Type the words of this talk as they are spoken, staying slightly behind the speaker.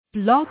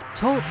Blog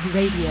Talk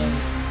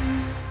Radio.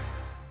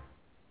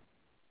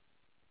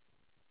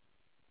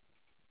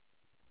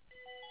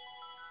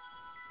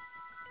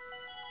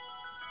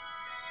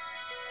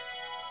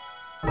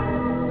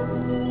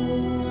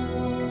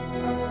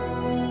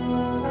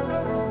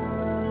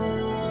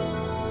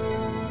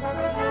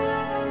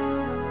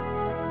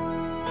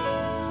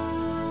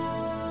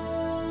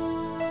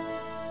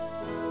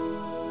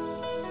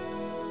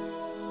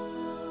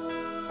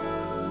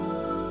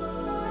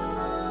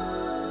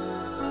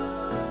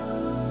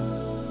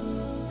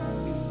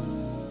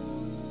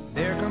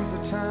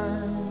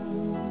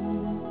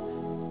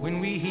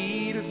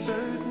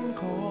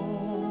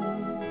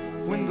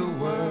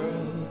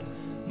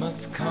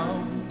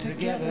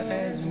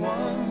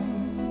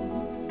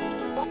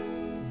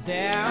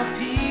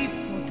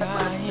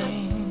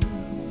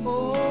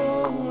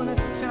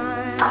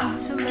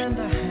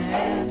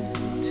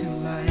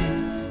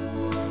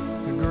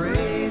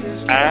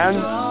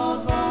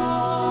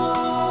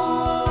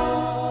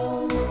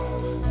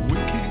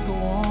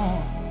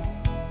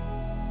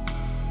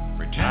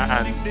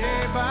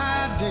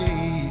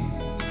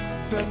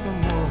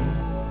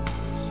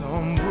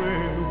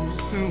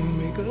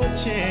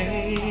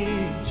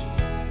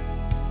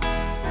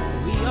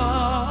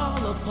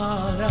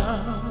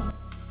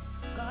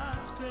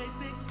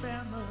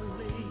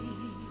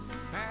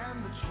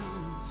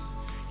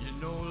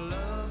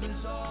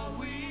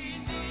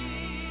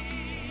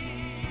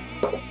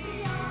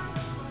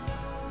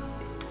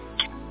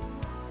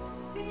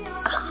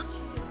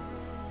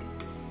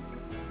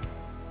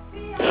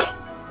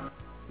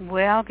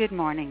 Well, good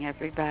morning,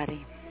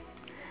 everybody.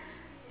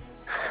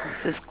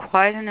 This is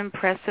quite an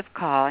impressive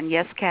call. And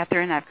yes,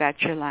 Catherine, I've got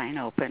your line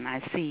open.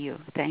 I see you.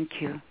 Thank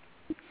you.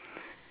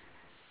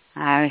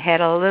 I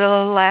had a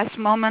little last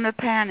moment of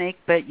panic,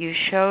 but you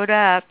showed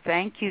up.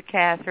 Thank you,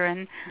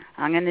 Catherine.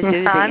 I'm going to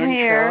do the intro.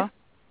 Here.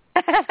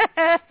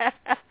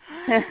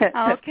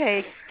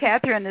 Okay,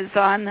 Catherine is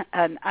on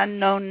an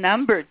unknown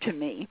number to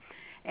me.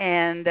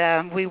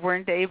 And we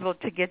weren't able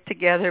to get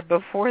together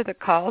before the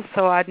call,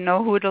 so I'd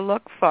know who to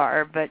look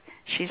for. But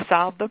she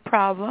solved the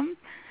problem.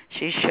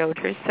 She showed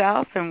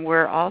herself, and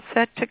we're all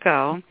set to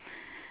go.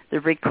 The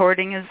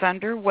recording is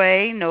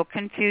underway. No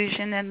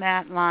confusion in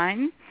that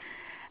line.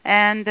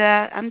 And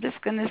I'm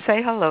just going to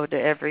say hello to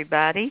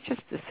everybody.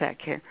 Just a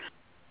sec here.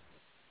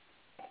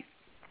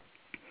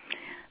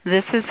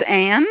 This is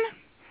Ann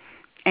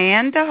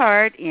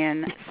DeHart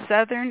in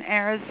southern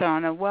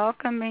Arizona,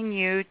 welcoming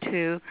you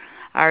to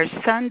our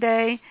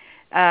Sunday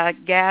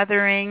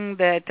gathering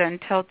that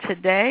until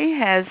today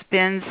has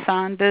been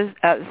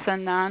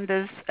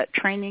Sananda's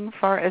Training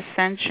for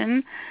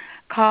Ascension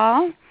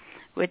call,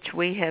 which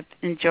we have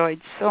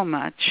enjoyed so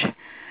much,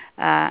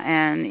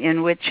 and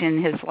in which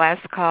in his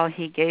last call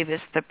he gave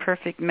us the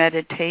perfect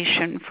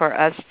meditation for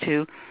us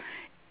to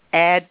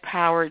add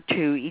power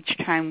to each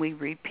time we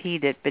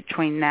repeat it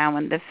between now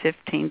and the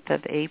 15th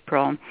of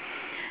April.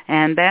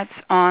 And that's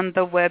on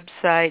the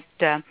website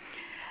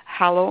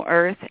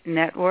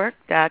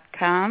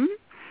HallowEarthNetwork.com.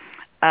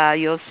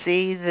 You'll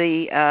see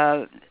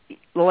the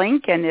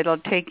link, and it'll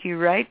take you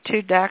right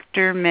to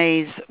Dr.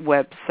 May's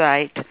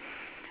website,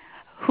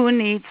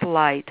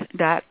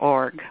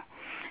 whoneedslight.org.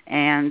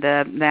 And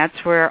that's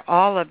where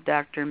all of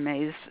Dr.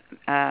 May's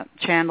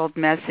channeled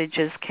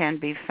messages can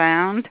be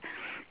found.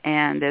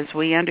 And as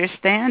we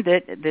understand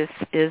it, this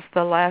is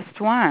the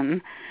last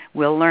one.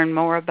 We'll learn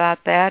more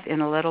about that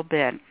in a little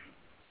bit.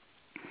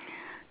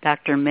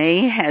 Dr.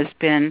 May has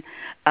been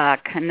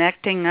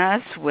connecting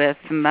us with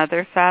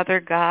Mother,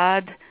 Father,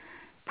 God,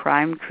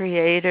 Prime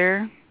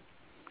Creator,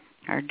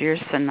 our dear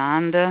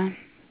Sananda,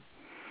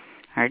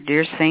 our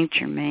dear Saint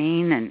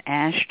Germain and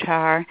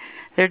Ashtar.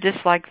 They're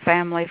just like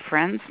family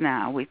friends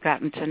now. We've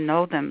gotten to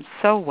know them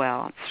so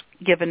well. It's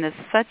given us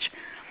such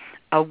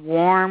a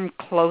warm,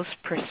 close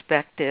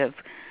perspective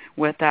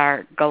with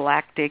our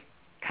galactic,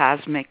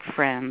 cosmic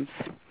friends.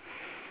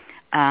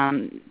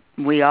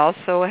 We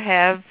also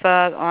have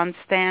on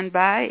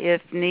standby,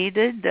 if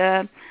needed,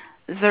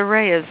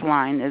 Zoraya's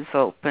line is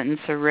open.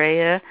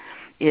 Zoraya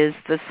is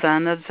the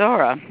son of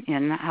Zora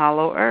in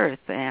Hollow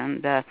Earth,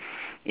 and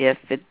if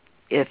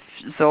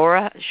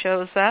Zora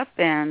shows up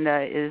and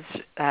is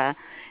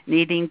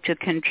needing to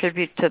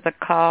contribute to the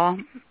call,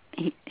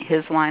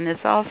 his line is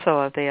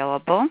also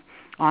available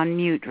on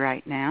mute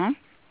right now.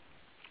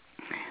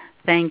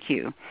 Thank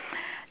you.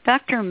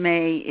 Dr.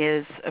 May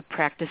is a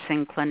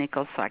practicing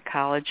clinical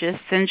psychologist,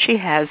 and she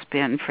has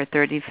been for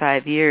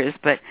 35 years,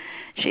 but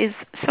she's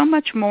so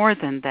much more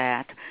than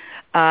that.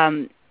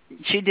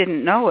 She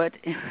didn't know it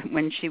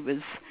when she was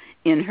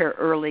in her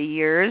early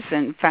years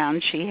and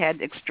found she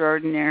had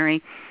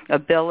extraordinary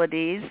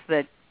abilities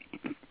that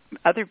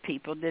other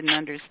people didn't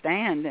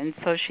understand, and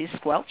so she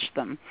squelched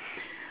them.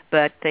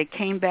 But they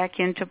came back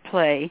into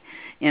play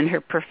in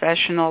her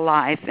professional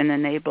life and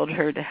enabled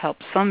her to help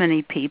so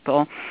many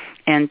people,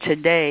 and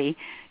today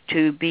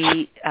to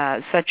be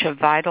such a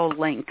vital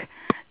link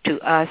to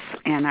us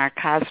and our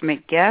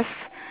cosmic guests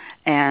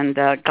and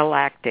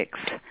galactics.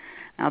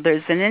 Now,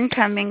 there's an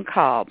incoming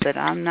call, but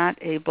I'm not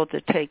able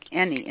to take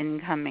any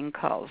incoming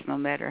calls, no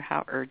matter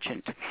how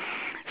urgent.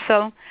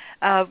 So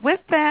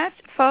with that,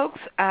 folks,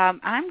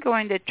 I'm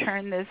going to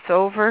turn this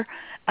over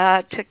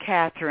to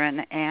Catherine.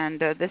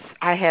 And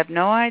I have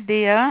no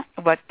idea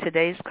what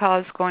today's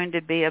call is going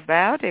to be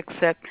about,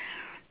 except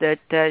that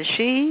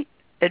she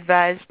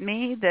advised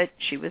me that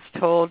she was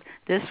told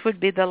this would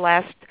be the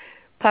last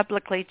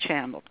publicly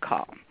channeled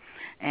call.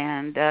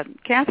 And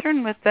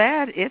Catherine, with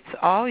that, it's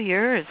all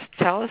yours.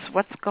 Tell us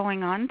what's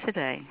going on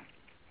today.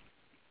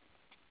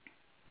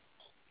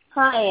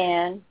 Hi,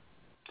 Ann.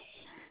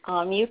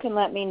 You can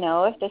let me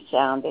know if the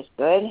sound is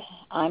good.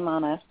 I'm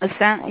on a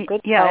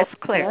good yeah, it's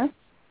clear. Here.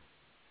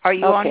 Are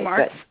you okay, on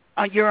Mark's?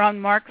 Good. You're on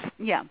Mark's?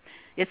 Yeah,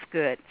 it's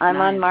good. I'm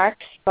nice. on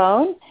Mark's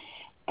phone,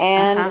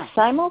 and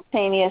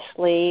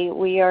simultaneously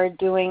we are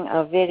doing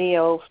a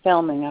video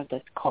filming of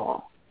this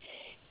call.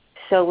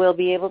 So we'll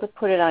be able to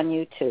put it on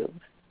YouTube,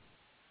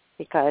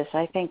 because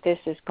I think this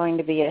is going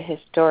to be a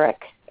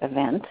historic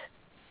event,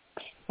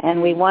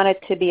 and we want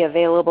it to be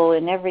available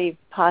in every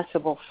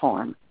possible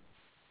form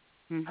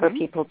for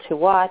people to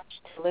watch,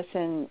 to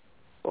listen,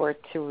 or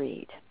to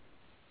read.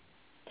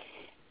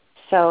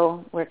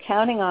 So we're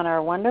counting on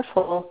our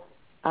wonderful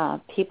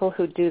people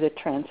who do the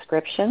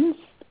transcriptions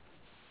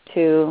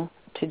to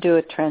do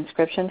a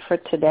transcription for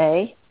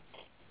today,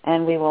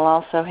 and we will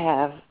also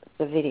have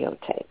the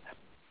videotape.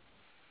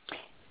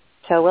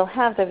 So we'll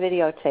have the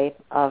videotape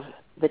of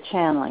the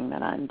channeling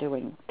that I'm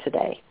doing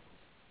today.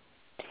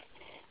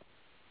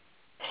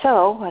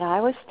 So what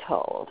I was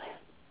told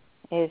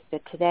is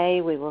that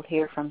today we will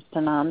hear from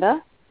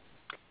Sananda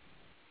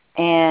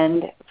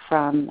and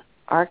from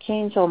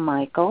Archangel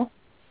Michael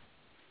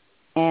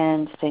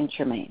and Saint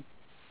Germain.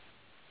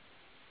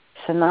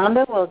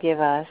 Sananda will give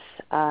us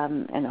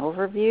an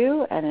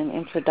overview and an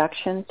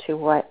introduction to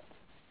what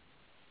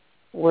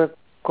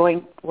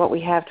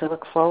we have to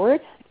look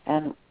forward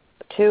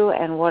to,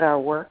 and what our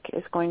work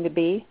is going to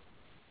be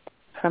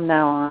from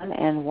now on,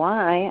 and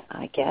why,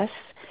 I guess,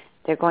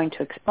 they're going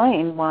to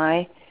explain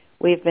why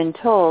we've been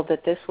told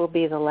that this will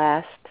be the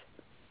last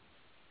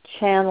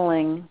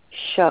channeling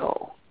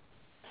show.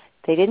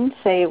 They didn't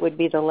say it would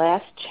be the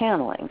last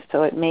channeling,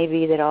 so it may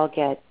be that I'll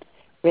get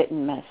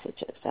written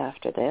messages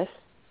after this,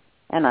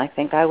 and I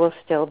think I will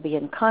still be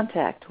in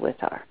contact with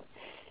our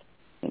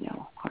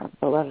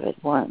beloved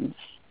ones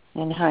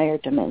in higher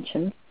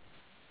dimensions.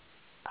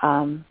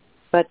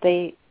 But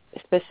they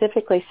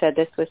specifically said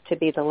this was to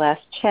be the last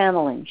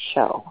channeling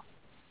show.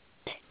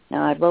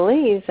 Now, I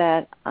believe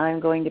that I'm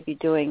going to be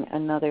doing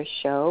another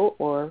show,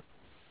 or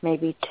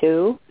maybe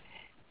two,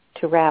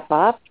 to wrap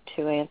up,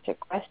 to answer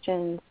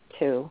questions,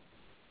 to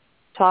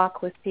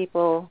talk with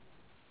people,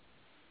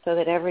 so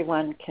that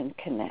everyone can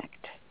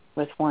connect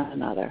with one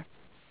another.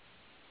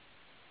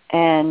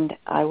 And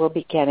I will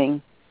be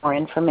getting more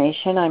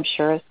information, I'm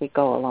sure, as we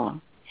go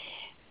along.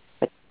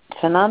 But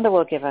Sananda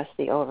will give us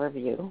the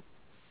overview.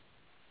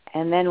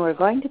 And then we're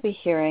going to be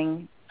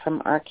hearing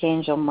from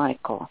Archangel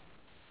Michael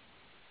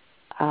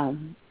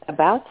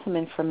about some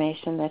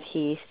information that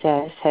he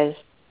says has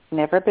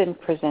never been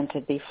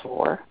presented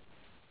before.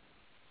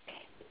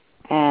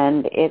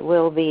 And it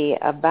will be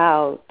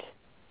about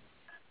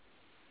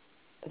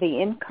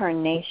the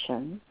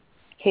incarnation,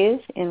 his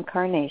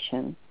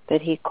incarnation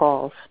that he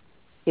calls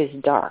his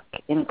dark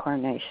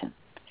incarnation.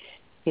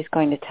 He's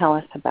going to tell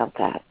us about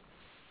that.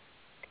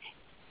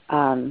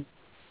 And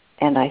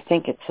I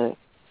think it's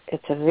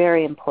a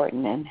very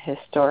important and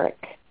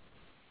historic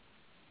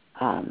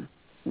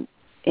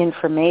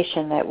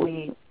information that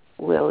we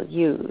will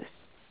use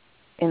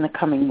in the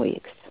coming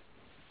weeks.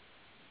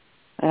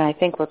 And I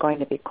think we're going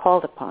to be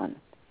called upon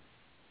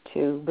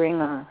to bring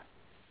our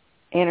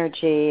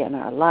energy and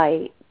our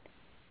light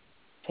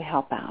to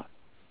help out.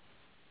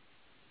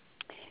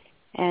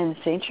 And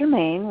Saint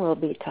Germain will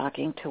be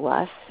talking to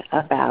us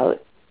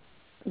about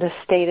the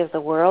state of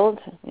the world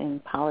in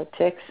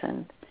politics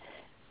and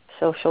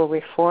social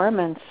reform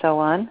and so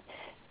on,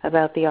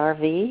 about the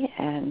RV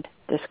and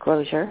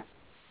disclosure,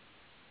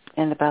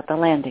 and about the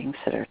landings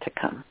that are to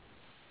come.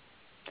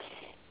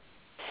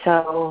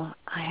 So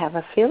I have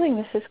a feeling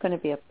this is going to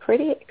be a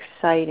pretty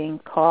exciting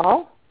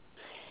call.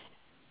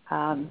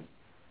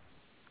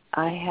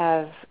 I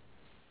have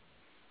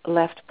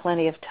left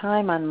plenty of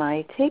time on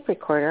my tape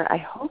recorder. I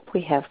hope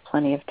we have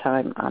plenty of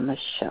time on the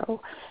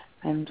show.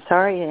 I'm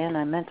sorry, Ann,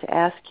 I meant to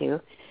ask you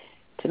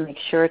to make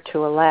sure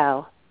to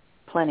allow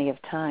plenty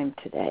of time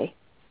today.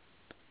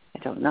 I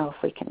don't know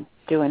if we can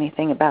do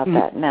anything about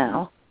that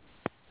now.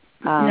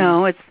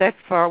 No, it's that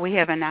far. We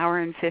have an hour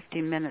and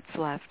 50 minutes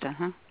left.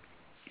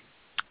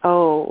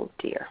 Oh,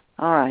 dear.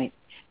 All right.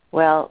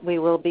 Well, we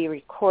will be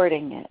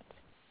recording it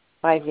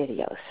by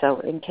video, so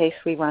in case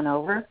we run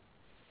over,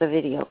 the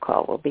video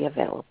call will be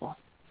available.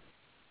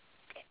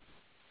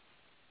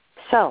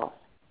 So,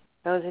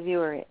 those of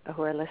you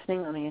who are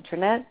listening on the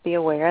Internet, be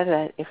aware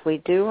that if we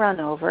do run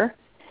over,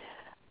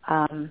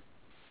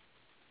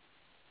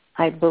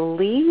 I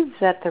believe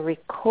that the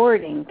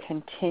recording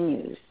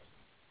continues.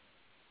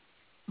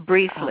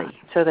 Briefly.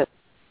 So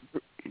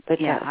that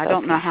Yeah, I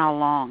don't know how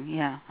long.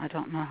 Yeah, I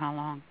don't know how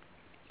long.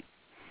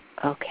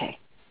 Okay.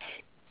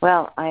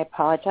 Well, I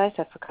apologize.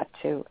 I forgot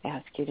to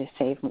ask you to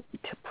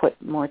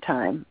put more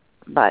time,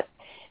 but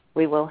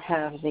we will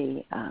have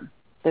the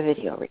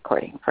video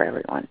recording for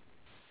everyone.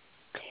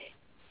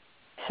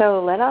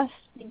 So let us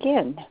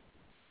begin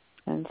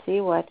and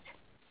see what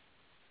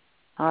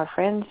our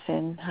friends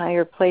in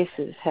higher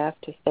places have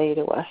to say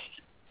to us.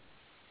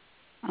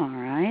 All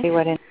right. See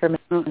what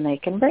information they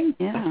can bring.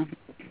 Yeah.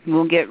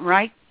 We'll get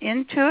right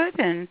into it.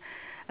 And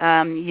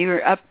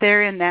you're up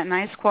there in that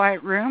nice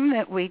quiet room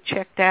that we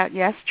checked out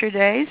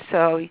yesterday,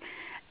 so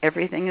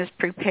everything is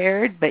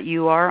prepared, but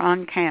you are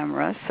on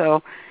camera,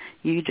 so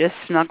you just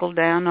snuggle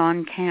down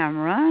on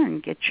camera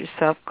and get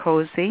yourself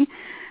cozy.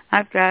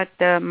 I've got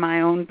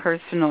my own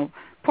personal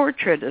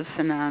portrait of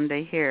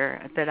Sananda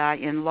here that I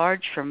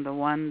enlarged from the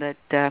one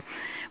that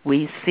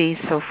we see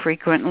so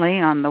frequently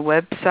on the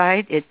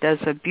website. It does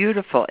a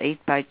beautiful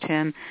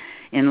 8x10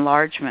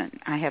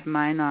 enlargement. I have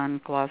mine on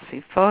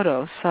glossy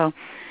photo. So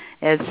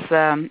as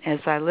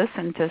I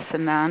listen to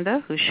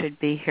Sananda, who should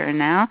be here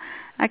now,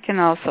 I can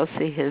also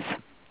see his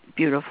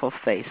beautiful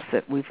face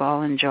that we've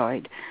all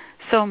enjoyed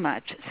so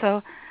much.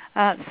 So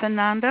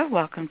Sananda,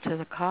 welcome to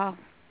the call.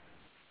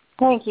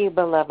 Thank you,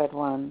 beloved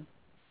one.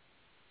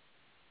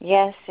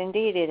 Yes,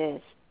 indeed it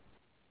is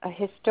a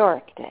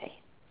historic day.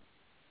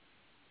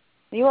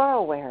 You are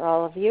aware,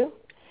 all of you,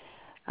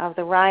 of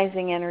the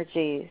rising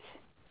energies,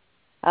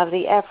 of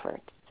the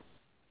efforts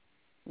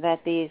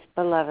that these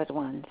beloved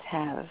ones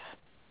have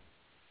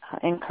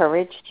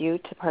encouraged you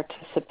to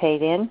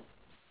participate in,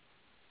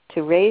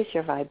 to raise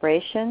your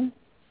vibration,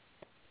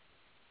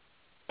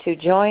 to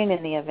join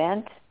in the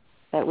event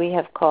that we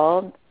have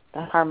called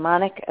the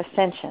Harmonic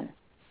Ascension.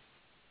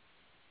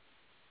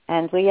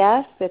 And we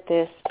ask that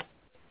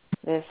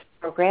this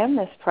program,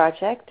 this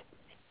project,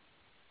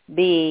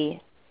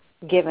 be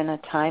given a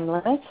time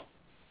limit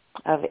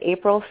of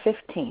April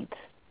 15th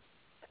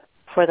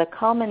for the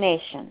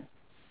culmination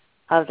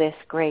of this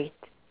great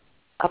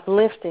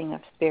uplifting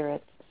of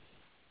spirits,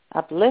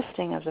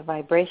 uplifting of the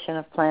vibration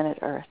of planet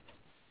Earth.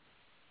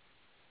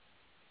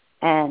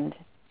 And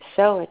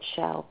so it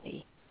shall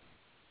be.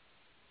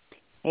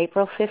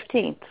 April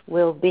 15th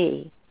will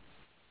be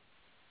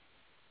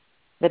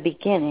the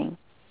beginning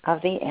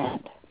of the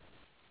end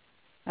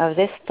of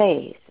this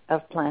phase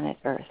of planet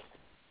Earth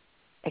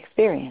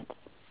experience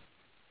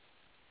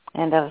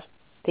and of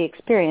the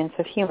experience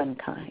of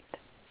humankind.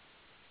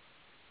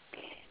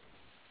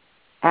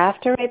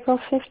 After April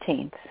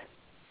 15th,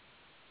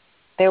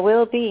 there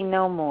will be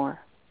no more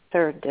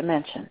third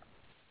dimension.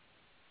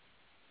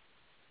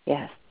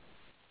 Yes,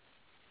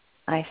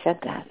 I said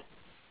that.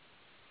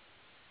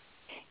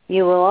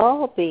 You will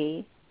all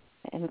be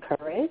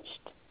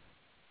encouraged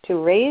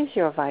to raise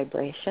your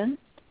vibration,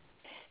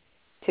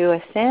 to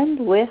ascend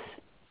with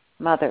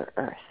Mother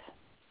Earth.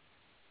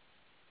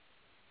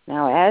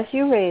 Now, as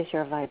you raise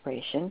your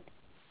vibration,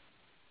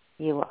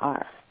 you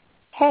are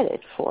headed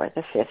for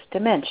the fifth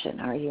dimension,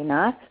 are you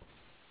not?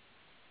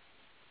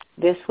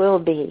 This will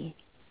be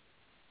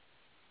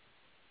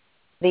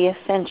the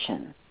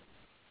ascension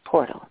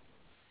portal.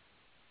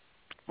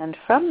 And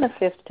from the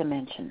fifth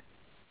dimension,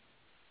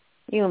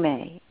 you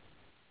may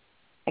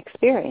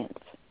experience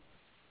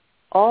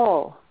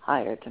all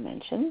higher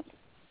dimensions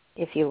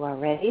if you are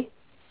ready.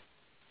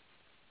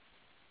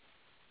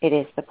 It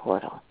is the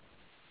portal.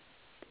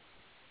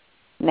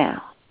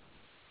 Now,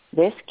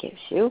 this gives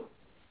you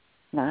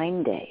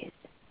 9 days.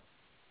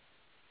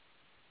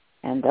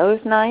 And those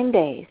 9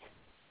 days,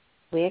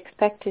 we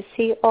expect to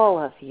see all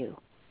of you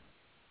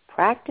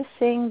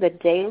practicing the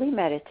daily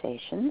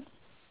meditations.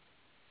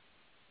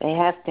 They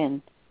have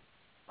been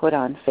put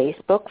on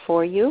Facebook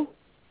for you.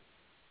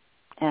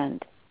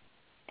 And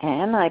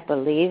I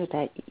believe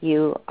that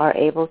you are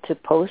able to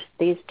post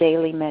these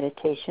daily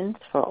meditations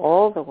for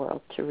all the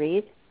world to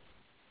read,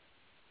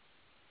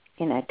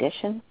 in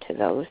addition to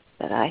those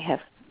that I have,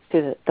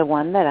 to the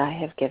one that I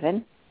have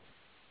given.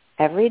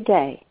 Every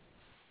day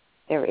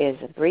there is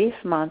a brief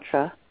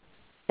mantra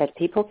that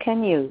people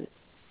can use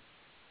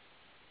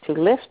to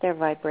lift their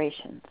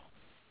vibrations,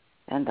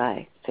 and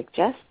I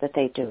suggest that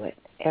they do it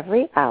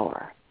every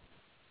hour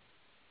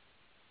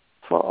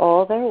for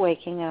all their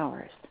waking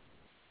hours.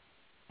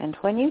 And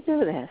when you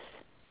do this,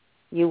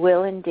 you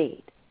will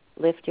indeed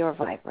lift your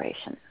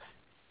vibrations.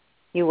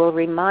 You will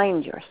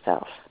remind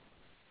yourself.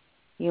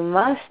 You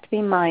must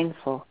be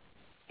mindful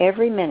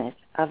every minute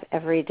of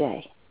every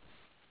day.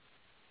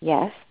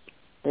 Yes,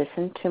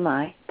 listen to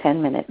my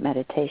 10-minute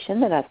meditation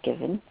that I've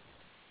given,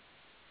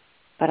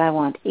 but I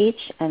want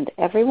each and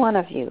every one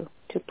of you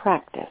to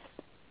practice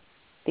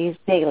these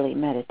daily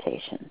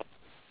meditations.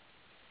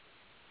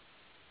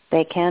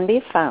 They can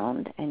be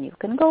found, and you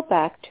can go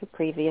back to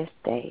previous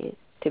days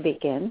to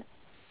begin.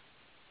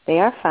 They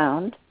are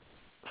found,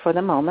 for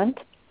the moment,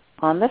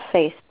 on the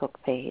Facebook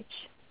page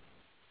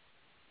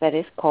that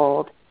is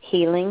called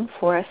Healing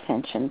for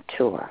Ascension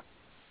Tour.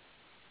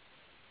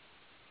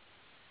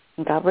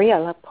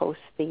 Gabriella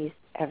posts these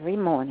every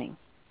morning.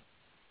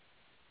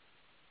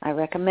 I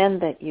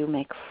recommend that you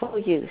make full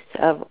use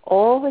of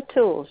all the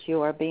tools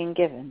you are being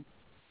given,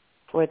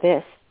 for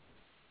this,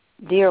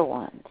 dear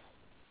ones,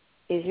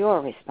 is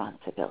your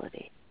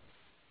responsibility,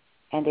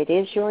 and it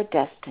is your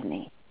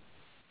destiny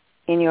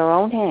in your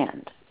own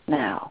hand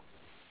now.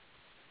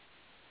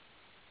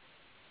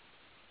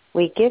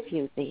 We give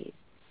you these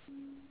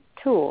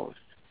tools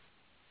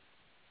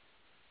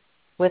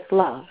with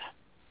love.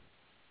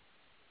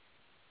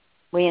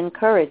 We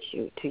encourage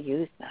you to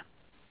use them.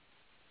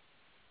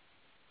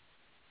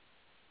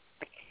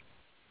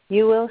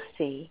 You will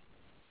see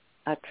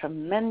a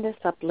tremendous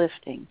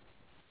uplifting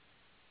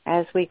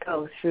as we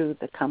go through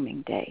the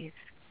coming days,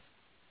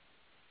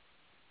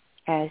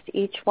 as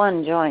each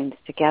one joins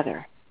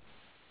together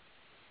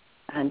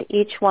and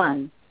each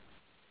one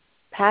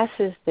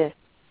passes this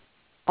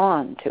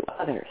on to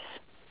others.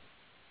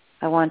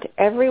 I want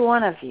every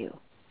one of you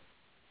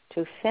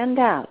to send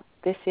out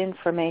this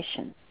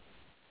information,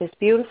 this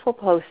beautiful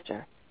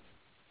poster,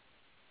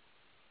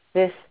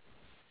 this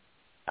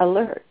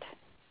alert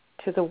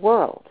to the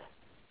world,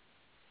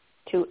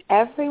 to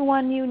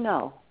everyone you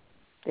know.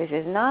 This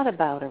is not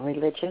about a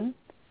religion.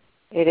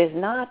 It is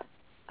not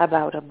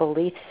about a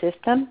belief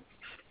system.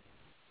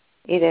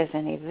 It is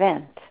an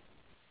event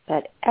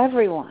that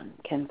everyone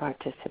can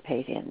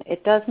participate in.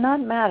 It does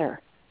not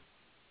matter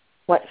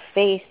what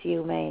faith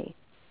you may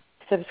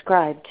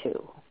subscribe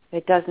to.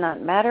 It does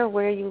not matter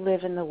where you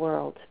live in the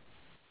world.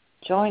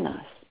 Join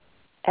us.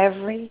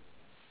 Every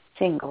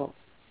single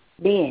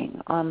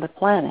being on the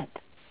planet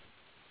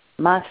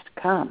must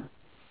come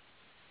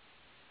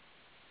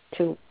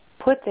to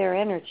put their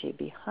energy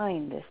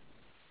behind this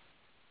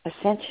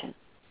ascension,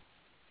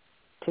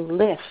 to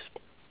lift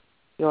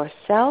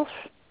yourself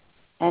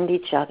and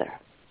each other.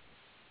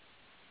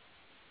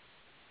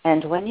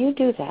 And when you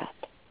do that,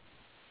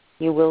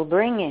 you will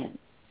bring in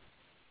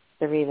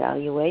the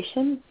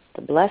revaluation,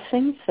 the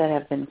blessings that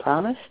have been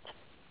promised,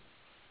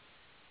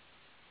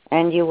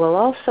 and you will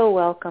also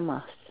welcome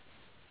us,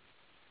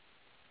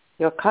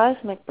 your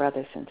cosmic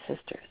brothers and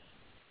sisters,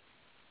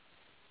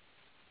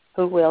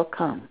 who will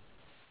come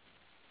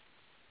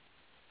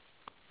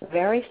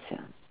very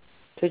soon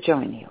to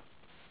join you.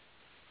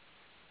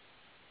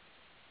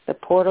 The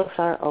portals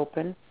are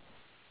open.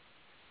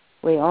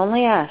 We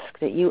only ask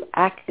that you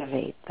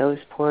activate those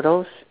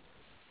portals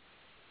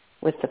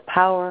with the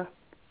power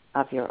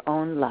of your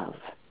own love.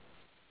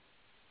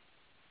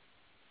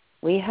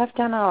 We have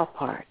done our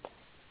part,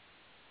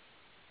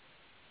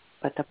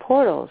 but the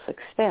portals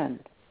extend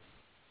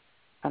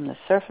from the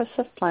surface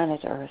of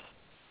planet Earth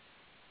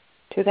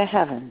to the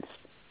heavens.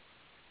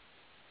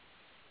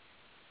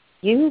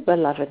 You,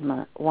 beloved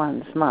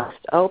ones, must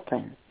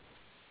open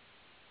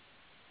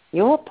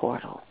your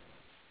portal.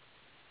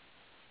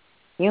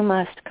 You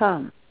must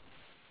come.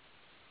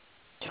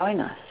 Join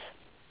us.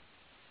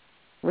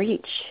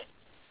 Reach.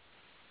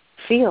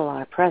 Feel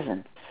our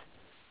presence.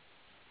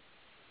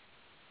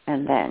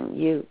 And then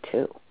you,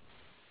 too,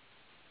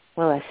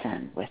 will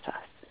ascend with us.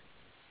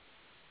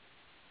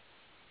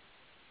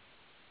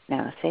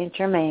 Now, Saint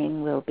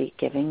Germain will be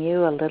giving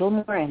you a little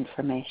more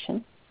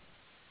information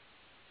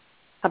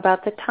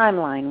about the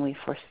timeline we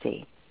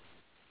foresee.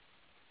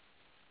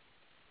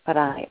 But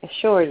I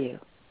assure you,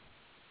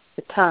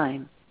 the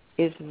time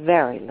is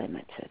very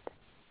limited.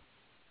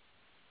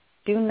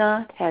 Do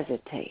not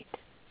hesitate.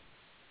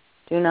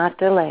 Do not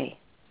delay.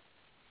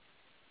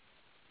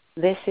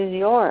 This is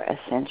your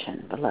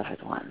ascension,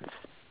 beloved ones.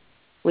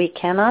 We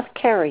cannot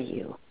carry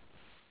you.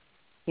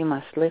 You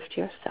must lift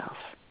yourself.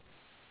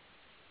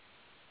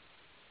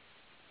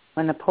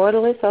 When the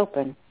portal is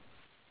open,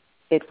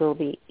 it will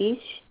be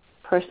each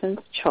person's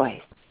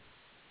choice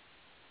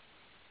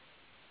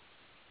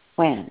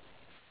when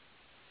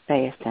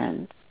they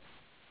ascend.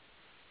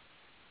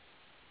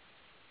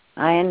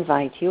 I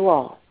invite you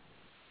all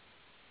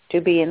to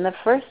be in the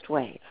first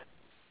wave.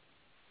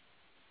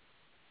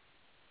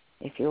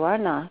 If you are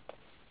not,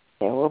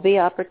 there will be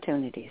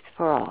opportunities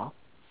for all.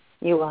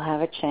 You will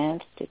have a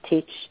chance to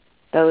teach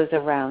those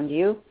around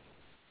you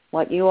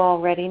what you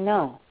already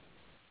know,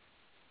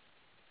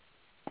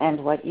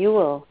 and what you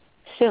will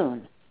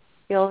soon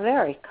feel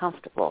very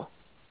comfortable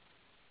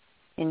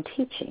in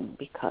teaching,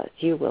 because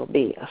you will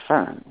be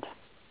affirmed.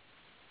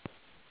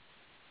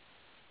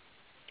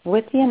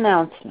 With the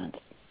announcements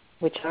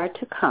which are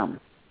to come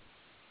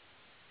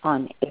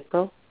on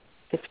April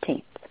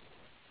 15th,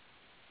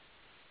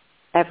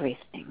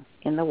 everything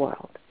in the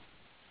world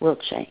will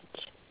change.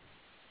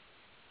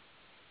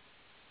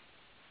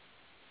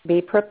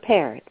 Be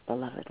prepared,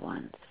 beloved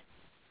ones.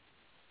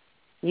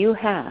 You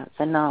have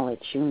the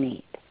knowledge you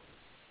need.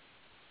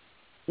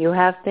 You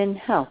have been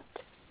helped.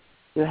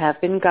 You have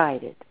been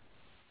guided.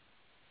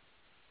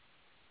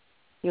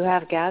 You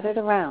have gathered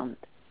around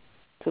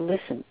to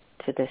listen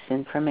to this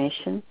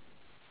information,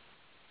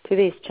 to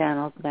these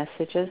channeled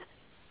messages.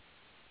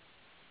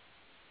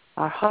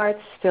 Our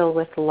hearts fill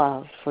with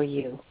love for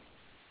you,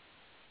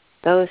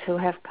 those who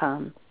have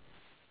come,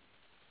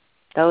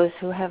 those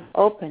who have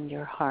opened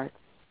your hearts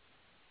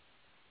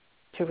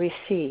to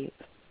receive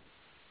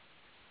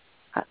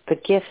the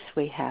gifts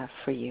we have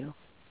for you.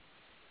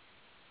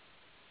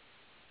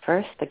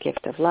 First, the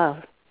gift of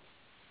love,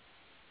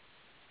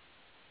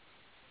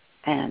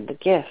 and the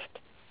gift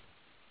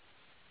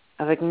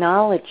of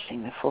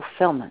acknowledging the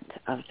fulfillment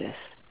of this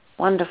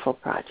wonderful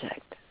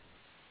project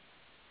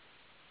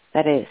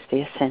that is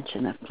the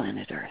ascension of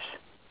planet Earth.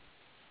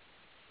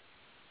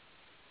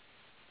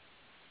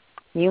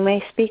 You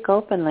may speak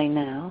openly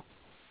now,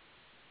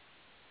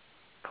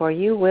 for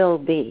you will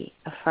be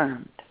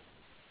affirmed.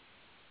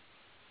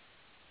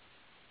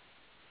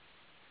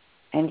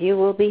 And you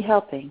will be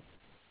helping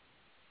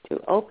to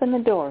open the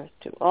doors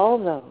to all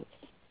those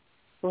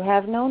who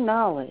have no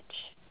knowledge,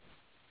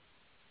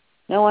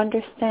 no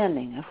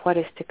understanding of what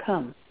is to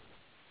come.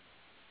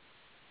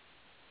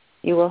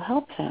 You will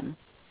help them.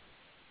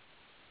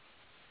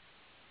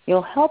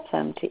 You'll help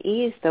them to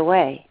ease the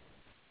way,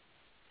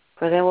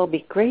 for there will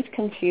be great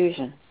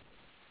confusion,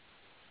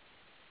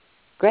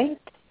 great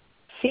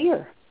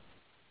fear,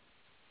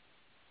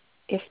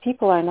 if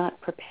people are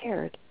not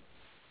prepared,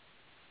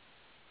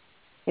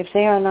 if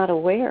they are not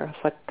aware of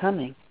what's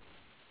coming.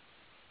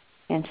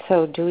 And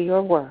so do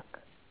your work.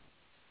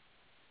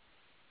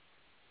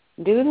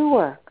 Do the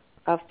work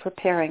of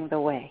preparing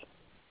the way.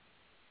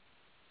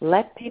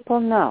 Let people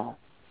know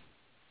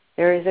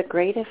there is a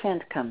great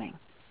event coming.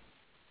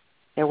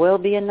 There will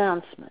be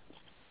announcements.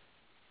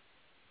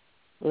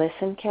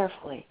 Listen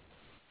carefully.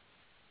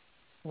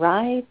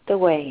 Ride the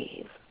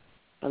wave,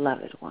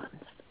 beloved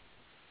ones.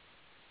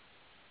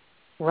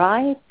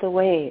 Ride the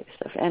waves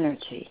of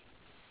energy.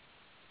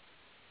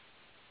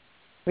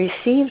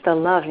 Receive the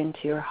love into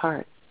your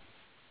heart.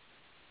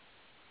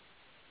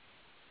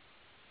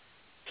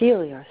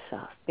 Feel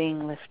yourself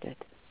being lifted.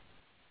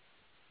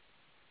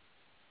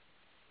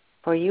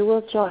 For you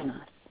will join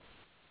us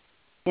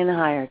in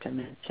higher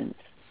dimensions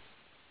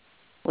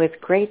with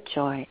great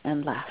joy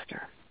and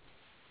laughter.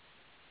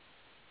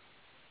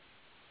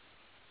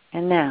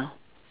 And now,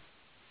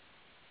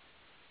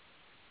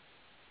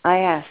 I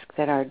ask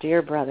that our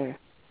dear brother,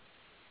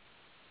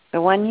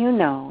 the one you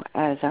know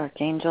as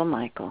Archangel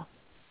Michael,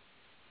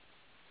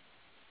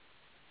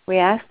 we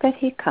ask that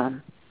he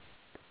come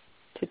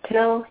to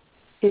tell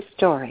his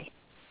story,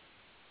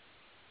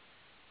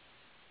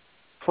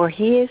 for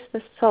he is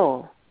the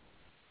soul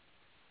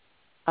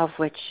of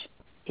which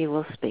he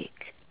will speak.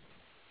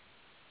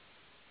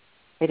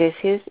 It is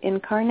his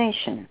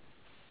incarnation,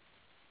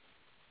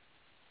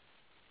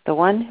 the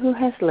one who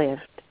has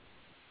lived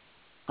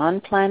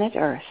on planet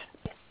Earth,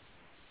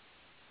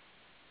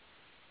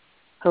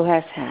 who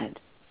has had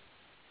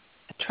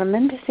a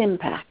tremendous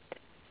impact.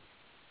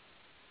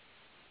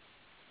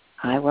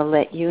 I will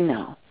let you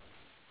know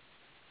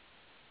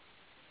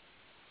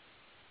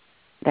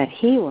that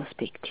he will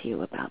speak to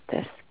you about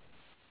this.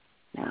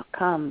 Now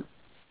come,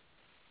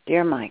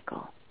 dear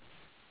Michael,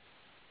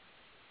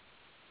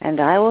 and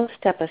I will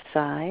step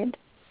aside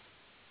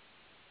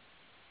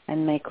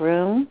and make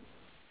room.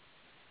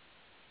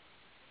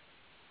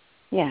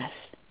 Yes,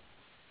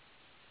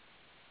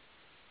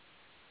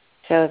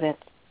 so that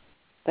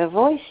the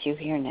voice you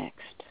hear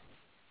next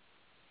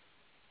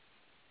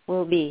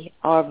will be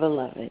our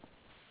beloved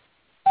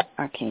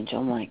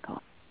Archangel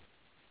Michael.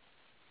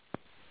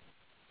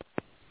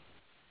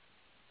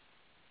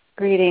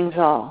 Greetings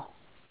all.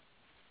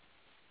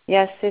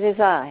 Yes, it is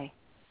I.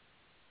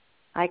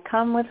 I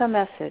come with a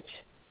message.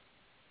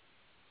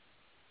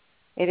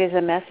 It is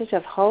a message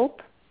of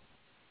hope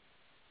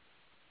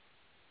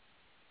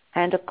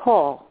and a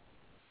call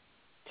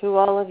to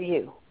all of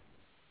you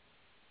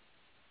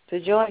to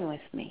join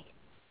with me.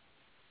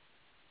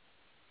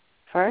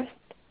 First,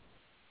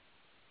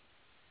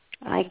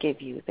 I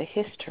give you the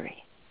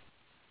history.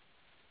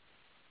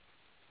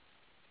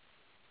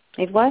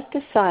 It was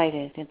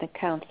decided in the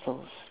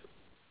councils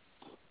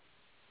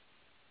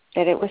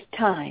that it was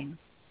time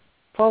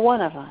for one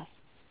of us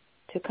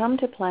to come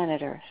to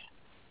planet Earth,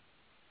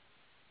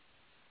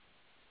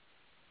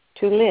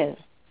 to live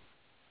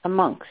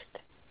amongst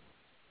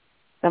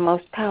the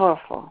most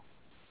powerful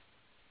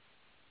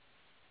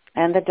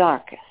and the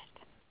darkest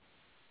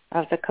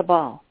of the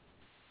cabal,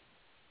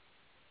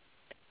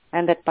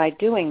 and that by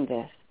doing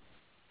this,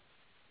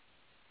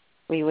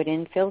 we would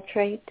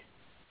infiltrate,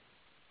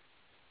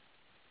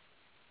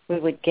 we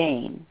would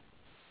gain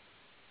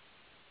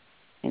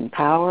in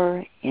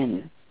power,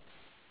 in,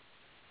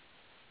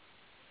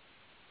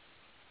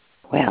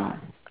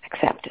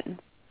 acceptance,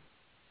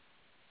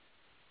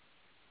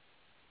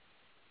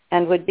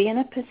 and would be in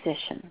a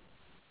position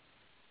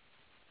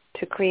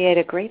to create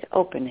a great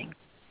opening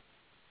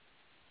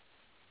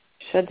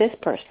should this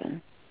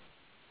person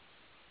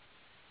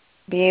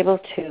be able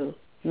to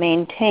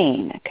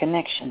maintain a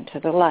connection to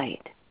the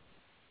light.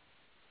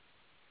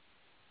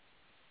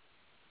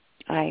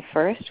 I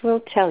first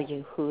will tell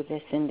you who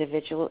this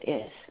individual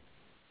is,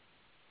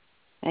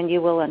 and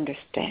you will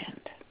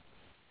understand.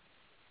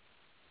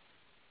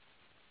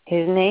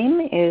 His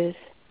name is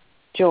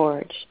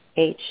George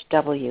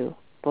H.W.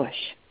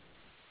 Bush.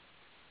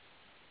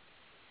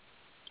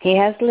 He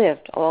has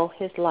lived all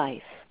his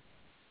life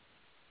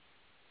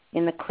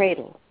in the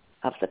cradle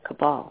of the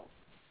cabal,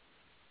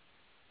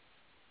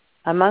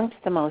 amongst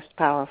the most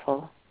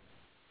powerful,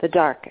 the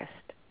darkest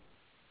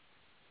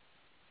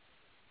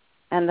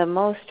and the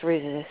most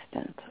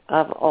resistant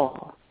of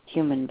all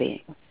human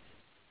beings,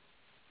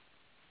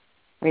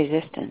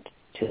 resistant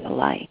to the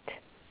light.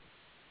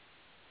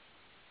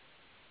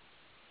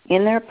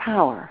 In their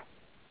power,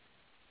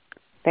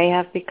 they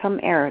have become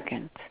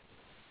arrogant.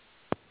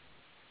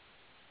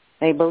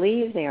 They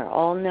believe they are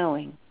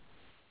all-knowing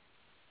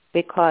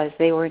because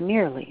they were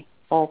nearly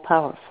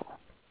all-powerful,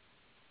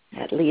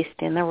 at least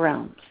in the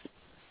realms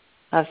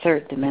of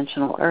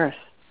third-dimensional Earth.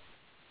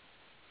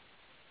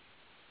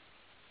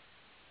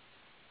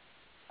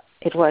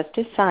 It was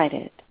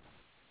decided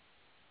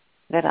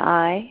that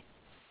I,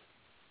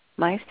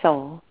 my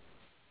soul,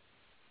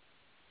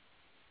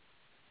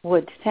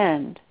 would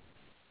send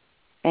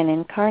an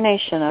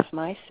incarnation of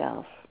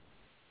myself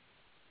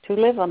to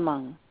live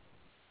among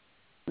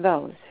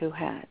those who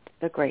had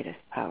the greatest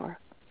power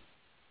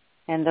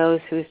and those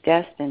whose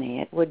destiny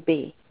it would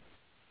be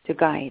to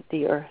guide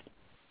the earth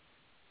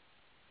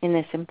in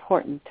this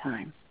important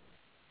time.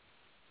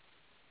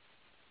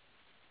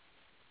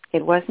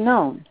 It was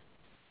known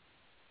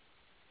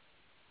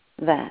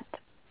that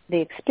the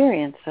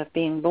experience of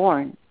being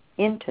born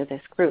into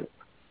this group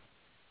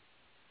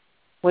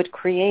would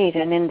create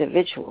an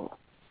individual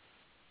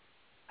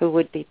who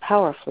would be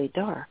powerfully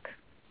dark.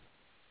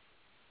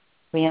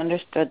 We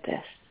understood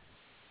this.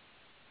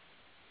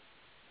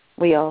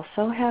 We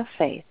also have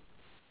faith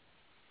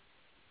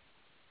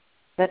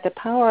that the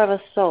power of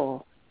a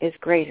soul is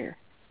greater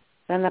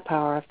than the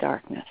power of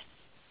darkness.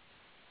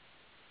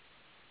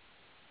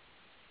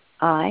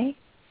 I,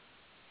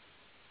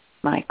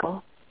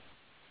 Michael,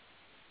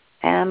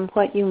 am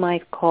what you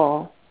might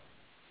call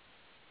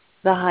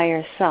the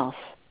higher self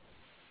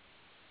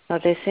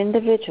of this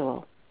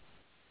individual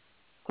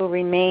who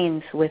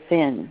remains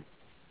within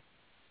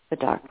the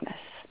darkness.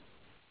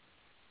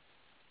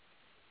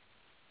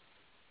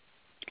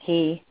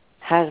 He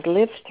has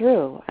lived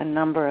through a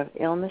number of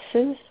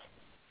illnesses,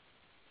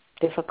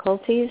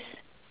 difficulties.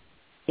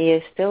 He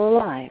is still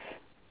alive,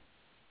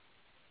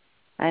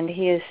 and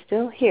he is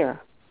still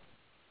here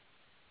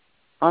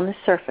on the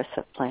surface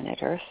of planet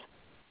Earth.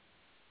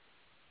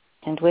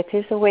 And with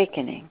his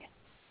awakening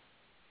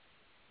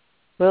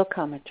will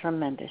come a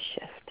tremendous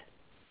shift.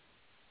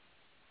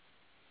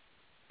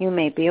 You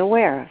may be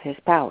aware of his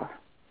power,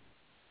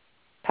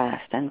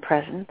 past and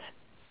present.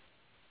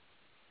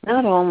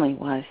 Not only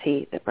was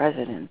he the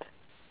President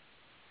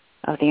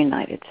of the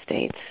United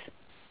States,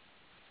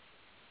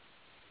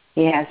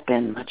 he has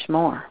been much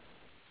more.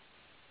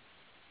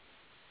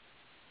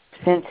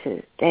 Since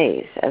his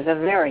days as a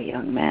very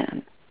young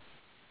man,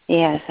 he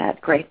has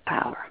had great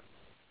power.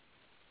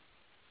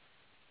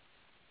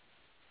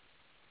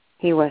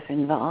 He was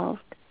involved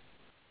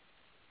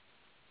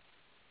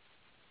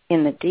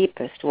in the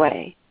deepest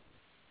way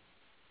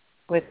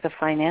with the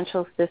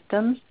financial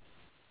systems,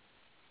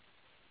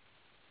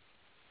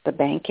 the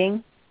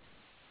banking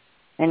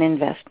and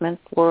investment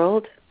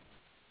world.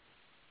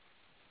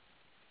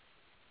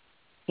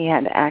 He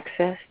had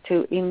access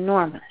to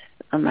enormous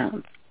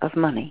amounts of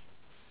money.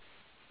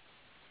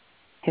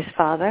 His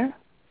father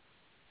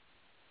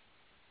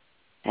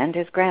and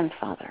his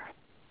grandfather,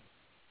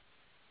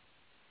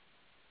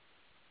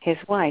 his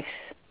wife's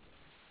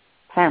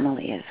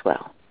family as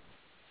well,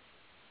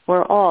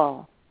 were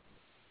all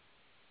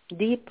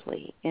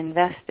deeply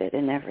invested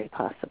in every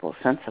possible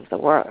sense of the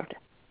word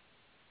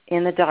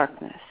in the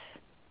darkness,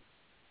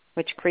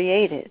 which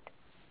created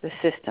the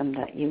system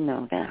that you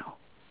know now.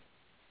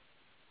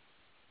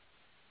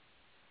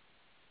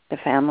 The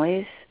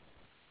families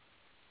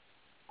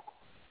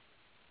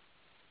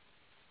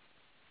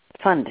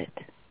funded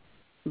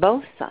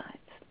both sides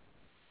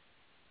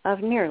of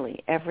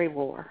nearly every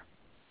war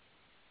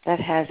that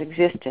has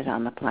existed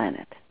on the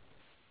planet.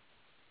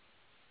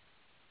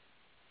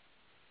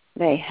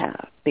 They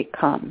have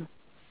become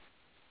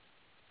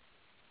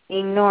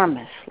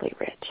enormously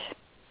rich,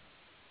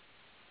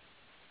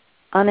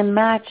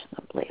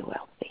 unimaginably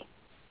wealthy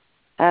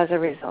as a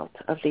result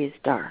of these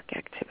dark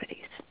activities.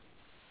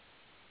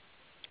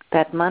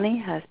 That money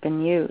has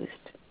been used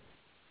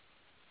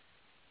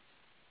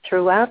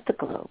throughout the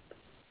globe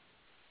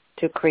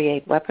to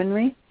create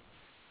weaponry,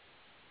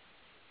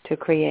 to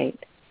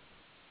create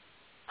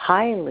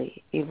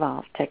highly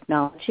evolved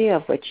technology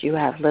of which you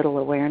have little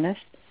awareness.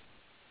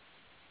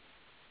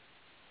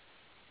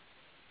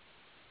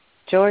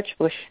 George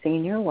Bush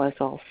Sr. was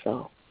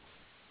also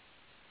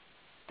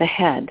the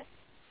head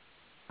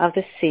of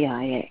the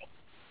CIA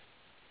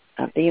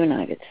of the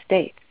United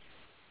States.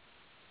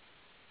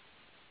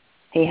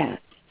 He has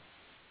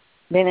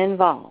been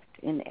involved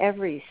in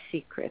every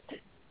secret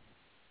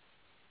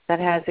that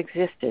has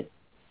existed,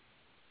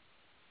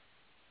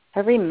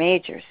 every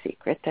major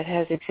secret that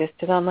has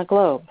existed on the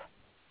globe.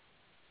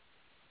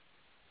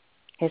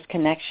 His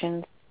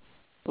connections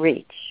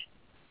reach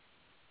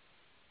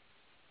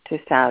to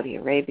Saudi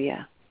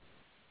Arabia,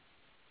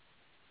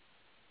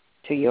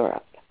 to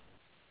Europe,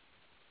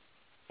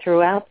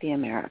 throughout the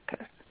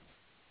Americas,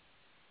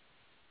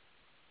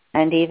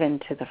 and even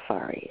to the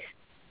Far East.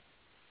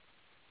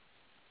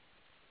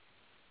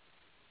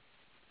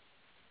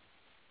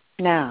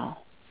 Now,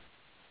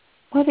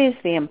 What is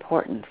the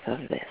importance of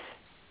this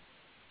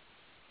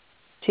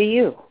to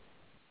you,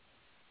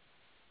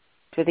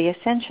 to the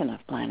ascension of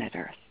planet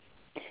Earth?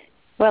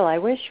 Well, I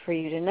wish for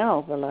you to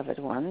know, beloved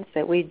ones,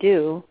 that we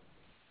do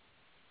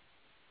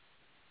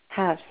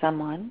have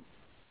someone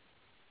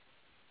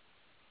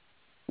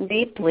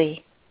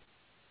deeply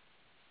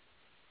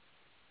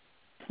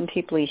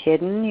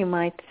hidden, you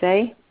might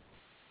say,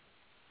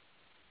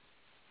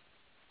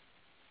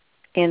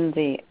 in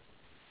the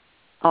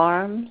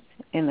arms,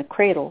 in the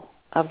cradle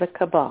of the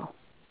Cabal.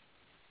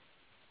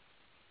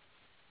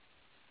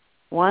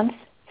 Once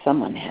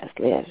someone has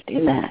lived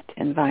in that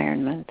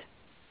environment,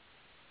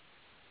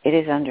 it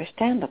is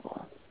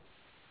understandable.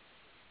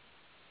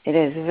 It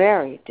is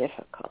very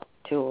difficult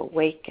to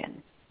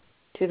awaken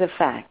to the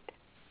fact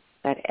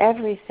that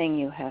everything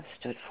you have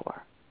stood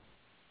for,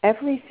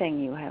 everything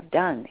you have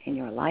done in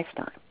your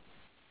lifetime,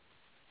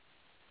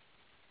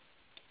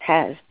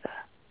 has the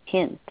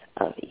hint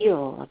of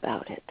evil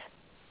about it,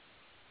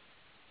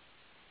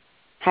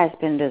 has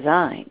been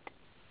designed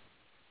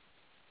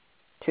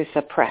to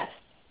suppress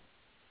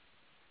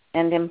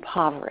and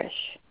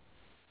impoverish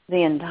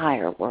the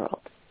entire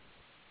world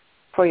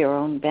for your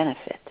own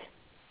benefit.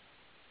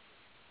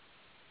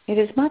 It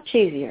is much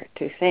easier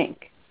to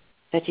think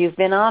that you've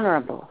been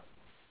honorable,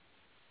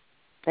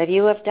 that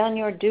you have done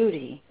your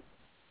duty,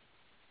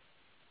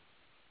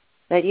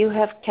 that you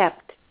have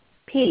kept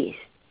peace,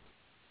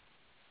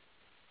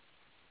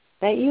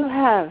 that you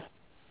have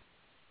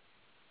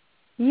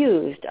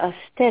used a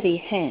steady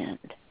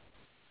hand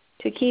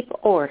to keep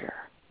order,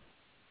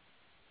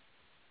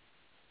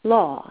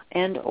 law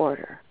and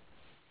order,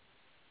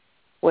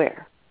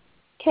 where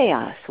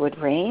chaos would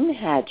reign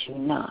had you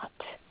not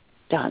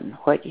done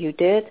what you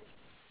did,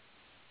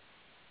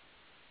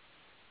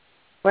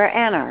 where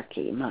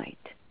anarchy might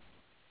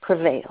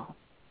prevail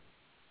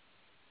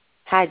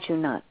had you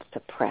not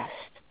suppressed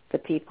the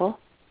people,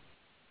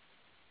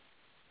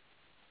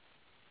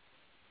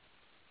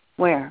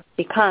 where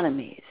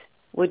economies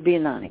would be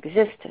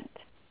non-existent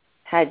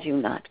had you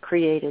not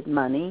created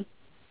money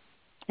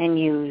and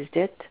used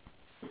it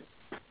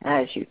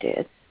as you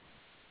did.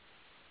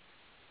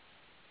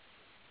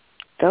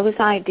 Those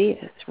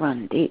ideas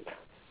run deep,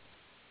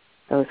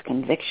 those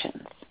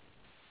convictions.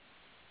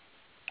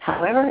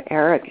 However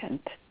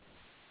arrogant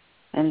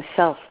and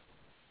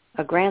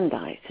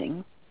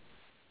self-aggrandizing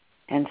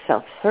and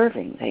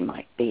self-serving they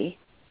might be,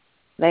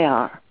 they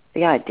are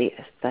the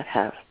ideas that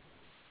have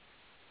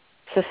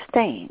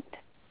sustained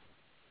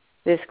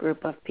this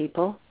group of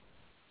people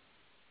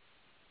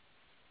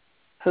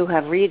who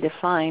have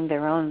redefined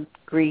their own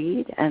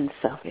greed and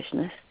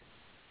selfishness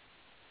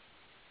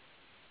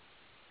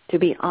to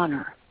be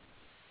honor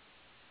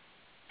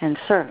and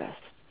service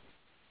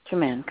to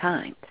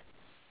mankind.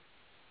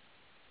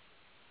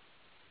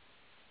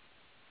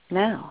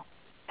 Now,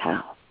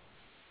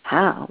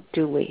 how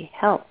do we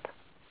help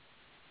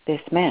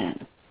this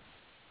man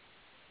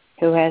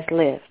who has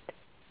lived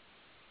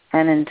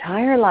an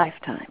entire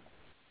lifetime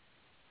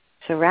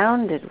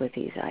surrounded with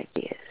these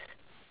ideas,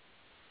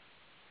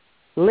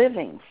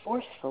 living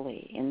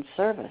forcefully in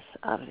service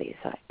of these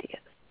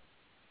ideas?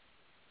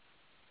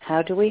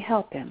 How do we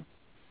help him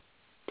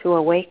to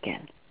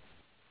awaken?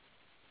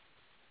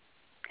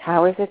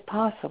 How is it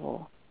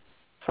possible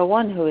for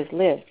one who has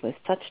lived with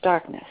such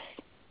darkness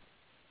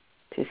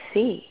to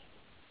see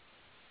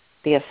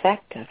the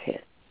effect of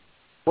his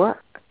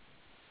work,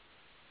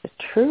 the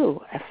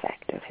true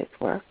effect of his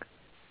work?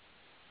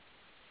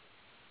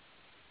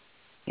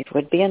 It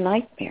would be a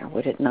nightmare,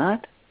 would it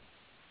not?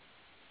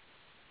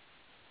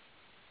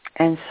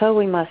 And so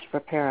we must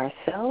prepare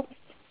ourselves,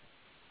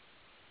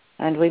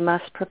 and we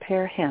must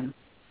prepare him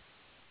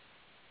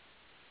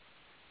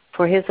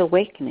for his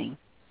awakening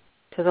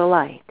to the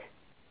light.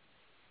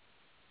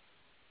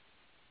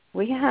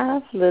 We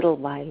have, little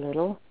by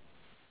little,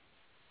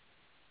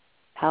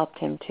 helped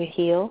him to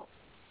heal,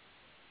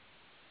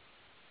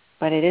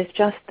 but it is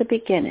just the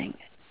beginning,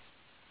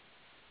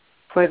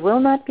 for it will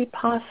not be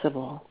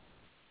possible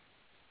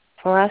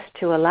for us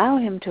to allow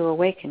him to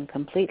awaken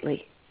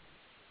completely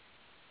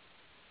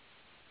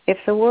if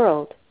the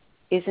world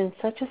is in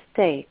such a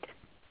state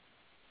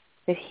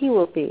that he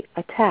will be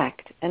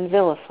attacked and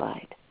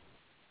vilified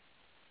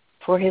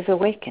for his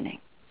awakening.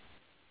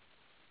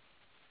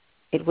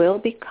 It will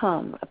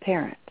become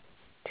apparent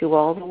to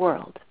all the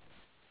world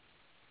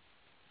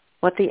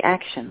what the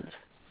actions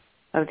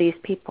of these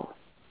people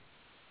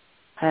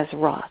has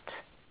wrought.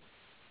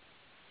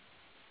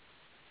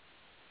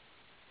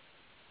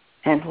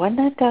 And when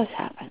that does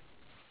happen,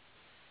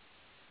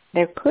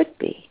 there could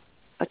be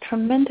a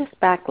tremendous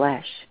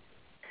backlash.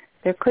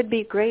 There could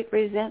be great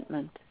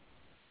resentment,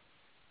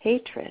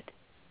 hatred.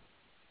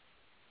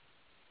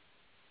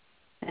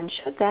 And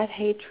should that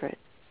hatred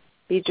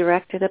be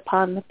directed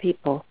upon the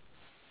people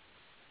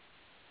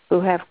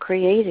who have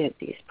created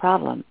these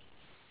problems,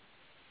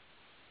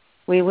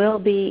 we will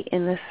be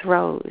in the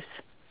throes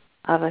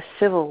of a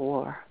civil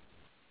war.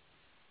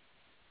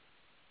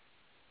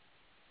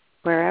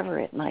 Wherever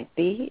it might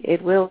be,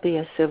 it will be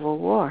a civil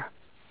war.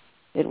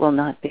 It will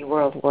not be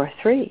World War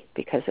III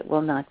because it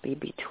will not be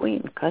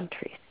between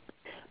countries,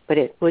 but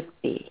it would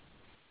be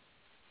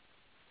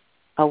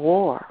a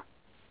war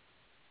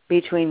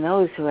between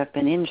those who have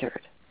been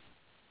injured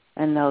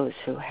and those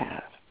who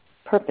have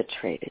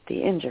perpetrated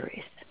the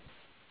injuries.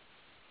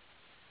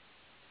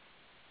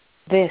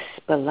 This,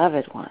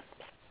 beloved ones,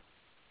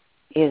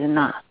 is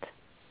not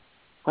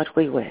what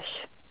we wish.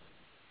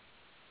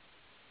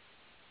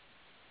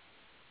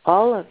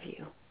 All of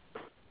you,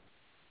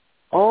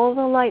 all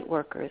the light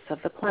workers of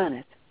the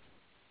planet,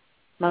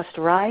 must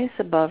rise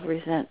above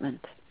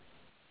resentment,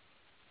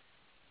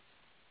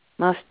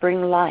 must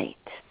bring light,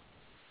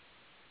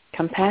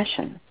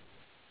 compassion,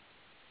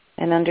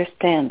 and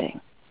understanding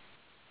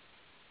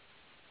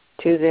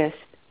to this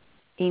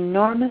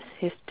enormous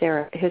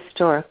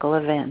historical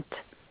event,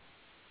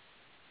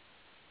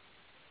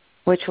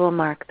 which will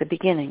mark the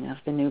beginning of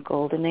the new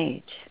golden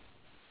age.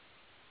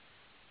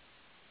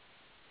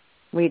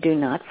 We do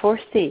not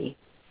foresee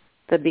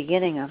the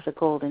beginning of the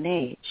golden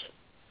age,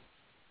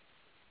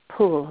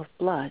 pool of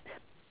blood.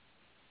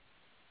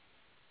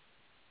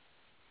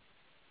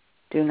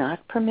 Do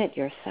not permit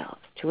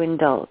yourselves to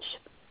indulge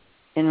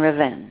in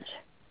revenge.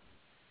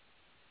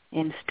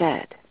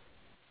 Instead,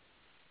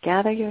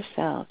 gather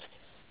yourselves.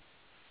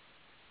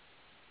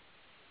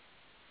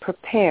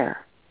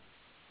 Prepare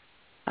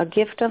a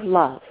gift of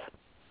love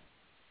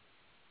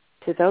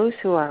to those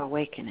who are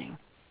awakening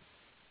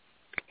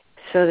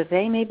so that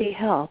they may be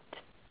helped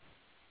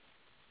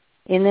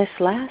in this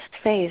last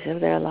phase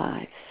of their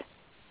lives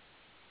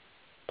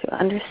to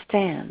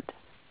understand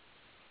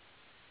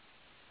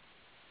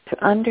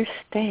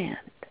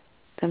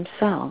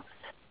themselves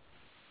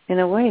in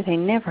a way they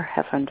never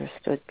have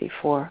understood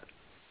before,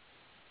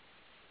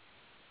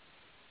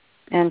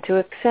 and to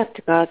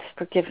accept God's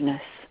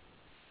forgiveness,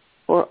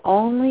 for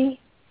only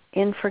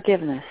in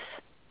forgiveness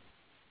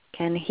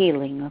can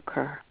healing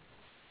occur.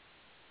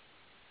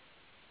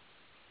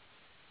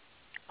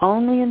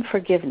 Only in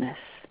forgiveness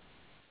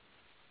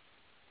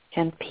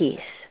can peace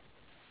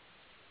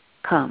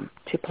come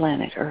to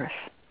planet Earth.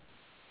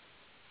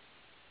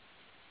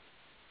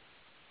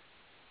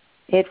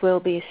 It will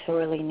be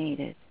sorely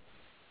needed.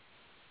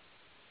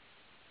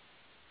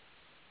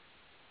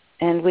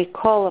 And we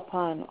call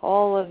upon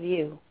all of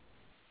you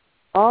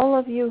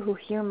who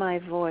hear my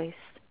voice,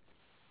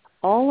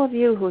 all of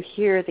you who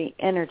hear the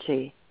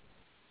energy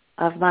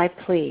of my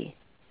plea,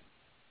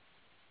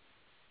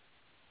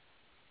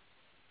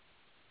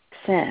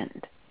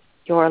 send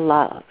your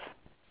love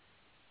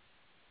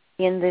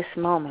in this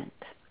moment,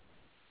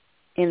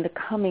 in the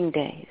coming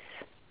days,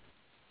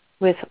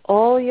 with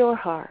all your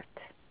heart.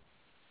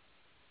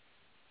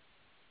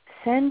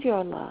 Send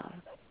your love,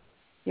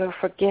 your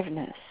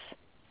forgiveness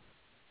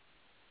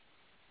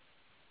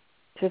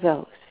to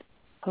those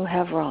who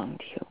have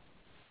wronged you,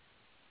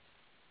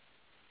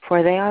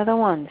 for they are the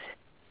ones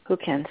who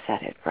can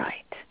set it right.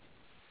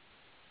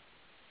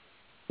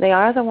 They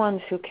are the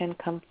ones who can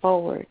come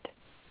forward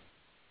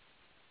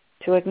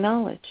to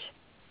acknowledge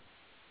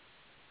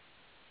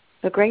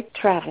the great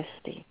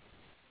travesty,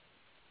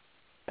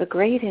 the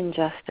great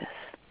injustice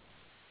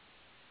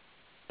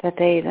that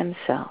they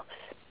themselves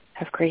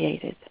have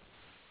created.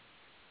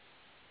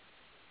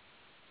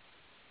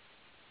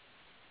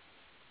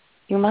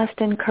 You must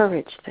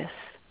encourage this.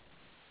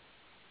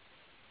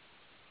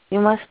 You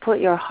must put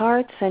your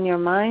hearts and your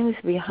minds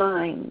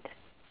behind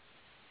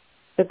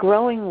the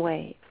growing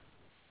wave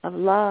of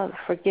love,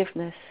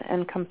 forgiveness,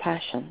 and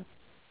compassion,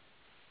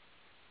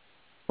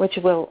 which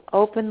will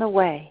open the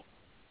way,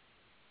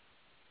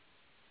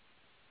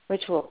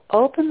 which will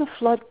open the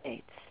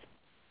floodgates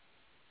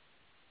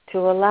to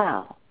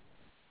allow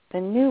the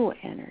new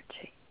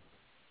energy,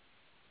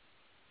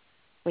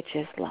 which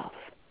is love,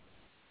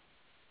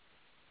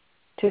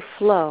 to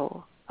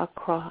flow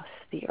across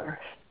the earth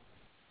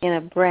in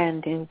a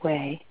brand new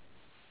way.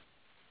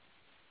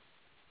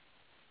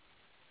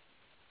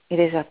 It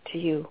is up to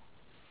you.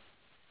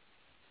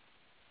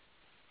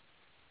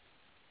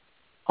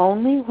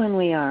 Only when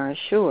we are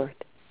assured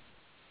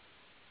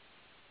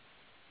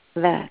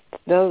that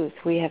those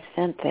we have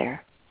sent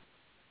there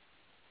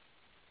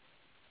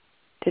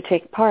to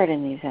take part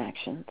in these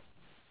actions,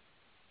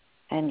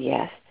 and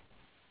yes,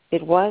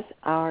 it was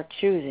our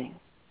choosing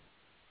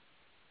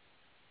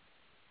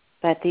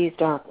that these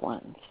dark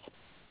ones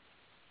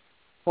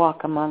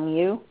walk among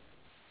you,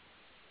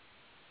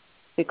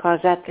 because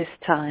at this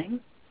time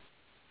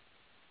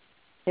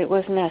it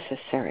was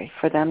necessary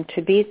for them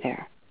to be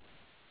there,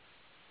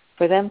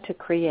 for them to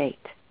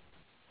create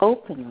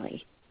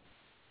openly,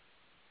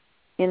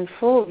 in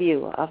full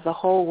view of the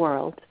whole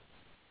world,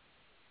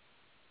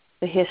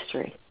 the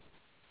history.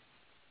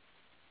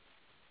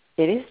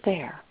 It is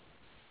there.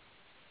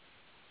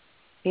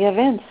 The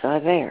events are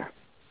there.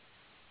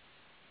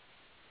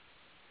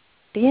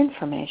 The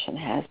information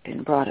has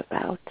been brought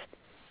about,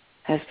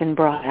 has been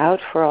brought out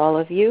for all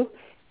of you.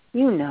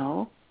 You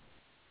know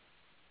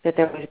that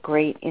there was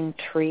great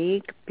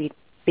intrigue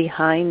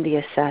behind the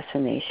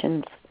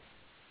assassinations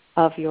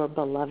of your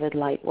beloved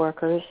light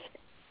workers.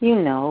 You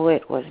know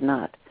it was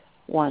not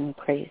one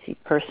crazy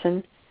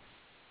person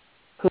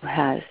who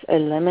has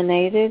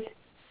eliminated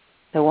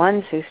the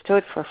ones who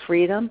stood for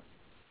freedom.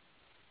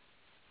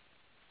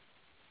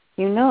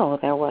 You know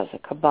there was a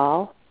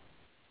cabal,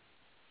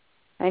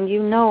 and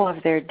you know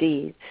of their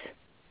deeds.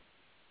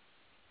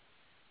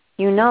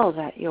 You know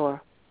that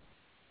your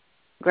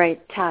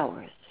great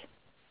towers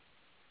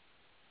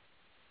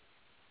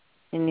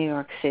in New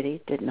York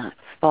City did not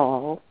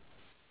fall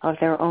of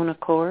their own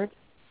accord,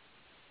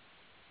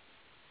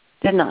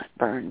 did not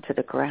burn to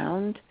the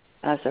ground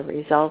as a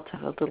result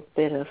of a little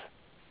bit of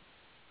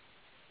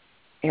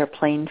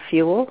airplane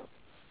fuel.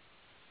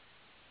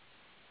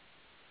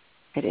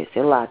 It is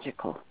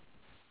illogical.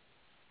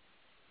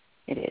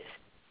 It is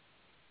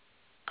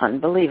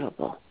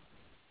unbelievable.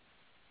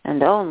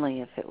 And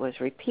only if it was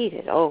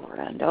repeated over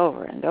and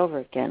over and over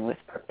again with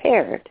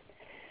prepared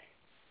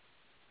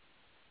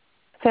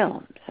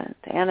films and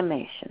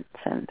animations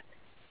and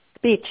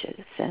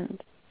speeches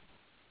and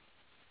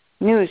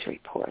news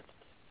reports.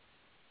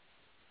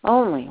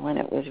 Only when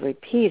it was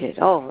repeated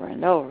over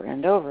and over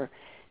and over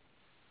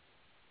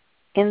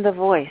in the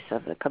voice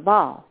of the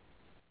cabal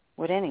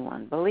would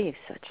anyone believe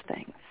such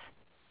things.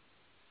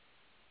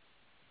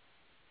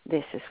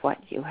 This is what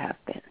you have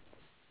been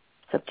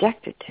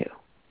subjected to.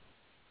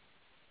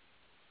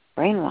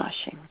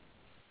 Brainwashing.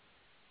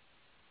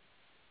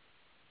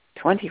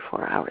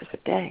 24 hours a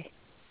day.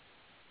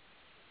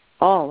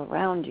 All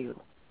around you.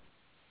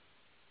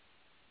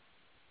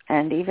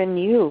 And even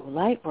you,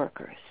 light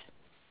workers,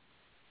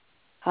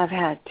 have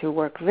had to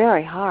work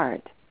very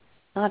hard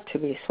not to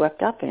be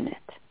swept up in it.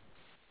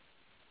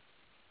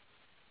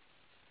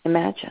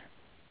 Imagine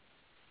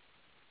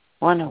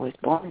one who was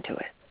born to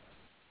it.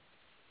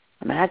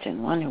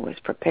 Imagine one who was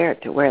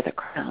prepared to wear the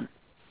crown.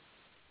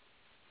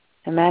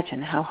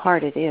 Imagine how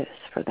hard it is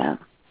for them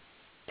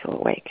to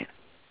awaken.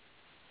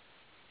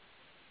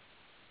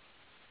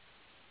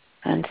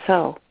 And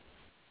so,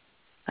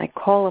 I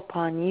call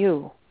upon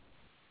you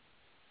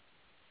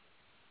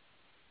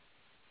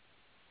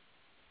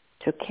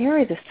to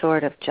carry the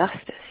sword of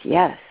justice,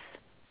 yes.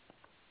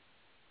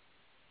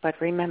 But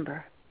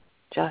remember,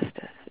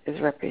 justice is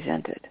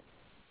represented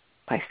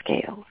by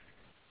scales.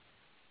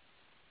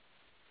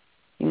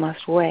 You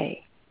must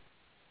weigh.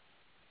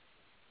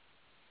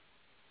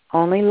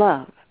 Only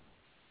love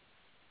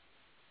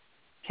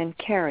can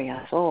carry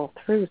us all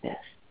through this.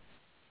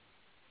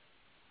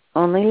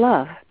 Only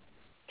love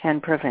can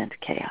prevent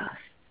chaos.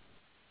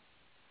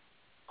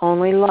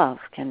 Only love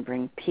can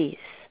bring peace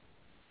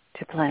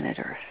to planet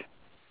Earth.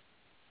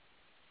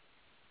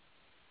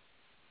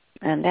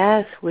 And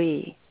as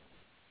we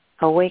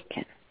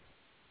awaken,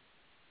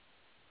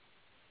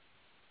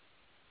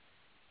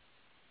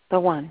 the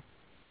one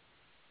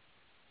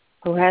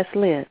who has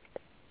lived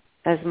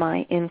as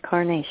my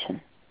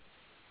incarnation,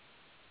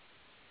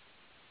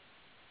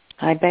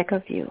 I beg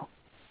of you,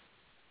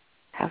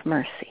 have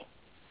mercy.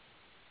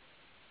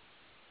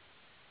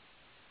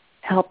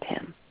 Help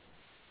him.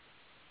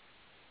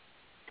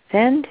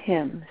 Send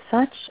him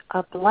such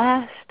a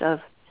blast of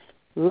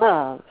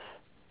love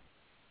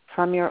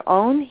from your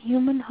own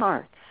human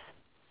hearts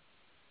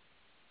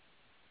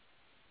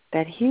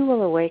that he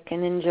will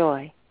awaken in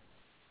joy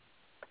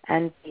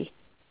and be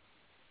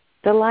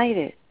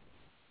delighted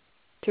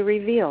to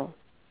reveal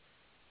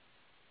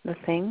the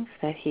things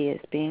that he is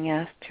being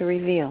asked to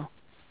reveal.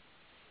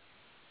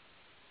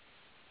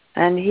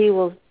 And he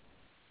will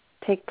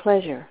take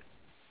pleasure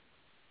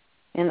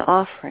in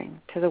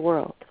offering to the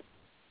world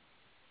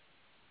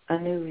a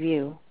new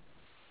view,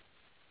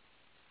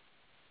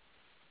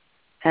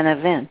 an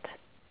event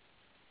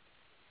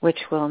which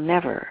will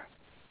never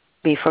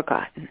be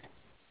forgotten.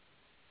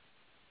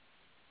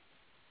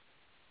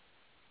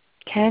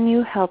 Can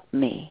you help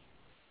me?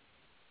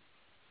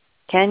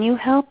 Can you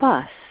help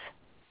us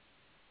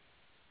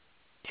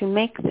to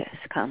make this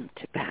come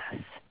to pass?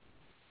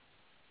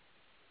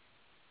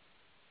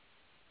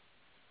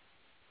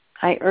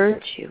 I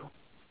urge you,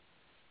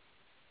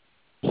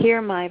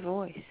 hear my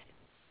voice,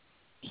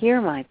 hear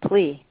my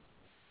plea.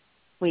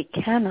 We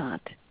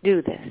cannot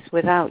do this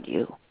without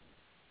you.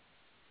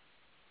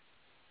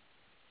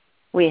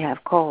 We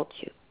have called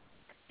you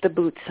the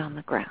boots on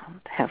the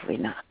ground, have we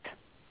not?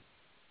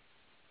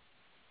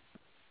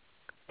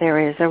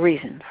 There is a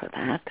reason for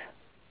that.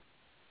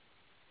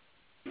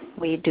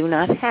 We do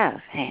not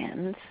have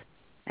hands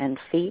and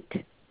feet.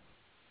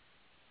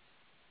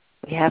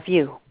 We have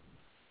you.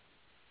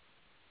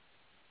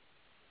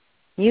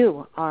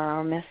 You are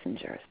our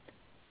messengers.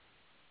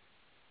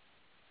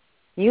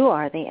 You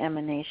are the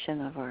emanation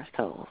of our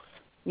souls.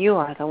 You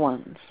are the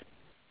ones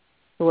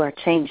who are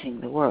changing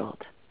the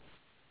world.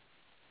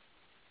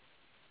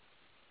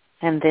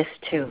 And this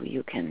too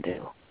you can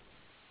do.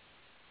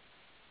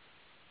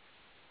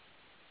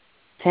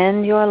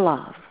 Send your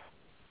love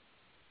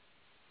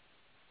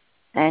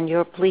and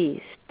your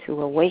pleas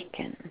to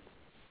awaken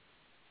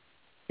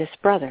this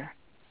brother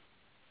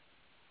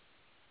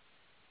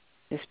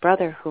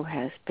who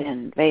has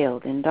been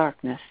veiled in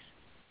darkness,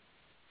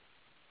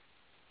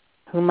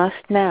 who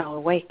must now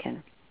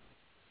awaken.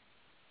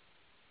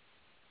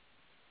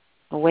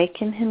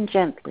 Awaken him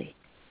gently,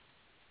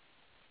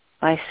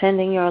 by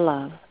sending your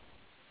love,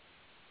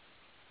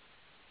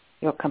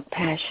 your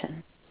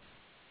compassion,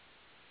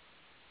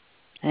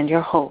 and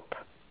your hope.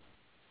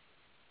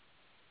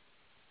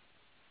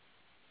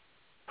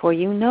 For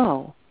you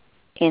know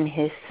in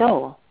his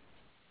soul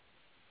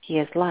he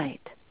is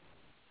light.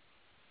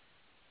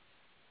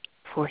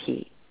 For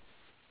he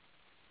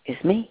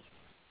is me.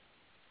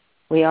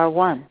 We are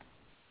one.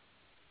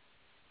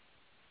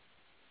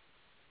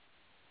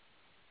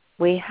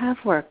 We have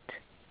worked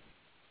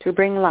to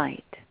bring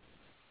light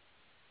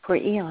for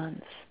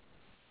eons.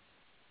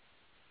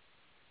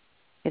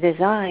 It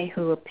is I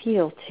who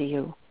appeal to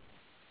you.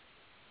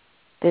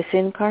 This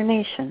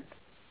incarnation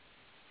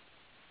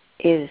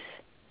is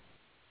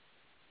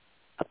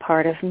a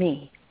part of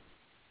me.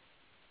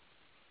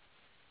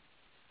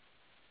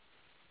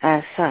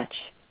 As such,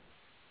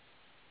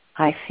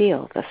 I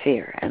feel the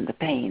fear and the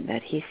pain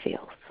that he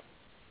feels.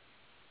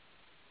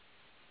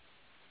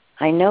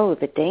 I know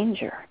the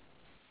danger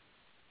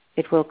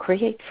it will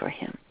create for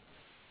him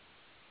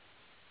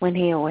when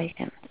he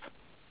awakens.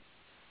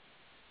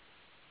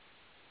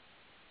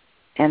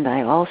 And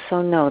I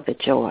also know the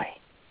joy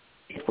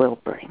it will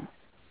bring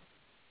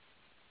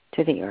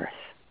to the earth.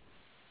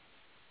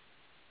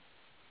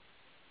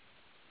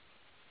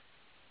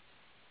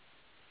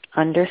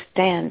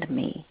 Understand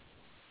me.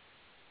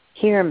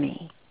 Hear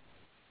me.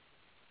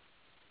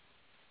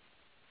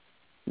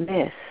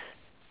 This,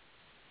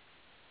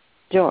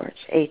 George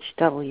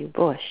H.W.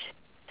 Bush,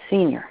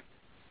 Sr.,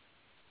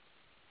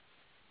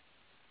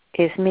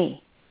 is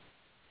me,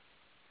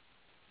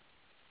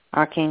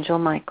 Archangel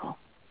Michael.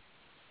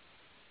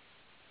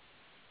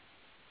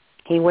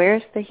 He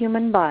wears the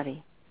human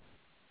body,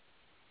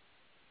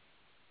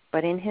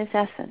 but in his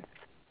essence,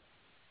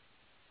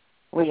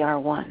 we are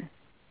one.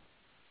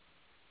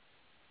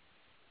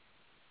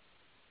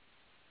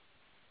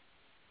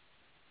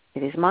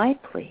 It is my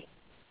plea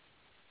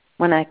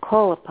when I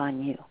call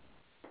upon you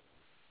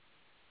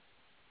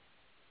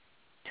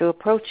to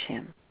approach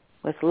him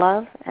with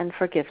love and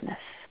forgiveness.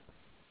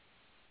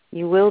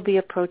 You will be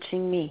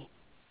approaching me.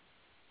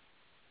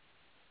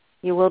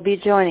 You will be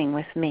joining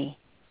with me.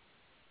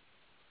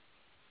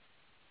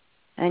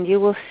 And you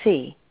will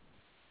see,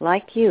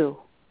 like you,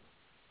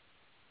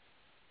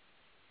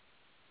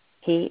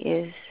 he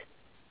is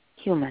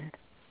human.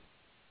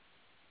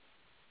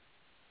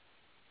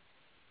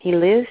 He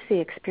lives the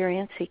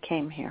experience he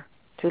came here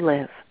to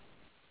live.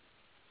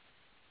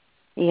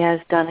 He has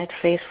done it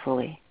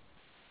faithfully.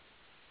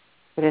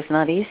 It is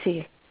not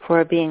easy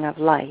for a being of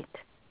light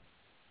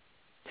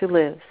to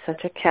live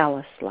such a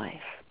callous life.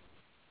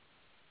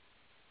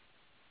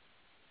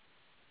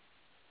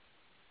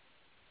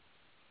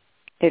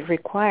 It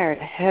required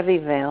a heavy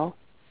veil,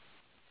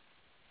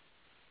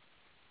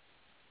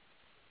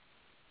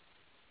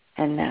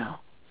 and now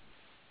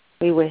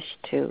we wish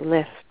to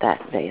lift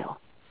that veil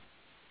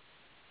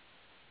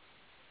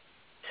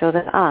so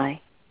that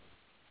I,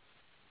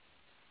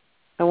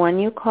 the one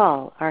you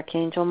call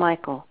Archangel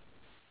Michael,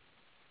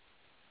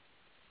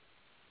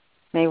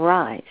 may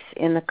rise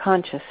in the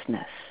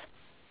consciousness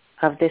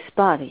of this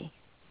body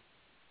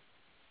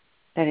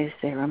that is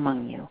there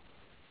among you.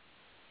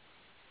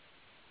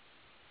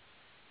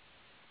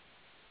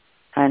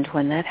 And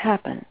when that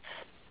happens,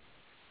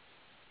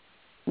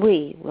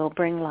 we will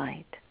bring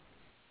light,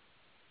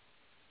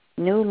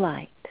 new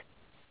light,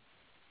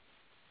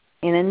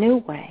 in a new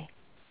way.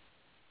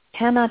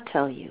 Cannot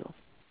tell you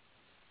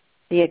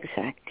the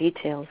exact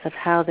details of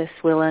how this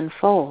will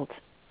unfold,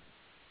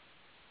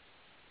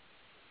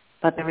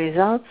 but the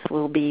results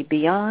will be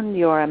beyond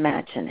your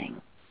imagining,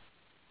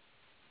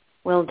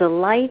 will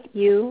delight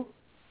you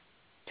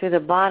to the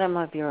bottom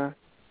of your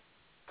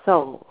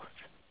souls,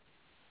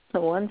 the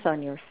ones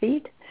on your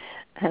feet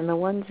and the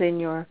ones in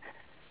your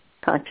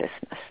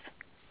consciousness.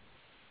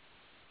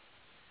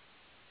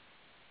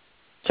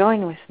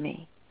 Join with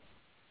me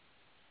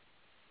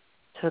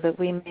so that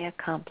we may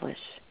accomplish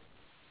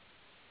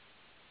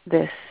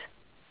this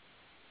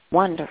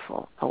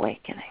wonderful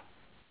awakening.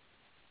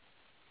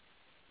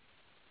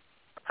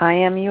 I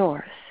am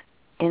yours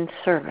in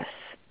service.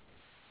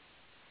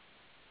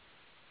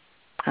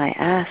 I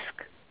ask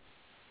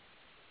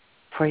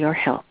for your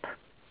help.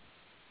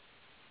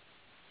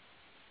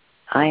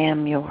 I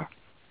am your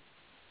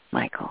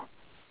Michael.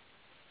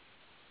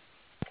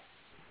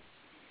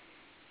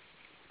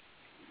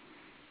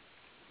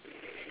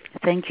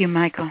 Thank you,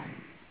 Michael.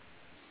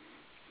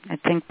 I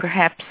think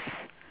perhaps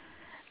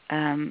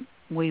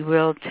we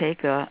will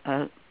take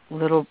a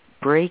little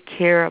break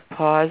here, a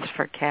pause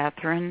for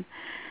Catherine.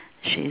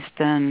 She's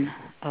done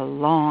a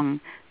long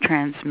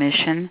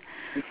transmission,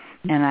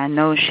 and I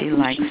know she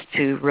likes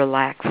to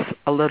relax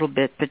a little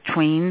bit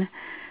between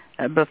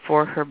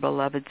before her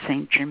beloved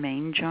Saint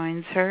Germain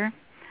joins her.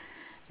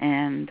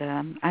 And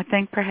I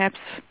think perhaps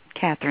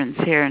Catherine's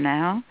here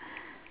now.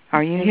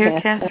 Are you here,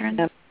 Yes,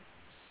 Catherine?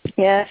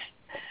 Yes,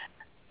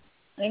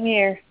 I'm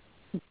here.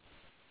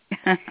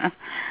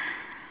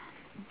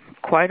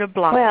 Quite a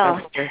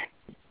blockbuster.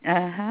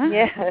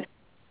 Yes.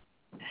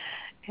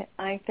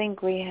 I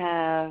think we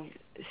have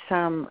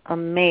some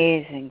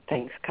amazing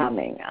things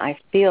coming. I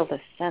feel the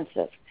sense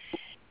of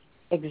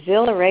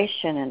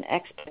exhilaration and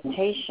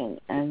expectation,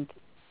 and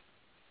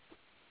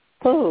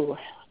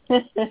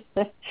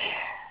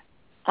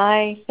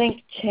I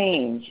think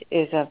change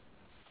is a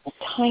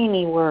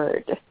tiny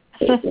word.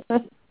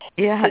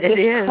 Yeah, it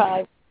is.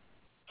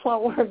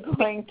 What we're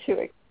going to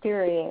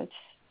experience.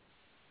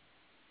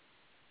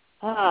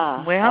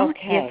 Well,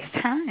 okay.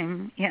 It's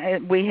time. Yeah,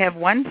 we have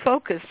one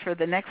focus for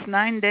the next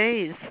 9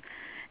 days,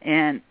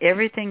 and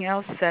everything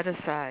else set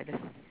aside.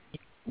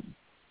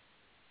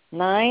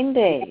 9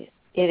 days.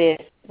 It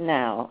is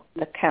now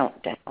the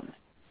countdown.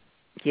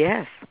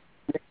 Yes.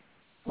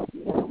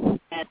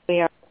 And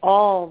we are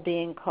all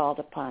being called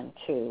upon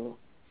to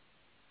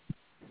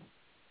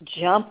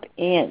jump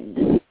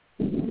in,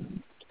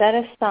 set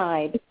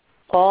aside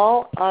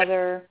all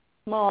other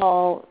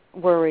small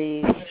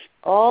worries,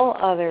 all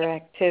other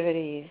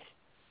activities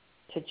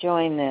to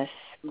join this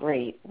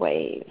great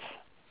wave.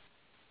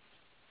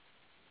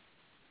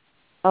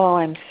 Oh,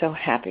 I'm so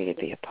happy to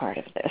be a part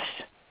of this.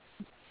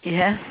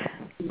 Yes,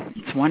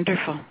 it's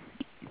wonderful.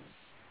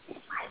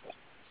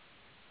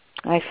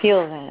 I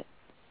feel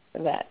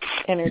that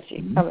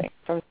energy coming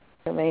from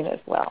Germain as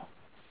well.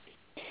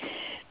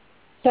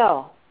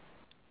 So,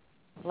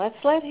 let's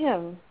let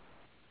him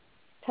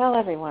tell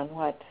everyone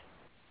what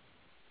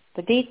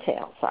the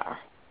details are.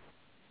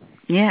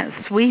 Yes,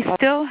 we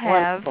still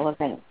have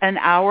event. an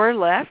hour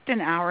left,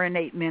 an hour and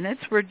 8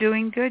 minutes. We're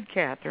doing good,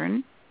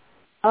 Catherine.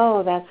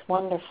 Oh, that's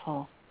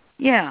wonderful.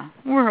 Yeah,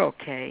 we're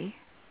okay.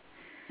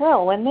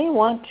 Well, when they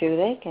want to,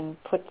 they can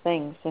put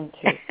things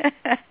into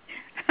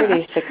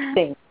pretty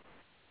succinct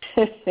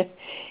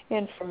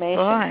information.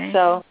 Boy.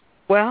 So,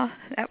 well,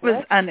 that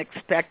was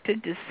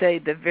unexpected, to say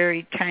the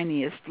very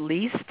tiniest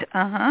least.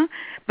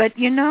 But,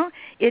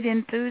 it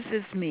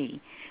enthuses me.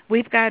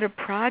 We've got a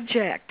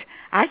project.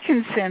 I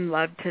can send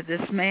love to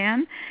this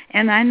man,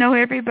 and I know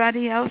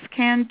everybody else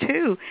can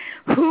too.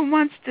 Who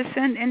wants to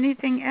send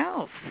anything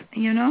else,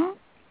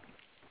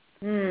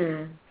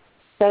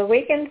 So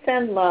we can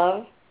send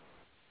love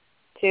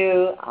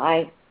to,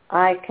 I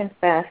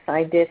confess,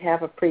 I did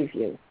have a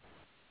preview.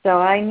 So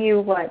I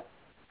knew what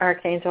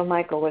Archangel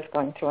Michael was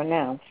going to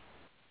announce.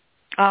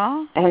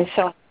 Oh. And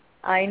so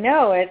I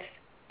know it's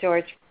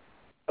George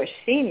Bush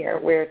Sr.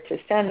 we're to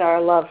send our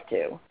love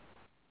to.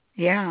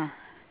 Yeah.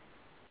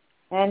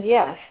 And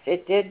yes,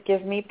 it did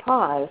give me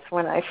pause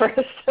when I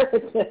first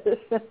heard this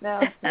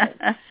announcement.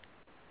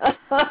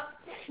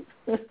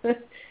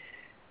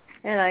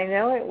 And I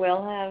know it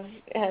will has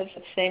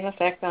the same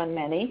effect on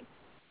many.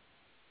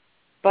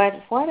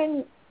 But what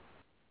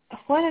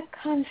a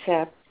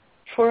concept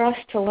for us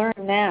to learn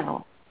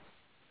now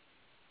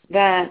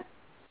that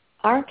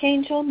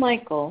Archangel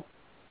Michael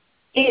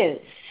is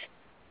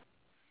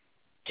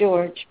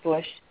George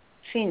Bush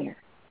Sr.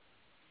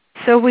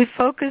 So we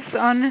focus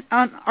on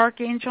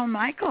Archangel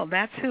Michael.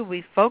 That's who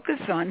we focus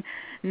on,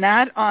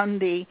 not on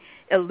the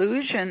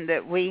illusion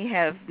that we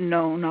have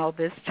known all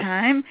this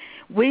time.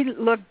 We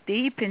look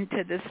deep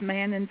into this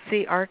man and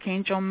see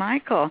Archangel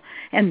Michael,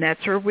 and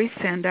that's where we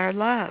send our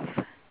love.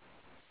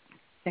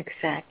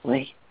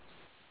 Exactly.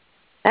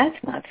 That's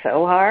not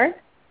so hard.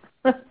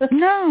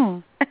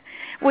 No.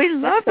 We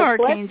love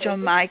Archangel pleasure.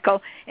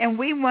 Michael, and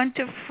we want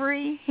to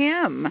free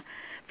him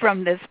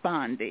from this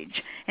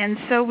bondage. And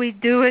so we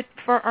do it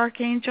for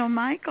Archangel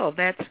Michael.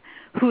 That's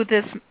who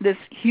this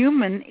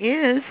human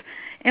is,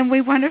 and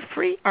we want to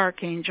free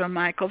Archangel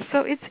Michael.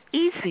 So it's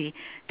easy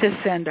to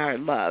send our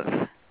love.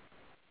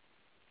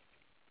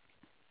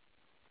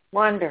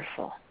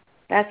 Wonderful.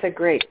 That's a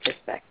great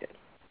perspective.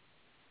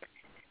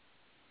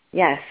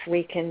 Yes,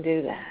 we can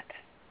do that.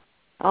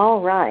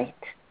 All right.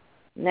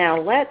 Now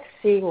let's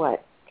see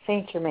what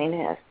Saint Germain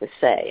has to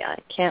say. I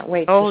can't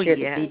wait to hear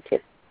the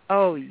details.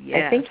 Oh,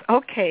 yes.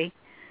 Okay.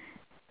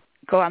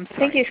 I'm sorry. I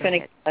think he's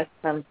going to give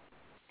us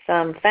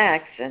some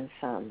facts and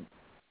some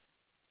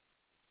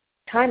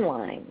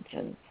timelines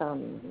and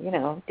some,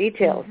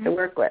 details to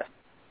work with.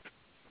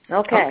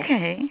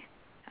 Okay.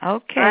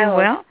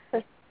 Well,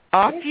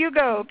 off you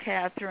go,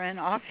 Catherine.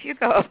 Off you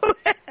go.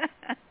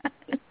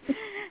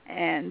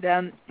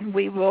 And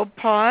we will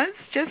pause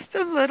just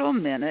a little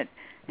minute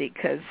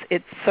because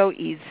it's so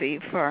easy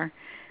for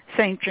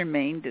Saint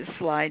Germain to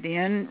slide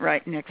in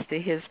right next to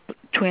his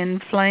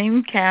twin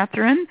flame,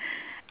 Catherine,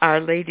 Our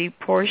Lady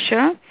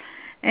Portia,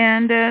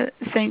 and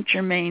Saint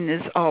Germain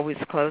is always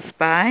close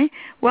by.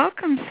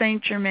 Welcome,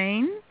 Saint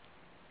Germain.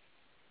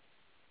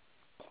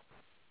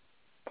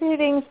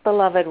 Greetings,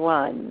 beloved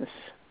ones.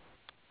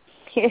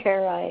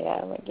 Here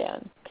I am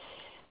again.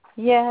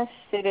 Yes,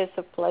 it is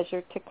a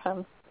pleasure to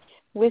come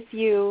with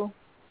you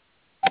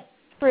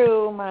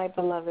through my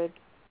beloved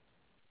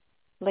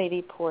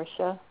Lady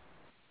Portia.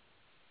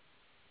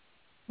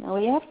 Now,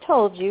 we have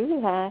told you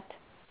that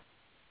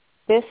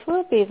this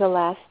will be the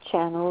last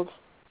channeled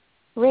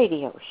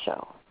radio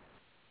show.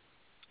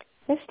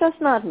 This does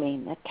not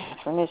mean that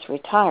Catherine is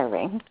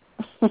retiring.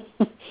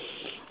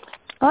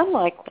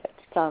 Unlike what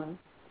some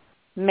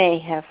may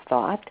have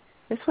thought,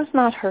 this was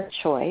not her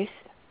choice.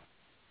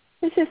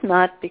 This is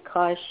not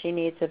because she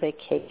needs a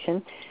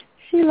vacation.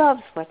 She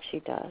loves what she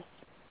does.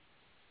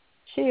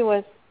 She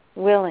was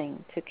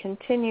willing to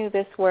continue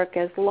this work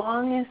as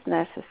long as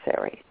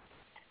necessary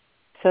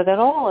so that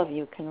all of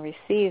you can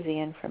receive the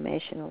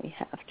information we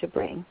have to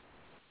bring.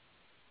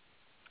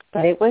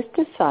 But it was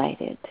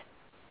decided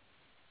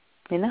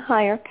in the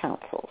higher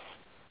councils,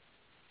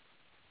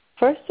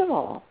 first of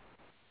all,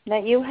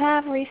 that you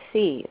have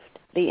received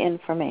the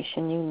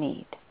information you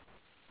need.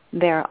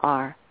 There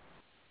are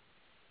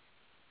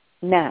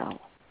now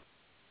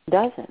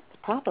dozens,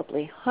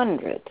 probably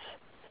hundreds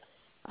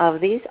of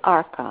these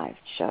archived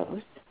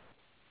shows.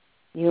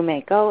 You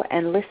may go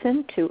and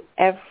listen to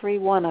every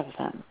one of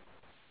them.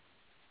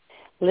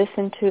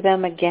 Listen to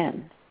them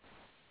again.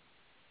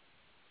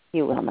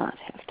 You will not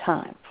have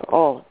time for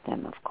all of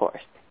them, of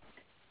course.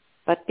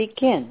 But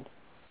begin.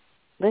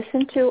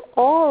 Listen to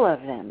all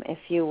of them if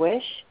you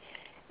wish,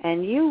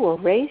 and you will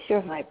raise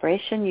your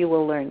vibration. You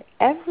will learn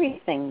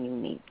everything you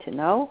need to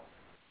know.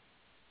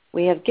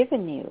 We have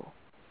given you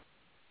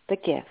the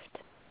gift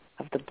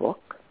of the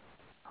book,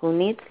 Who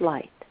Needs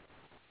Light.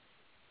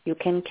 You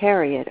can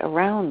carry it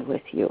around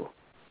with you.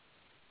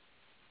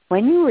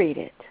 When you read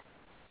it,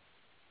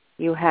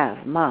 you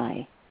have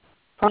my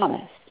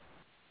promise.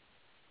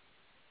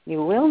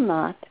 You will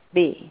not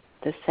be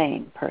the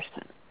same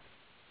person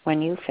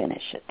when you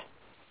finish it.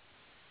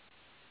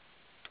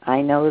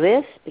 I know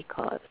this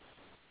because,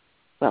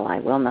 well, I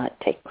will not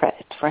take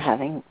credit for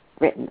having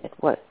written it.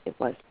 It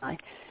was my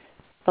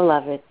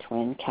beloved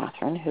twin,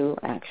 Catherine, who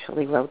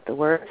actually wrote the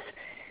words.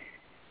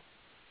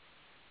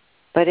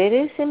 But it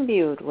is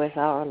imbued with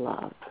our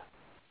love,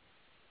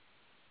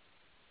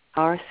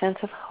 our sense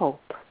of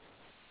hope,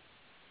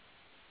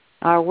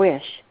 our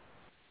wish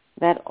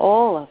that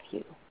all of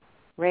you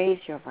raise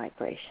your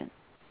vibration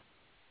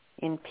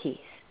in peace,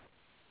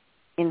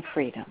 in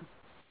freedom.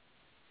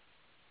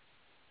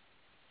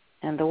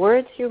 And the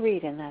words you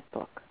read in that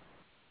book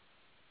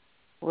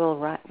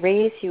will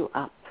raise you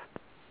up,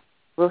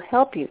 will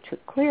help you to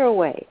clear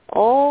away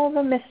all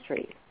the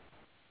mysteries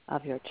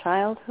of your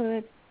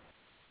childhood,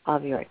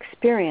 of your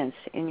experience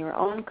in your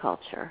own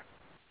culture,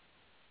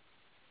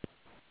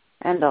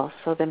 and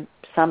also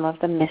some of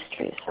the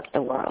mysteries of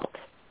the world.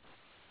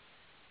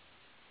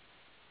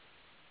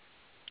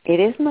 It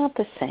is not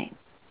the same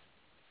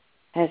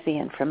as the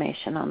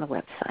information on the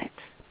websites.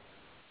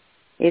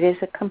 It is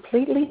a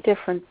completely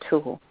different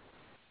tool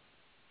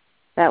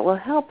that will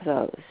help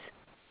those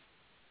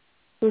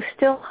who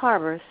still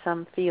harbor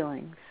some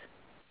feelings,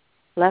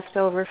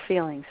 leftover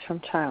feelings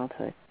from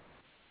childhood,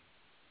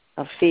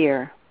 of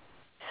fear,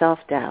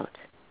 self-doubt,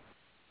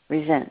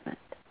 resentment,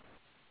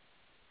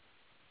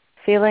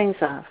 feelings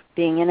of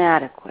being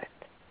inadequate,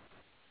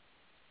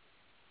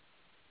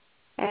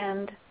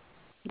 and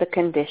the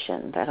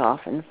condition that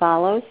often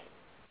follows,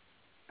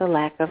 the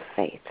lack of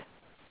faith.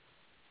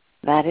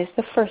 That is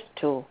the first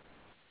tool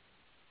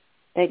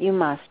that you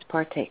must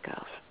partake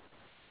of.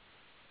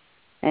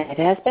 And it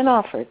has been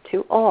offered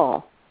to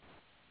all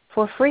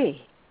for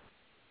free,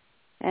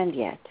 and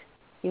yet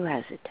you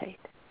hesitate.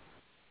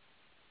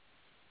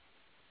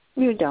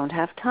 You don't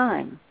have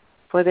time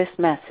for this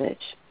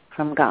message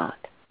from God.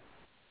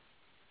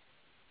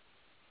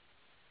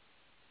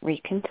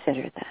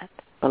 Reconsider that,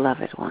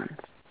 beloved ones.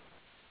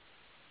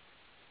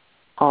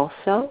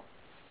 Also,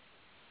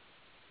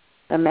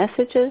 the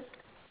messages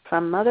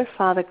from Mother,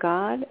 Father,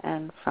 God,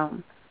 and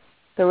from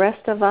the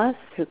rest of us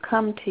who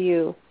come to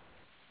you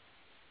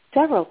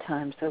several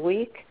times a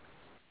week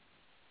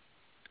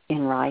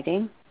in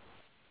writing.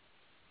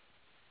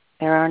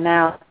 There are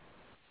now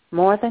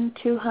more than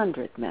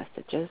 200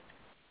 messages,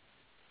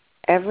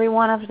 every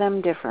one of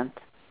them different,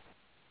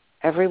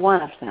 every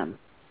one of them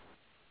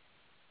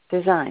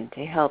designed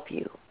to help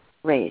you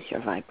raise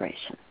your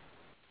vibration,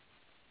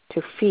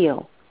 to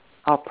feel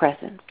our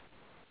presence,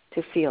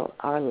 to feel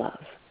our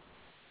love.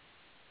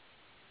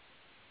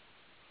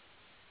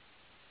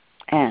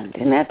 And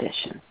in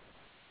addition,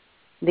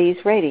 these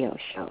radio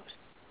shows,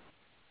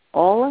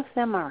 all of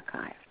them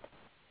archived.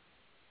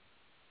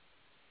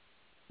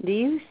 Do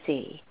you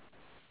see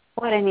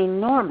what an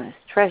enormous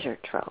treasure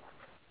trove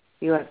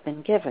you have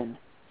been given?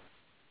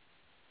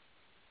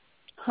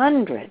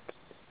 Hundreds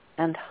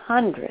and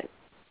hundreds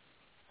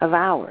of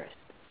hours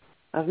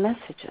of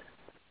messages.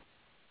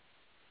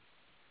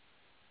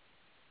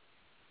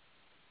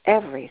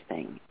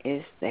 Everything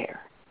is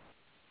there.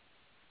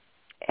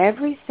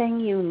 Everything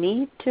you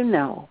need to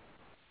know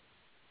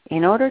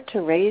in order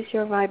to raise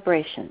your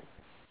vibration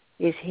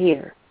is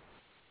here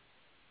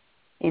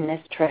in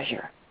this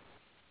treasure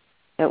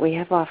that we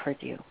have offered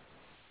you.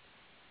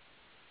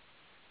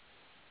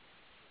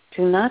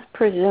 Do not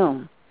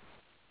presume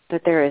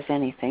that there is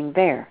anything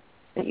there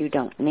that you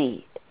don't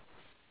need.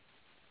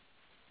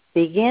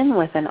 Begin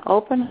with an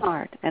open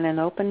heart and an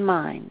open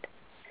mind,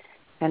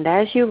 and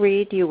as you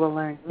read, you will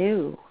learn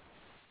new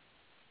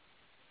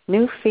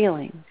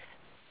feelings,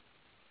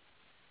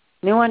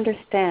 new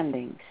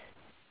understandings,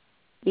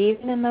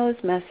 even in those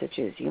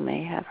messages you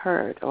may have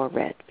heard or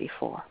read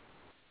before.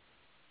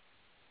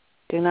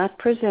 Do not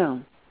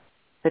presume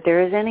that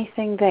there is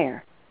anything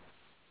there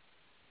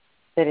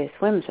that is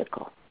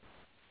whimsical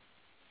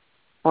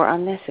or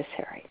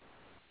unnecessary.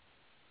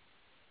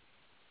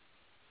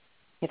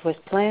 It was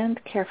planned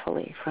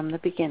carefully from the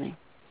beginning.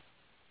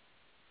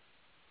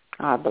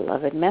 Our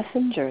beloved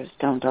messengers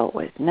don't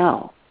always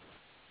know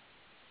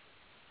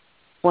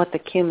what the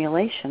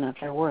accumulation of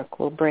their work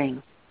will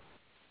bring.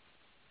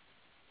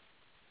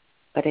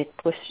 But it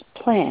was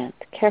planned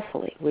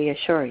carefully, we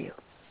assure you,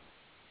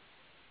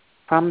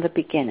 from the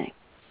beginning.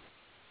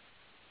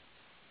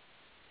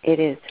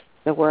 It is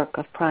the work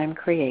of Prime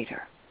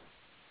Creator.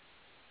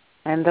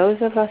 And those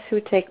of us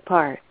who take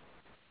part,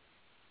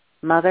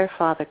 Mother,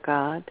 Father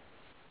God,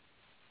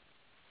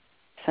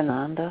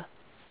 Sananda,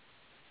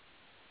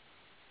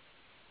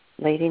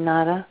 Lady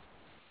Nada,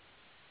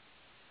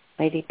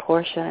 Lady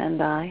Portia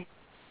and I,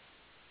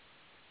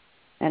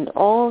 and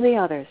all the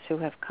others who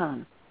have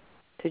come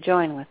to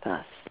join with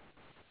us.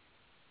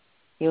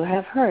 You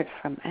have heard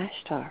from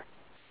Ashtar,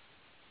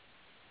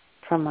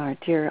 from our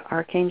dear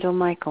Archangel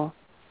Michael,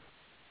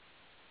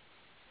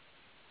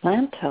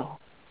 Lanto,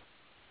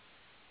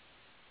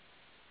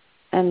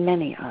 and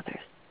many others.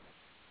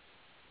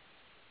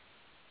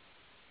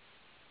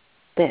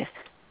 This,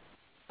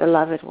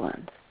 beloved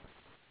ones,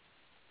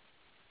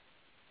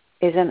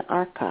 is an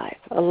archive,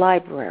 a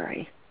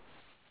library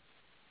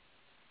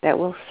that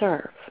will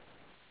serve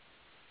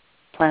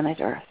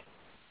planet Earth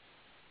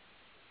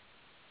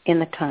in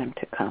the time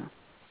to come.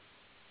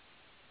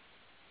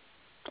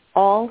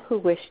 All who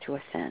wish to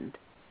ascend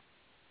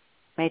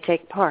may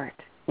take part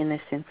in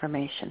this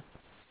information,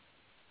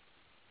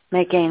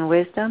 may gain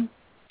wisdom,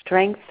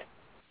 strength,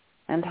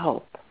 and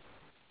hope.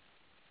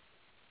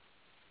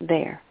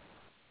 There,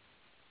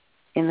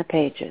 in the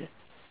pages,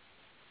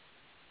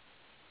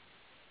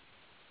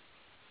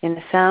 in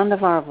the sound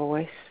of our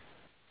voice,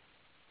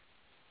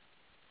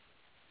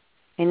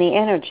 in the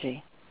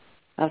energy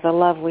of the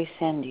love we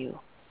send you.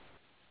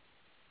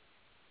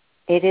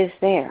 It is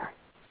there,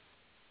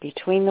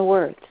 between the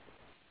words,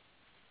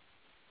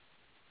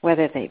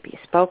 whether they be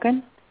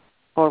spoken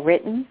or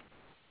written,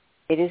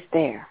 it is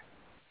there.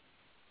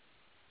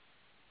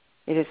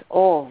 It is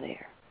all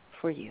there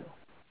for you.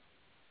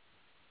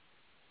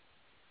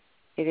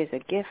 It is a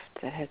gift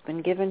that has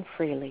been given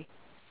freely.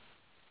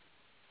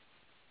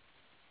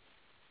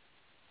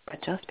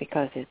 But just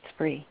because it's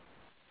free,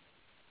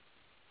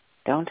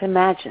 don't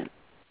imagine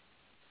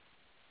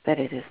that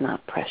it is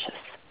not precious.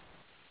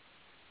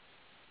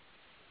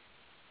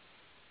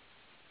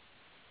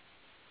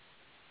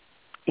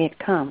 It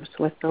comes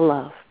with the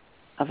love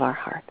of our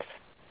hearts.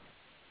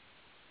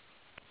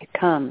 It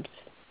comes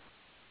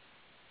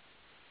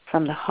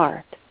from the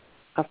heart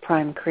of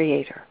Prime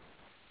Creator.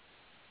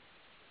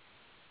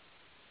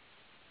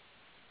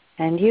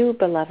 And you,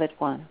 beloved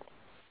one,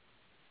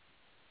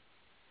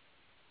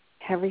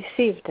 have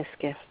received this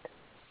gift.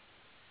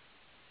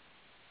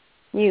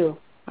 You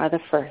are the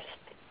first.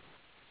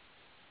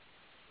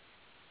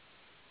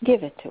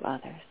 Give it to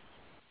others.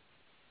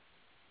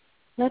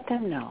 Let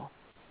them know.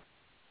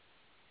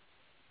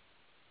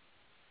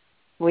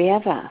 We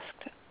have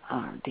asked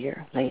our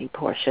dear Lady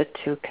Portia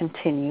to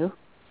continue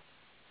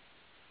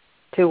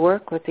to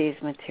work with these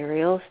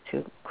materials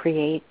to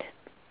create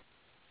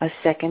a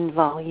second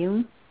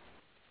volume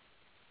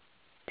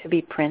to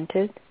be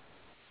printed.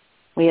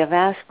 We have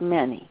asked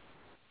many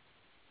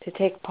to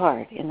take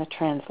part in the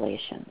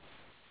translations.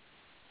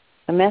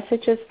 The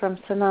messages from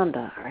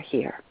Sananda are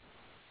here.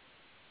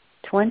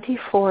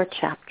 24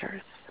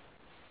 chapters,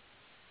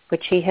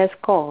 which he has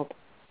called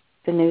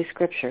the New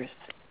Scriptures.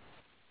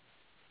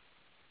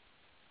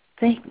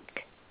 Think,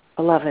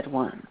 beloved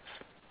ones,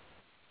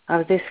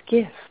 of this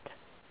gift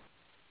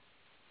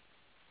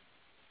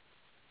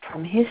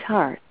from his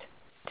heart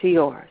to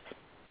yours.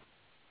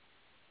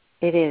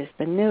 It is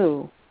the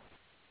new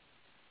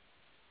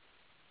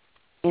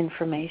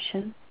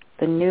information,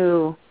 the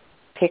new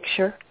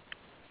picture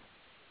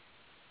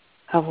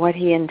of what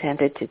he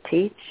intended to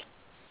teach,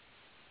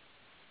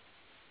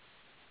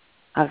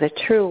 of the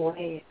true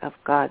way of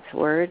God's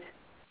Word,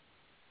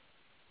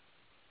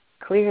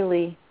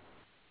 clearly,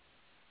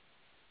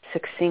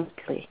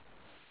 succinctly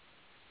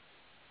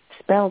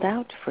spelled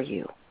out for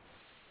you.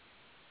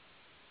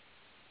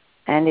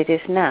 And it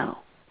is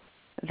now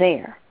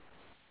there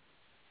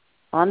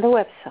on the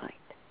website,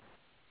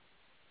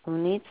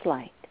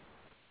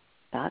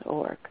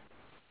 whoneedslight.org,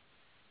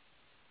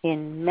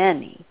 in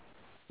many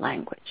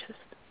languages.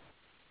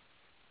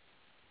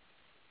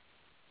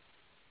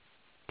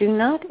 Do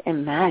not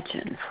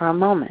imagine for a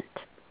moment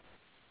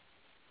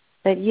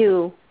that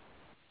your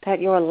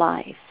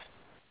life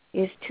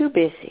is too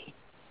busy,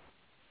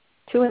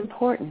 too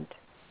important,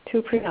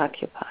 too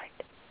preoccupied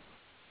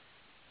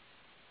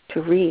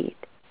to read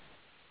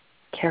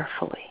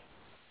carefully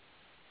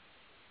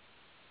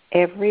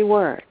every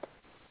word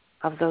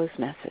of those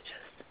messages,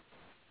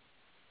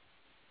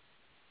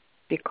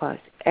 because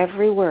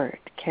every word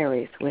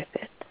carries with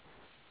it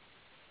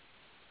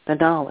the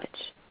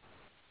knowledge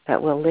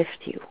that will lift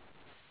you,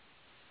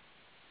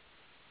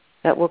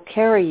 that will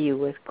carry you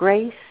with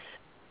grace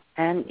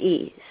and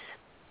ease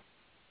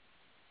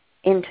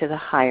into the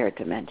higher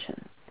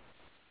dimensions,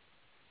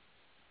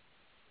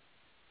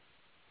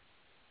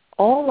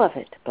 all of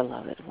it,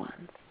 beloved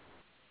ones,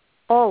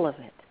 all of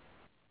it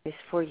is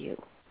for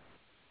you.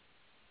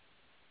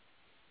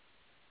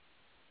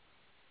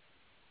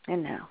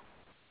 And now,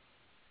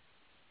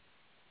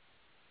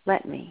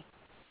 let me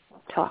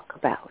talk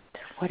about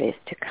what is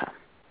to come.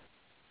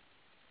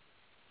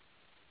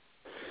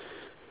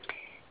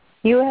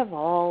 You have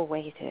all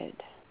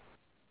waited,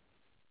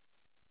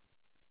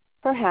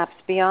 perhaps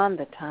beyond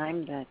the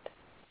time that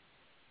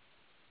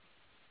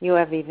you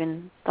have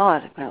even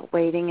thought about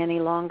waiting any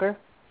longer.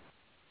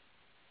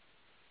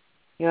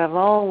 You have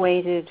all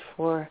waited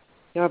for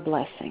your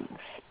blessings,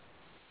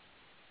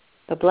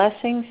 the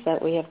blessings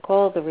that we have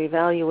called the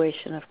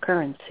revaluation of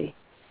currency.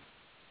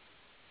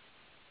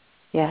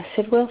 Yes,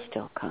 it will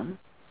still come.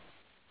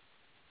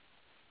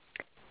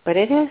 But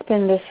it has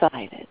been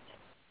decided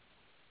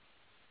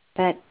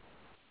that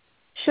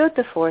should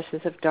the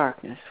forces of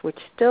darkness, which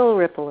still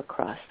ripple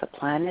across the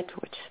planet,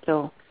 which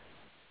still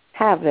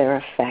have their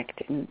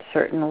effect in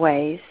certain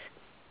ways,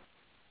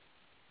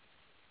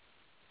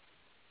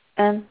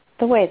 and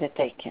the way that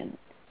they can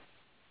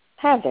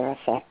have their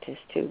effect is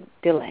to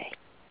delay,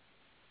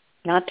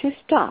 not to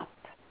stop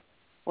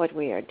what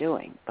we are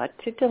doing, but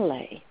to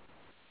delay.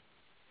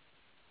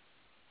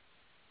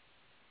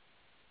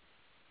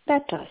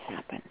 That does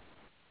happen.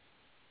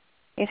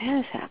 It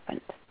has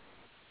happened.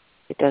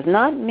 It does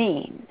not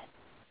mean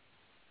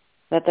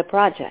that the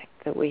project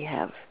that we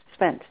have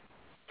spent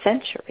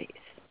centuries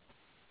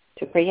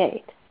to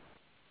create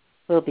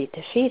will be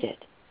defeated.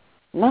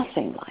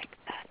 Nothing like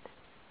that.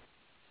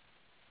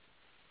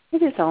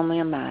 It is only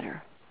a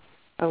matter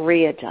of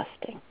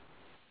readjusting.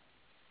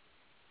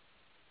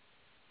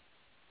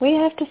 We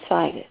have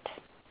decided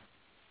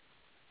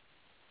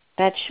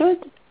that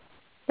should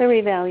the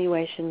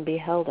revaluation be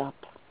held up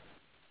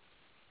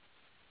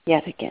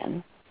yet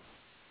again,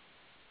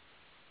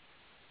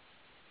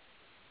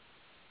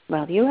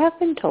 well, you have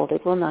been told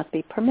it will not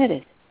be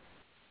permitted.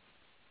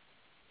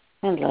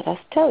 And let us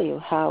tell you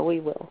how we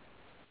will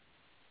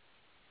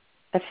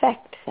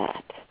affect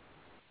that.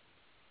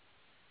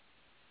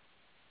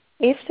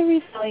 If the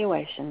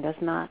revaluation does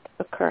not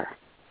occur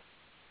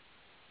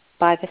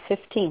by the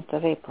 15th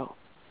of April,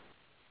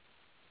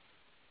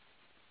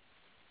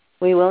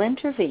 we will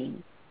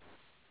intervene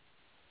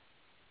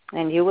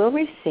and you will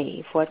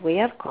receive what we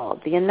have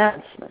called the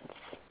announcements.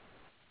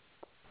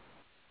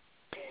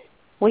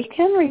 We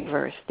can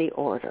reverse the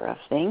order of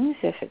things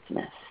if it's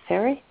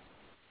necessary,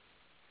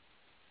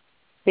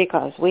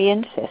 because we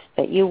insist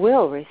that you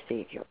will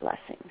receive your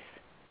blessings.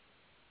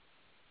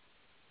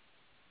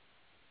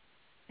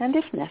 And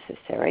if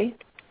necessary,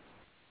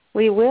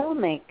 we will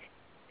make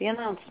the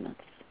announcements.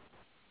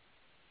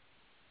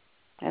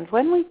 And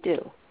when we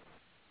do,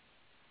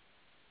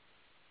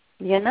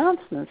 the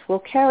announcements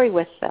will carry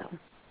with them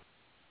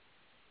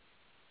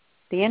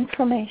the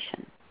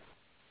information,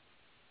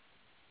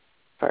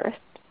 first,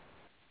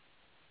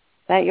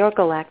 that your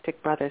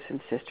galactic brothers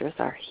and sisters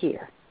are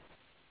here,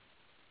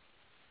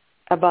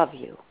 above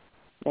you.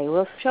 They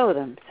will show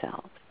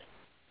themselves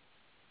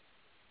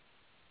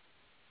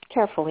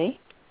carefully,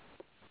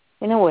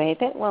 in a way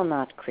that will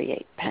not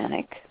create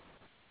panic.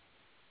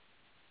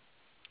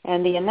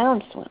 And the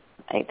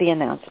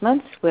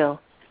announcements will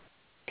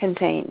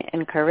contain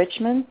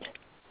encouragement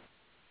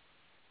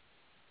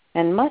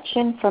and much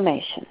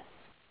information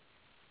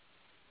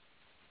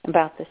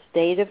about the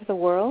state of the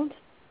world,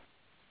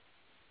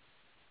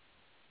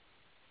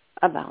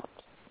 about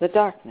the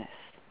darkness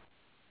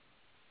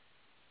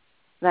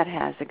that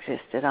has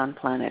existed on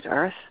planet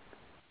Earth.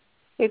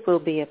 It will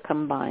be a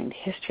combined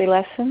history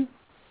lesson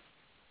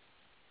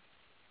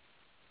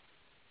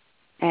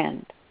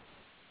and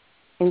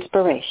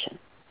inspiration.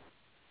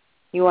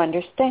 You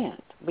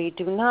understand, we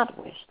do not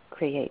wish to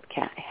create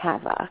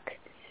havoc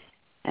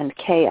and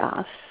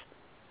chaos.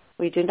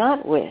 We do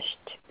not wish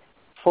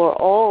for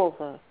all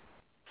the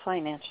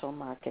financial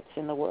markets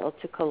in the world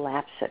to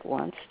collapse at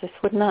once. This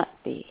would not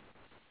be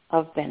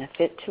of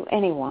benefit to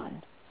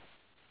anyone.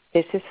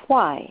 This is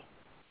why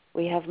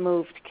we have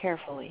moved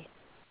carefully.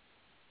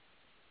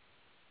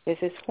 This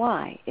is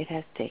why it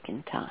has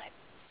taken time.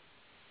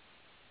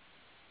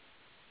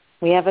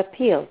 We have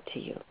appealed to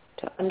you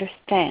to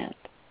understand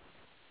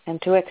and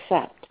to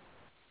accept.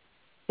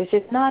 This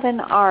is not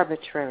an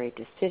arbitrary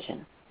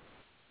decision.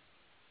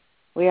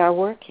 We are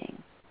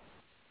working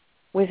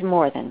with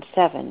more than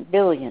 7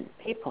 billion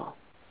people,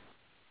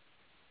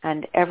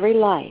 and every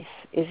life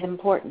is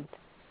important.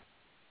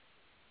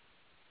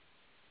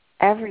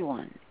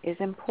 Everyone is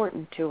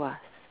important to us.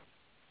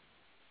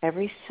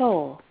 Every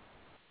soul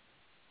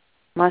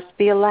must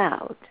be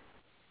allowed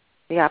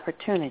the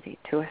opportunity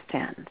to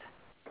ascend.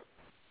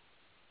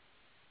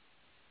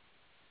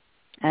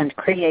 And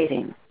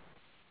creating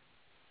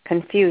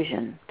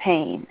confusion,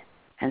 pain,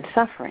 and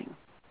suffering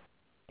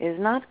is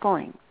not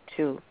going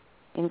to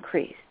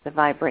increase the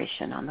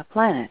vibration on the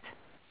planet.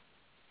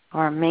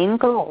 Our main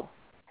goal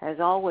has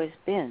always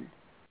been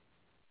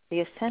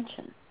the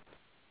ascension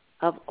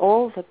of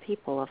all the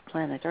people of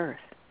planet Earth.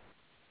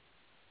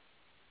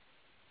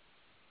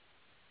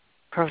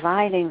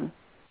 Providing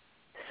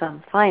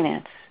some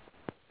finance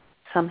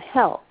some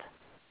help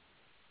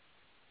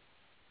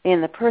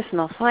in the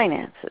personal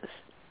finances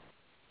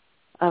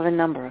of a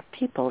number of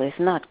people is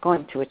not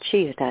going to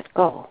achieve that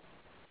goal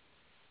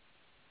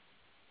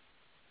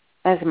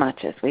as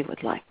much as we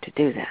would like to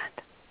do that.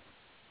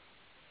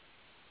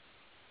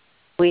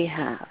 We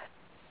have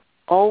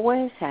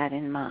always had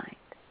in mind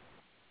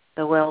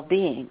the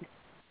well-being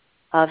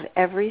of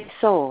every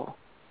soul,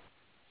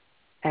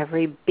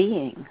 every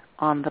being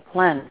on the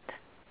planet.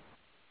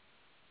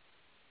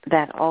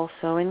 That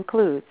also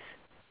includes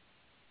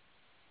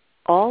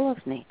all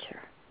of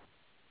nature,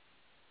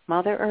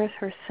 Mother Earth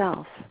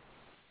herself,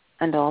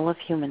 and all of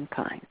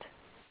humankind.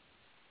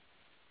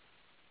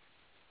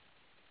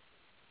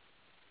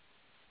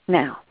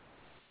 Now,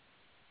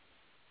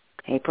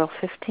 April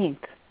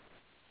 15th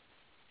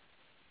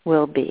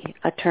will be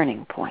a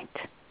turning point.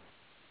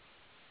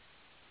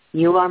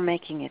 You are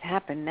making it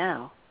happen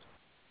now.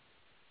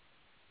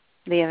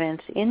 The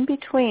events in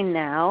between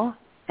now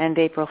and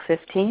April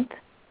 15th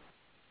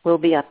will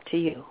be up to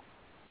you.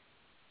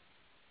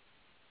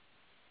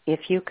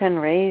 If you can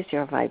raise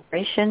your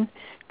vibration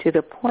to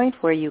the point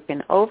where you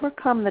can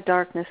overcome the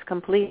darkness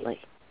completely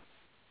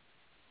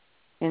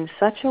in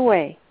such a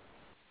way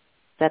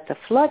that the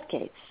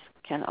floodgates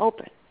can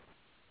open,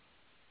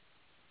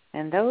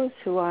 and those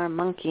who are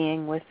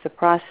monkeying with the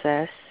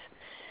process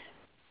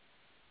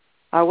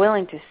are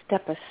willing to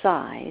step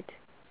aside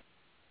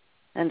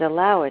and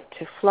allow it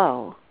to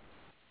flow,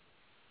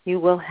 you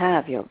will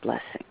have your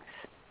blessings.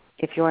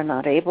 If you are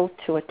not able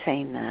to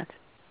attain that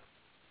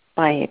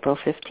by April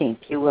 15th,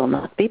 you will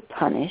not be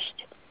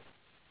punished.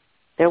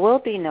 There will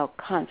be no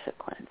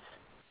consequence.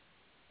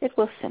 It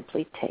will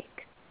simply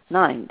take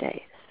 9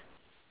 days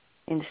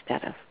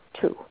instead of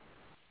 2.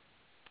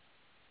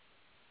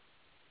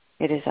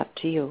 It is up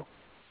to you.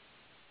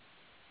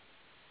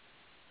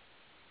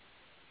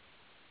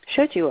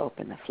 Should you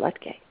open the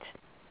floodgates,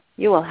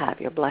 you will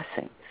have your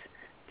blessings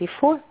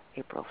before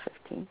April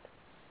 15th.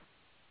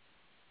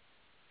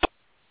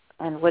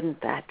 And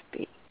wouldn't that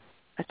be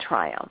a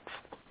triumph?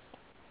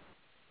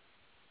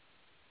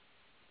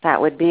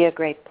 That would be a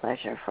great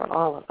pleasure for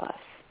all of us.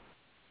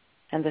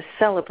 And the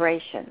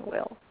celebration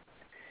will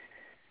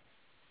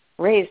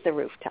raise the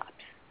rooftops.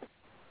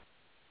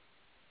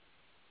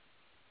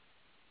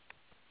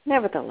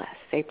 Nevertheless,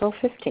 April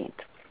 15th,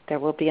 there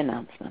will be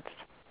announcements.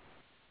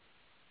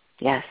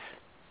 Yes,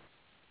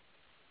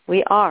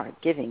 we are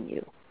giving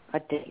you a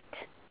date.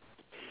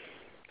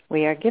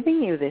 We are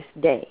giving you this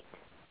date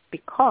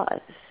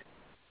because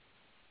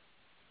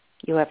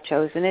you have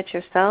chosen it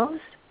yourselves,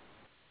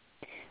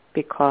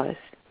 because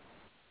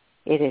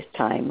it is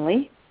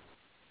timely.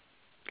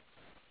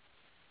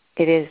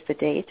 It is the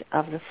date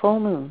of the full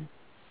moon.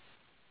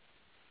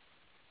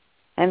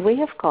 And we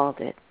have called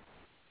it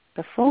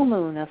the full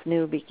moon of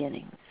new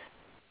beginnings.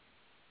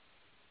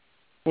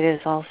 It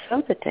is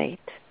also the date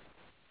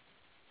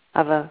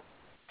of a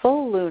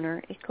full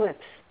lunar eclipse.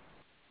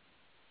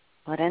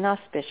 What an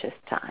auspicious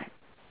time.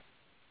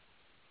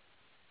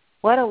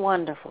 What a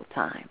wonderful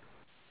time.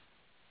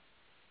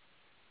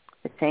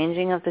 The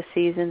changing of the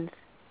seasons,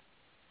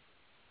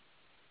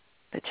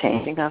 the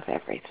changing of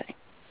everything.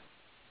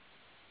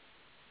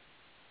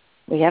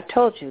 We have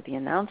told you the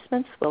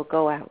announcements will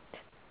go out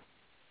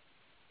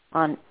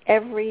on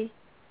every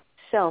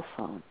cell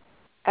phone,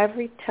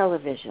 every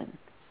television,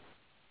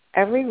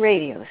 every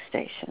radio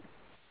station,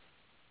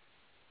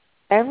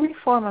 every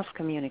form of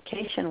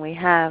communication we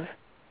have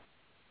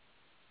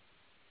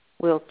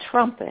will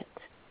trumpet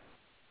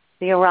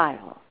the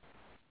arrival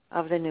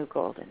of the new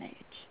golden age.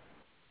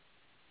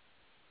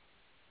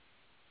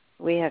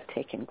 We have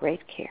taken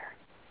great care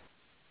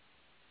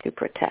to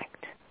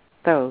protect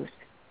those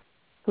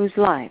whose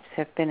lives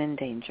have been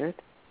endangered.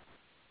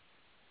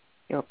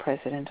 Your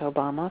President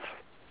Obama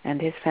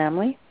and his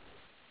family,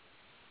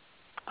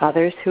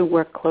 others who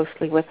work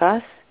closely with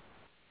us,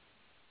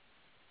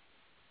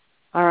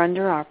 are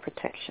under our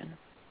protection.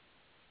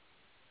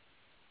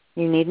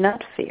 You need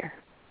not fear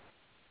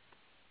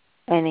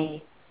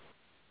any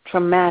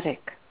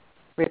traumatic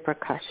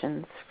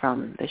repercussions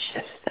from the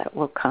shifts that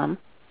will come.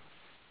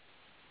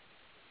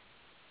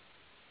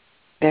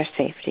 Their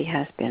safety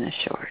has been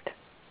assured.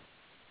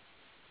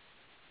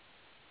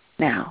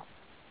 Now,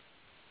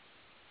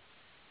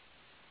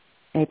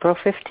 April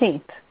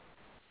 15th,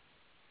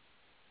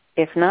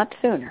 if not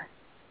sooner,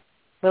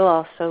 will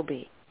also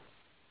be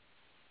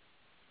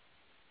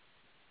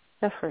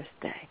the first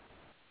day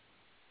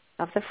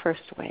of the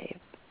first wave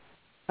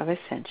of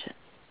ascension.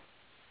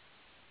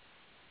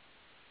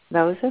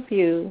 Those of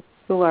you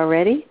who are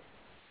ready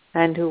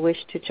and who wish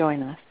to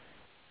join us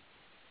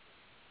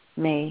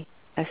may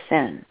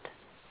ascend.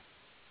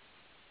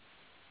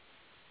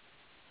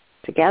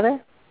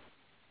 Together,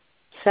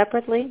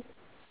 separately,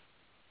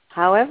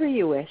 however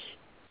you wish,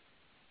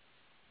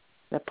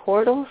 the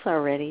portals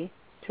are ready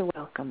to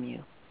welcome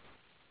you.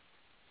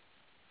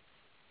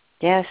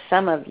 Yes,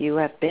 some of you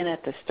have been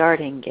at the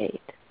starting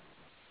gate,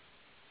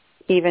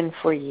 even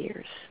for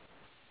years.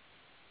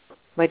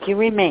 But you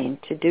remain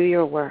to do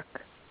your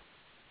work.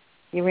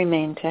 You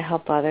remain to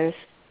help others.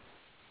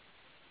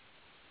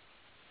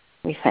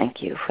 We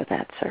thank you for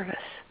that service.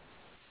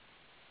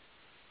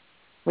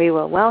 We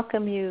will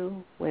welcome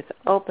you with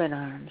open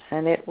arms,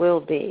 and it will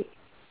be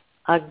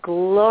a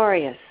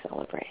glorious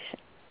celebration.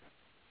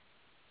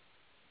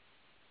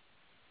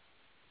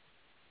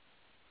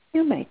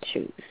 You may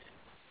choose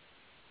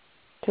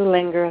to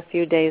linger a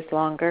few days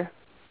longer.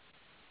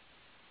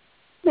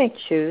 You may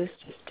choose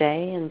to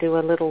stay and do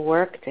a little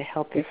work to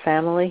help your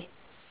family.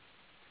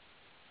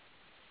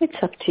 It's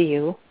up to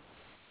you.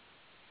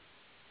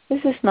 This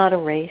is not a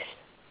race.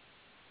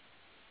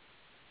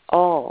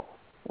 All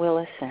will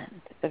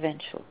ascend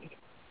eventually.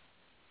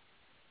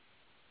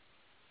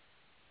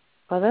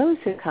 For those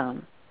who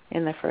come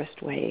in the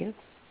first wave,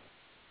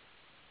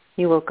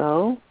 you will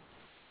go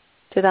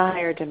to the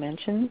higher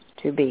dimensions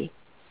to be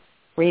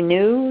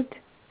renewed,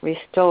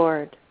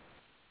 restored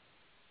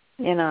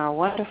in our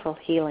wonderful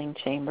healing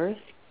chambers.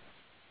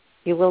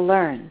 You will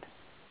learn,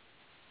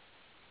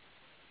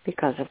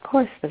 because of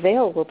course the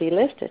veil will be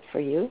lifted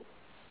for you.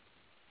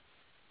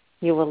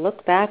 You will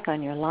look back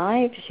on your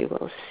lives. You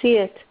will see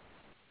it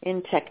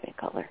in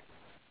Technicolor.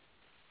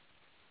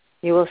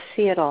 You will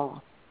see it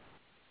all.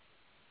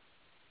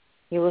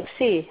 You will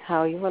see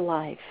how your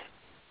life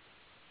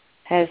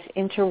has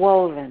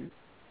interwoven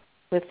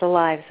with the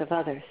lives of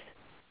others.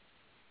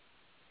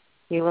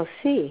 You will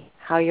see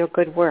how your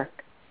good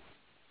work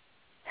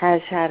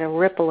has had a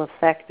ripple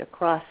effect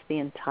across the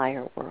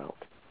entire world.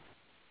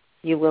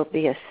 You will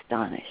be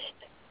astonished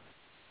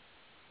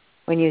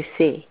when you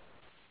see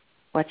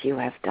what you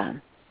have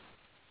done.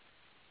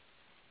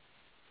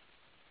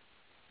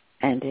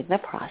 And in the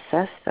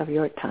process of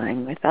your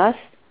time with us,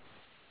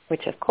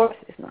 which of course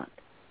is not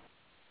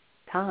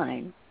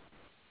time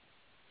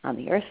on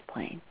the earth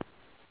plane,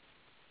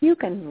 you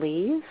can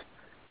leave,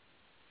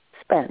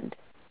 spend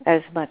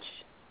as much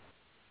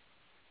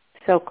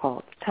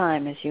so-called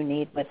time as you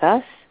need with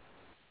us,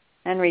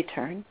 and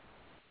return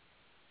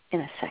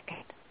in a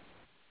second.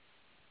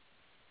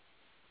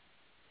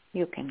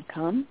 You can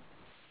come,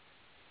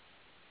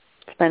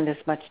 spend as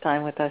much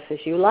time with us as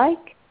you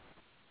like,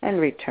 and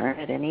return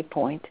at any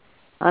point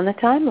on the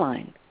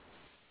timeline.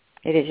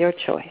 It is your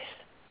choice.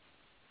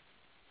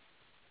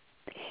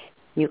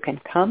 You can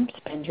come,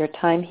 spend your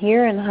time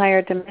here in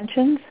higher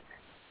dimensions,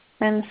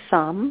 and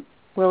some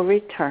will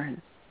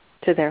return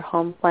to their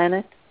home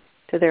planet,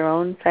 to their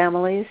own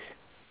families,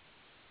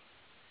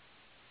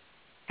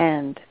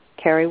 and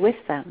carry with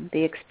them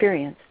the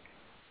experience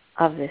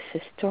of this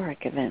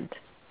historic event.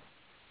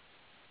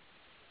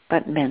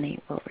 But many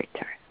will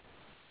return.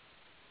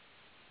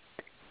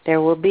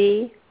 There will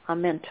be a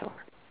mentor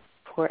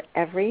for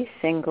every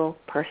single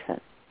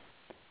person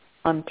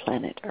on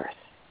planet Earth.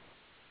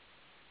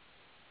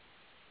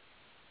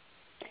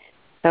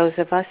 Those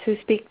of us who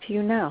speak to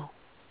you now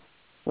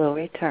will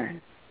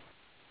return.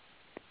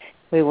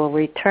 We will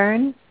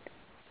return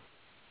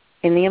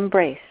in the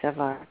embrace of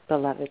our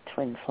beloved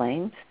twin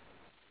flames.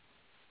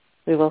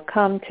 We will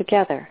come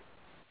together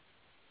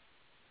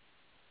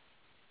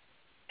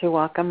to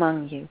walk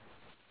among you,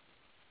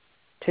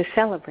 to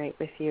celebrate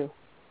with you,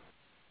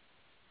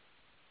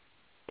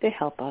 to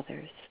help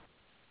others,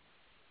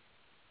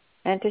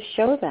 and to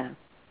show them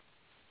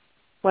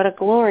what a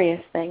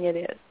glorious thing it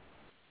is.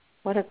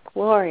 What a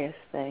glorious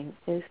thing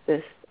is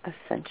this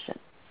ascension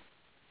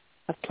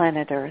of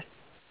planet Earth.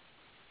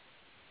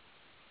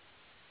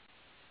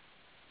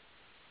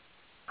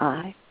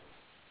 I,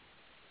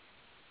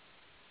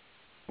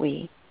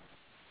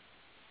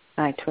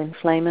 Twin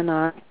Flame and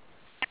I,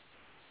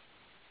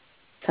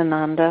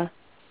 Sananda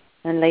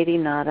and Lady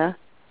Nada,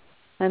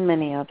 and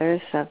many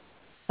others of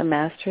the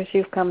masters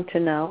you've come to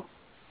know,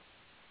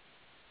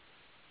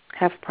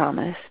 have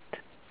promised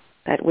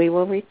that we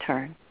will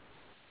return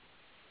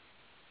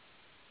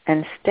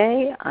and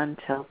stay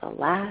until the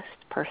last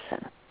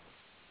person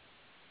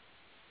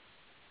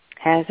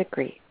has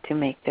agreed to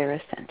make their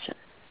ascension.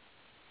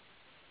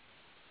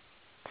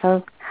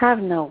 So have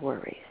no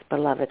worries,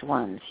 beloved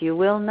ones. You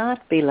will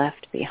not be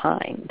left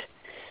behind.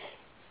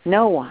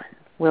 No one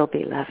will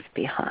be left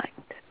behind.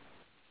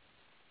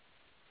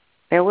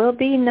 There will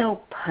be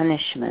no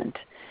punishment,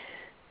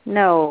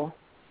 no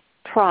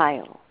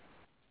trial,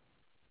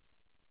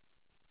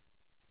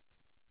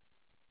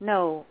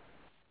 no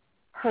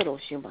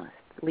hurdles you must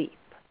leap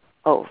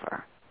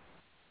over.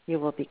 You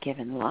will be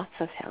given lots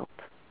of help,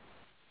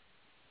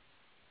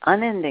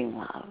 unending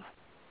love,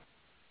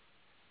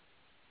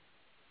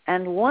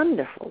 and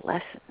wonderful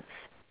lessons,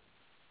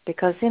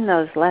 because in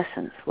those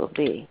lessons will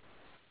be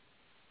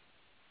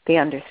the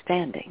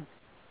understanding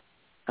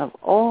of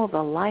all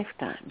the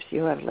lifetimes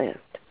you have lived,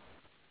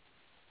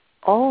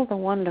 all the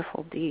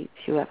wonderful deeds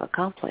you have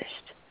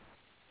accomplished,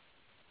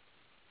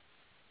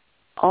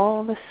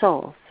 all the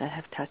souls that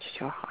have touched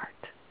your heart.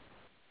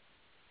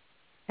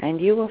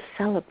 And you will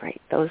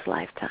celebrate those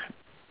lifetimes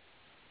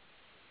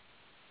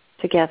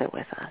together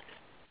with us.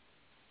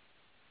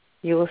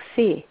 You will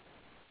see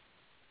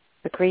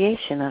the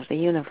creation of the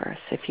universe,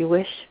 if you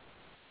wish.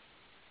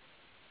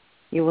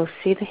 You will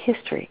see the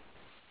history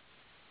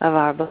of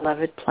our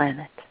beloved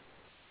planet.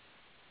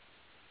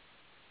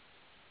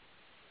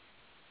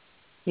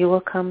 You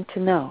will come to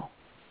know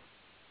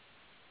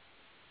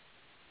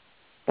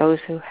those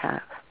who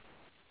have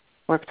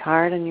worked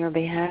hard on your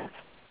behalf.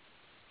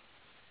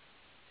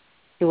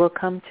 You will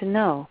come to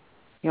know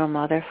your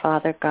Mother,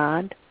 Father,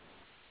 God.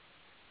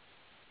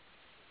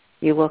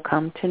 You will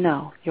come to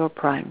know your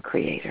prime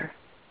Creator,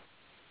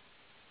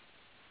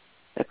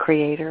 the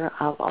Creator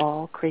of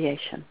all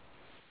creation,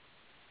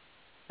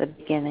 the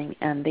beginning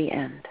and the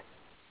end.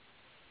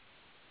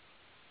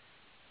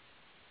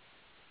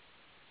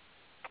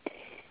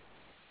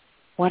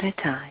 What a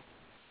time.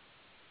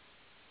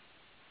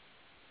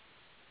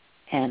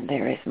 And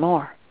there is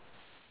more.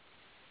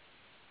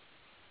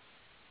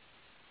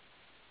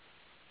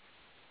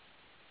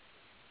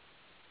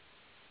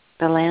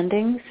 The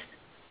landings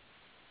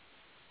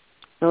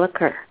will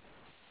occur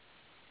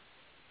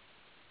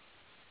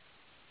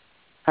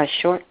a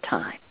short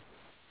time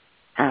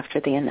after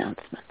the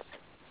announcements.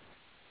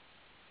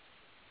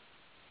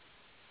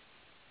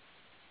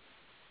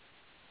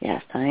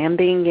 Yes, I am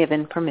being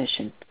given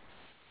permission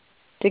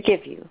to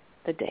give you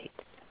the dates.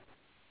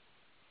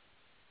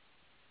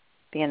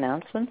 The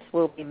announcements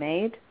will be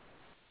made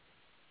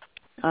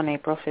on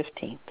April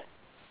 15th.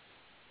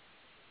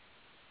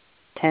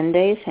 10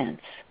 days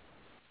hence,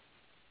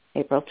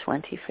 April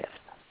 25th,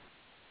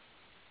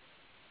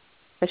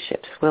 the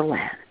ships will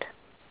land.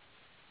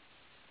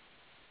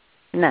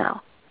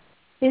 Now,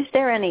 is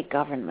there any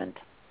government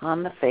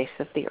on the face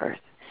of the earth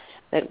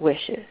that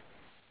wishes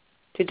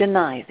to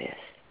deny this?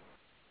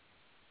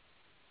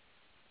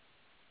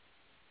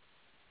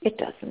 It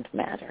doesn't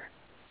matter.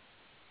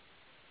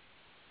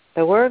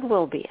 The word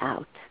will be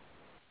out.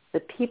 The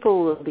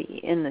people will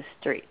be in the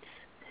streets.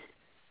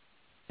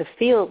 The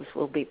fields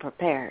will be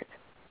prepared.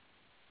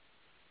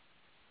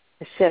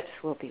 The ships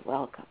will be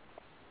welcomed.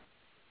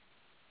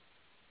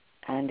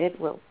 And it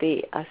will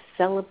be a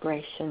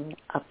celebration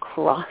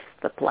across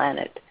the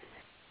planet,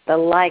 the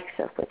likes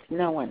of which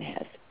no one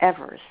has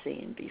ever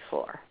seen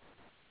before.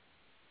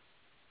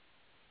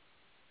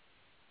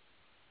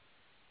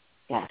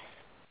 Yes,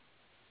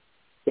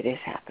 it is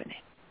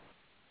happening.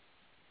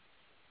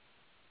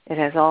 It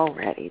has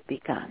already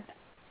begun.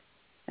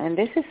 And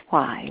this is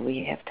why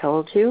we have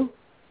told you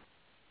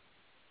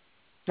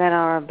that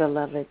our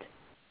beloved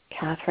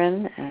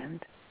Catherine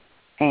and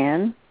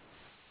Anne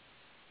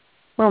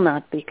will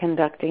not be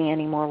conducting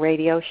any more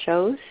radio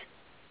shows.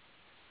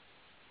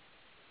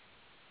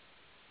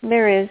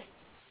 There is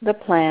the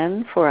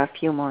plan for a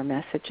few more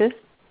messages.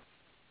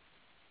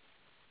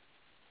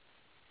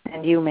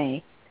 And you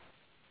may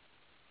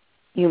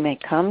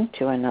come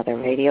to another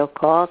radio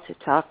call to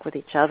talk with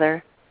each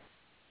other,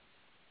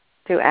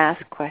 to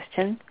ask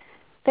questions.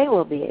 They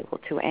will be able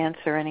to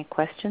answer any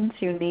questions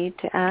you need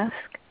to ask.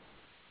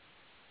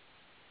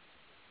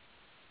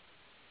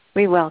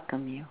 We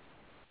welcome you.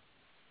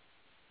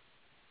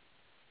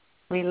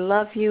 We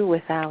love you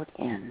without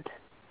end.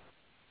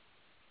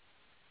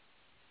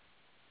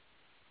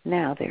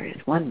 Now there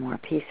is one more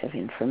piece of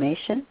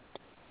information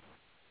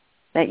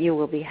that you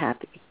will be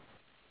happy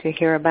to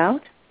hear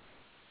about.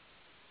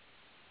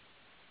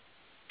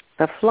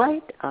 The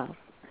flight of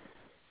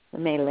the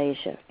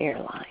Malaysia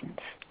Airlines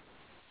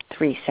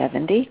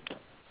 370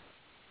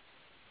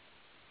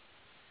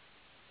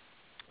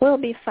 will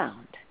be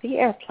found. The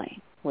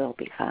airplane will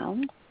be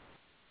found.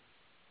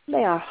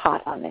 They are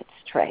hot on its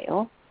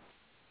trail.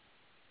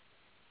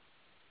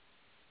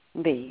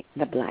 The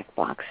black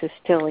box is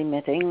still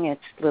emitting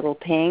its little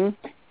ping.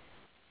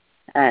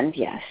 And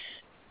yes,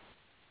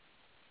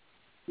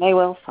 they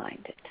will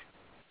find it.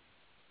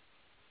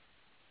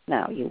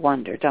 Now you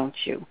wonder, don't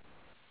you,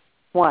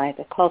 why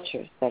the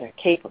cultures that are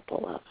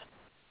capable of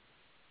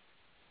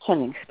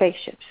sending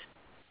spaceships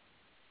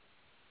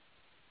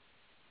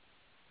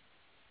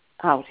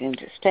out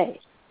into space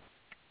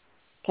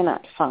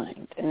cannot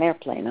find an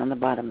airplane on the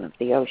bottom of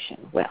the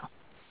ocean. Well,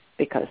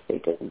 because they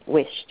didn't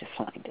wish to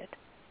find it.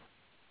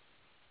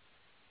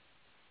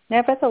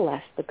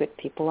 Nevertheless, the good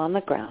people on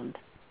the ground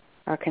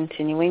are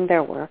continuing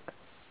their work,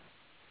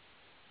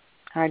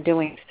 are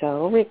doing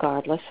so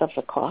regardless of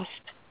the cost,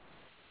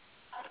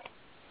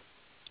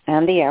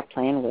 and the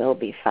airplane will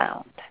be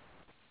found.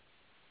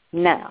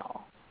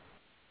 Now,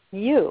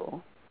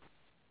 you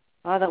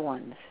are the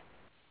ones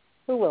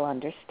who will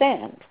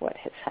understand what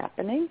is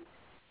happening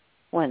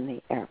when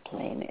the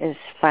airplane is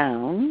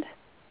found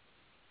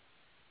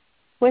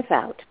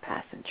without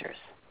passengers.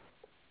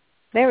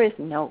 There is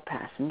no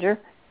passenger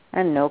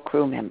and no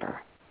crew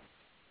member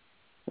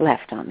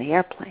left on the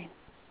airplane.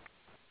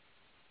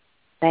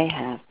 They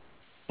have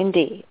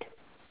indeed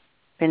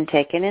been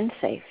taken in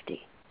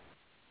safety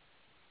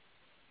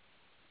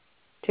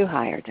to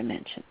higher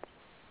dimensions.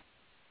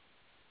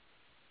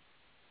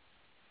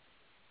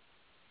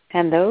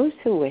 And those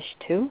who wish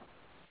to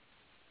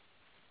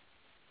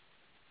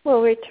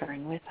will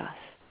return with us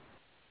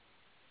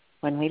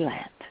when we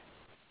land.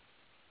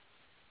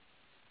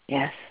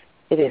 Yes,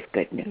 it is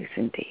good news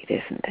indeed,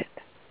 isn't it?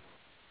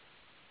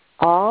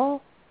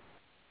 All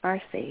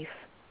are safe,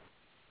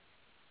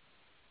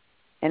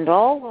 and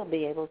all will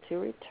be able to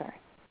return.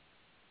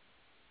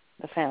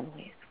 The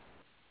families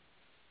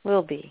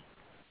will be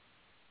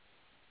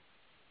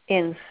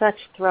in such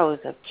throes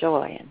of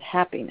joy and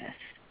happiness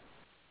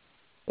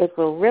It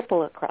will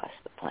ripple across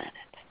the planet.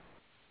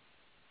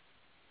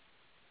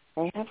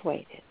 They have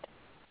waited.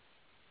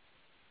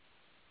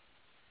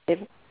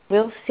 It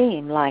will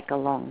seem like a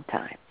long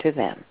time to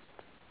them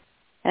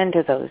and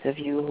to those of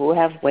you who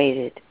have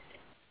waited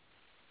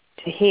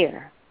to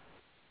hear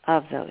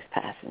of those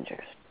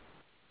passengers.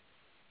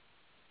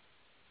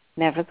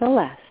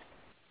 Nevertheless,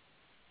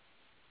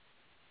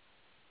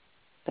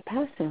 the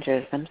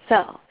passengers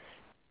themselves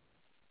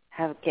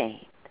have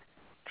gained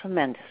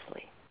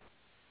tremendously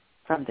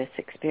from this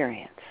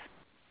experience.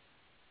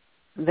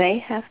 They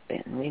have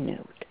been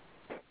renewed.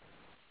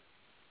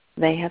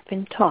 They have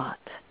been taught.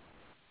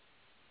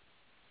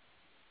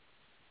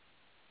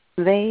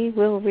 They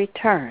will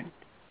return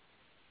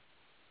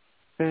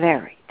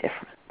very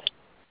different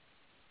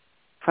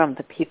from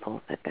the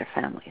people that their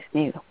families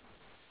knew.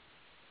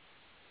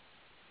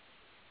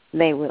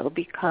 They will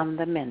become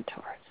the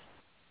mentors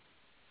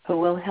who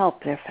will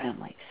help their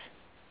families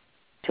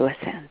to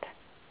ascend.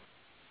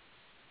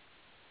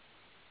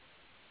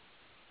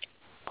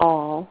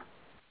 All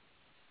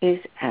is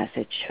as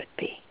it should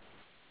be.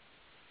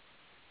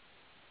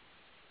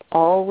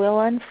 All will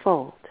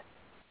unfold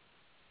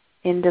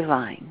in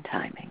divine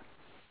timing.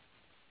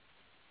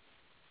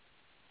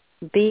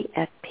 Be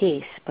at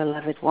peace,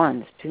 beloved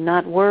ones. Do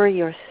not worry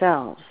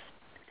yourselves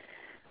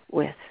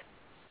with,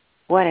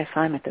 what if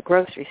I'm at the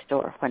grocery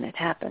store when it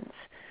happens?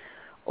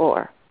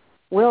 Or,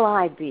 will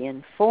I be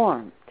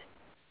informed?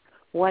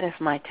 What if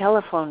my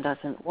telephone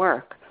doesn't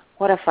work?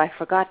 What if I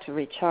forgot to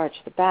recharge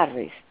the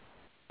batteries?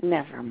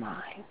 Never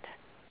mind.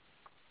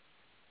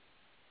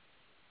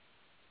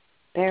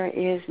 There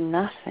is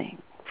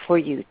nothing for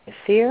you to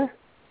fear.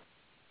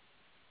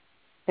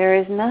 There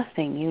is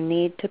nothing you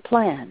need to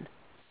plan.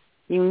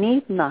 You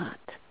need not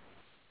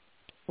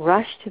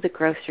rush to the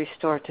grocery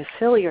store to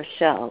fill your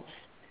shelves.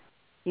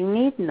 You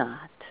need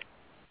not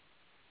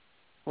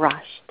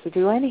rush to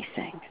do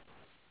anything.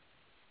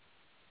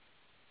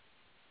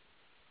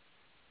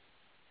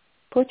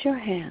 Put your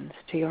hands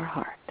to your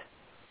heart.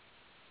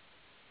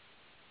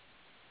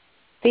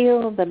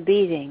 Feel the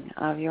beating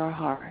of your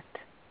heart.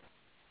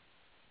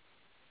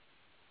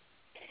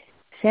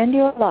 Send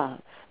your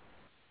love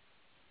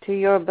to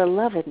your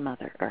beloved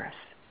Mother Earth,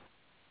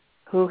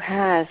 who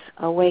has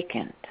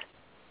awakened,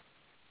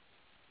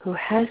 who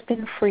has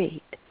been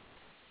freed,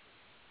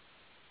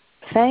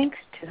 thanks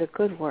to the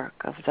good work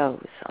of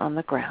those on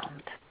the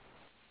ground.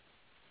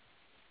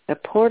 The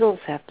portals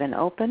have been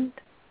opened.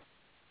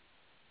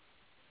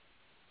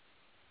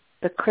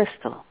 The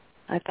crystal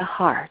at the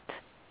heart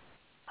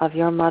of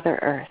your Mother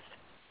Earth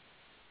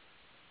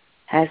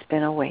has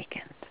been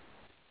awakened.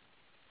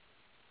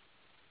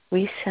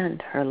 We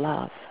send her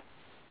love.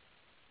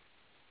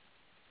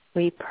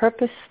 We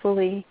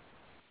purposefully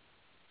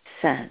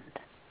send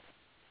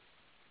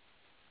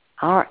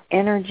our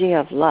energy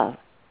of love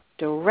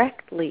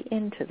directly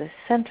into the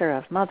center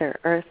of Mother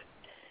Earth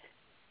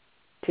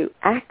to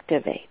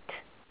activate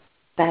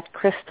that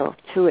crystal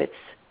to its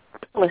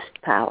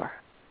fullest power.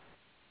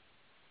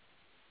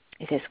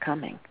 It is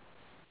coming.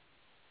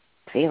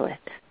 Feel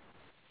it.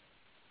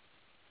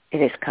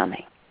 It is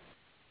coming.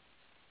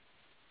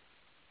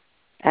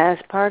 As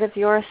part of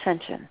your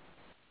ascension,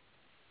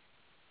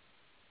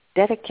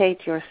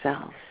 dedicate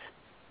yourselves.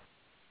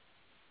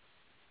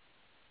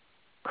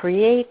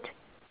 Create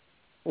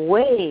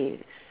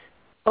waves,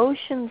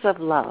 oceans of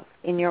love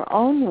in your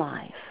own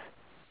life,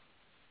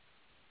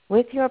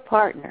 with your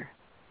partner,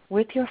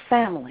 with your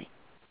family,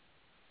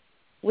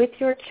 with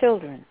your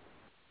children.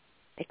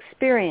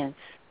 Experience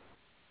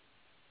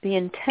the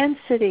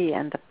intensity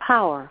and the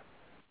power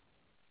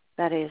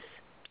that is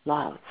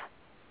love.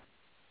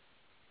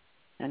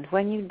 And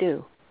when you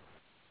do,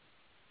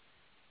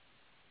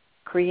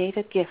 create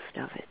a gift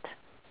of it.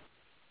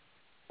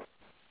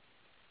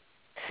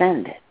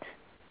 Send it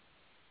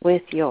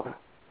with your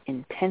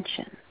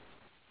intention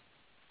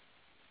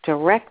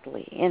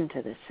directly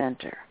into the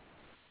center,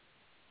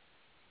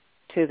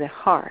 to the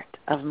heart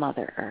of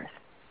Mother Earth.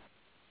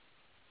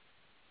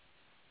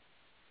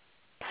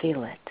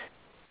 Feel it.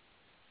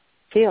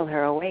 Feel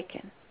her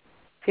awaken.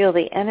 Feel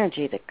the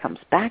energy that comes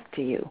back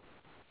to you.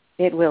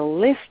 It will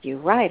lift you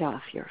right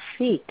off your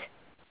feet.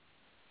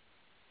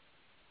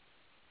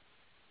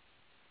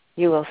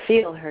 You will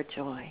feel her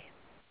joy.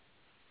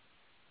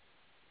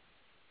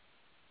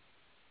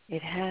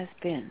 It has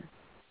been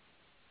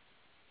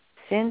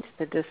since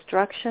the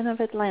destruction of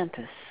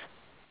Atlantis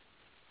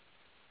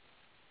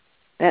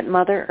that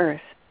Mother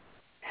Earth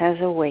has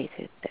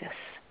awaited this.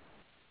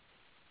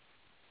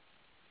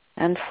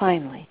 And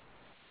finally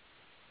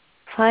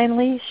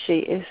she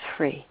is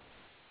free.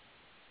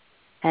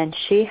 And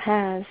she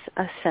has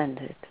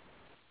ascended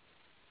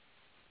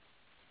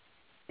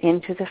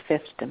into the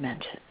fifth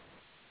dimension.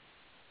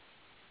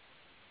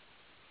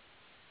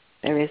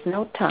 There is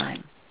no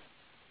time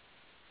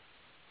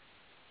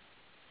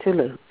to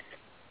lose.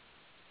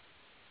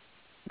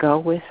 Go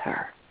with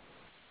her.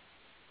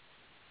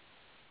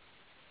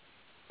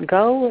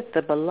 Go with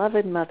the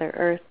beloved Mother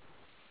Earth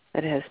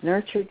that has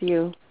nurtured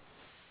you,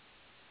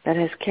 that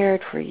has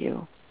cared for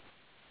you.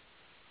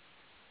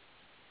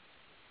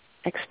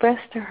 Express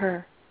to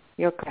her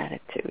your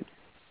gratitude.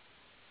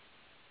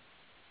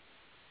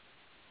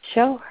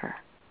 Show her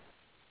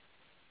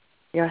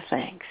your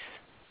thanks.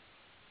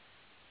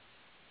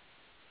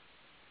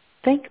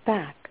 Think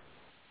back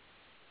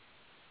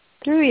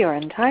through your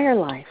entire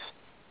life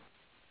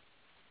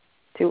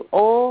to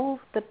all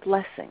the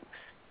blessings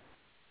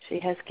she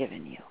has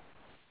given you.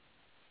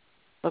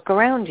 Look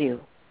around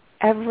you,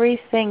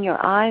 everything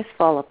your eyes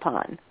fall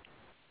upon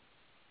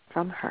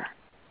from her.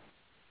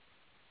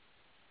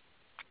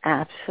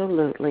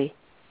 Absolutely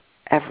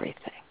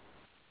everything.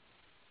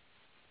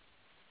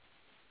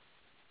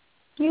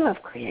 You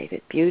have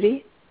created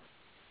beauty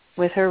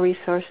with her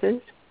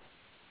resources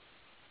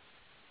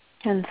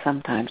and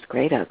sometimes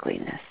great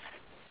ugliness.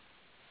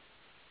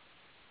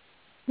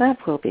 That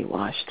will be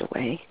washed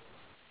away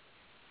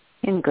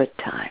in good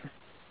time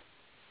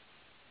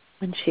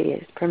when she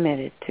is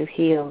permitted to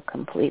heal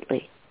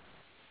completely.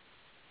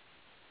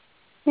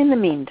 In the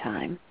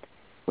meantime,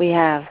 we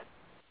have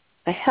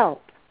the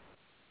help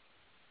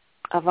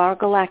of our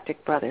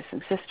galactic brothers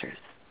and sisters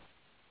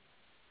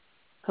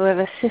who have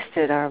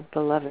assisted our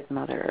beloved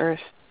Mother Earth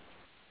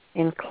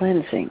in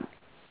cleansing,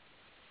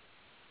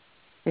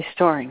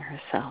 restoring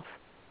herself,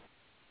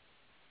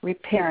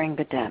 repairing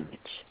the damage.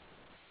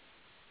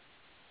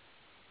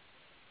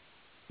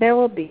 There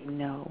will be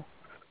no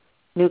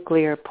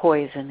nuclear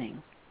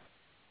poisoning.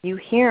 You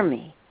hear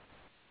me?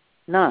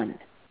 None.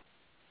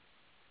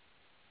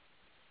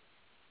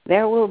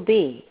 There will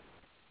be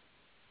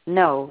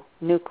no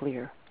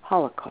nuclear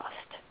holocaust.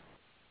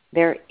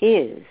 There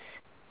is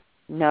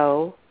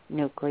no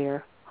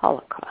nuclear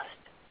holocaust.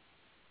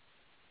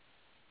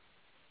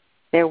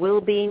 There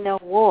will be no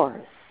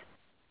wars.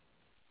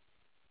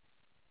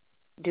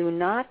 Do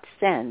not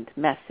send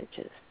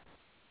messages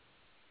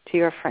to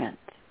your friends,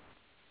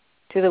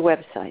 to the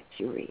websites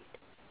you read,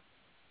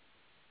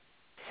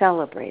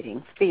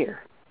 celebrating fear.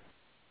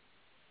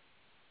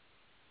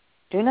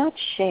 Do not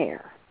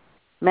share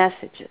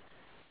messages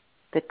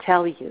that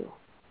tell you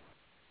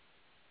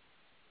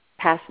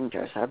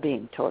passengers are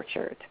being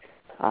tortured.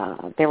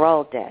 They're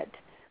all dead.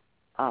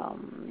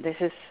 This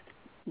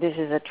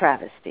is a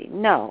travesty.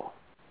 No.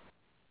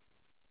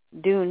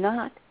 Do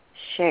not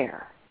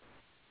share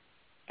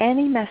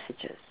any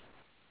messages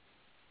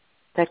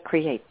that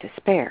create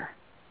despair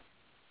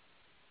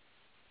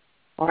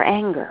or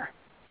anger.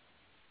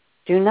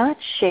 Do not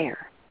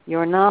share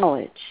your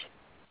knowledge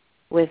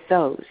with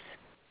those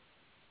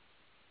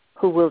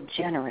who will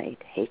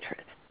generate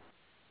hatred.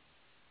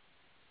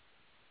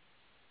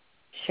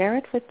 Share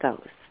it with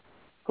those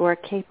who are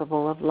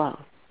capable of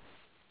love.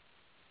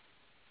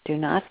 Do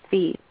not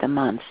feed the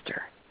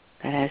monster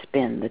that has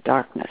been the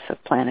darkness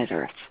of planet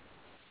Earth.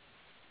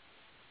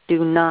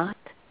 Do not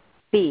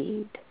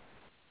feed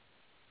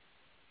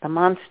the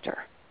monster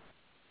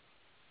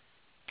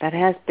that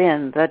has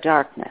been the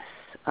darkness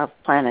of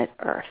planet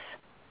Earth.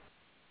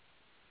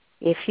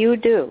 If you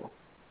do,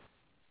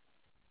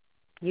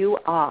 you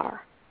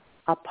are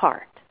a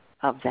part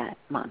of that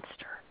monster.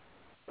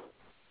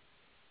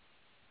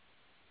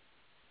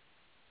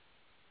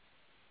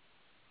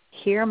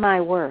 Hear my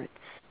words.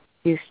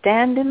 You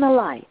stand in the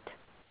light,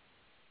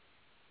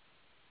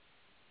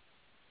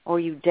 or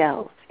you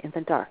delve in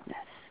the darkness.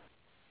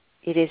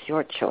 It is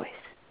your choice.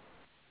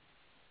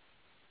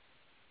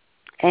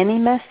 Any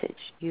message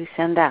you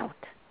send out,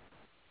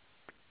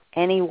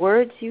 any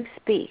words you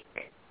speak,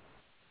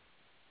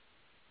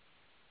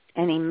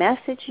 any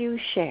message you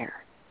share,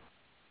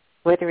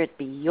 whether it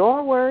be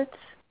your words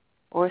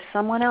or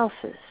someone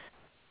else's,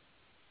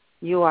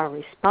 you are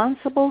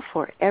responsible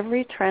for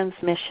every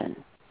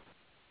transmission.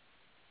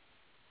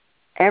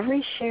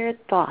 Every shared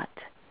thought,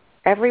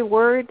 every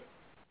word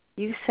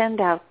you send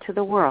out to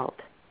the world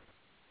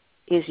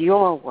is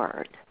your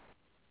word.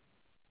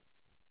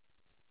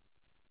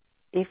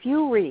 If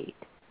you read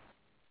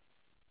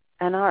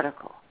an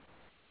article,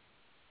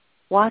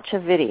 watch a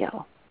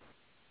video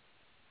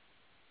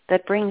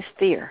that brings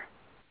fear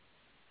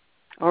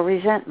or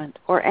resentment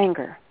or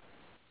anger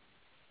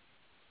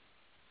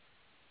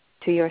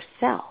to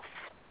yourself,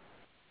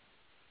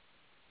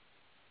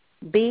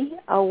 be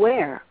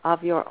aware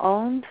of your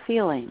own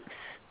feelings.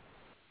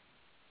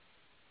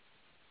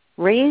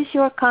 Raise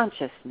your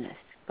consciousness,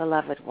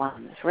 beloved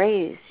ones.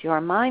 Raise your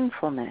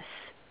mindfulness.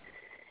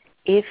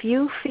 If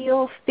you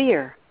feel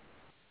fear,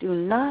 do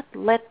not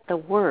let the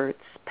words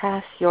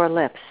pass your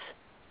lips.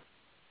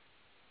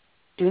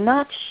 Do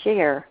not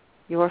share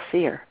your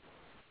fear.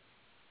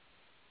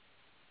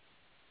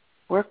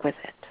 Work with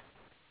it.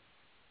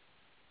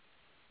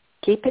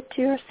 Keep it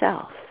to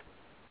yourself.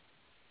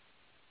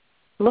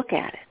 Look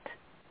at it.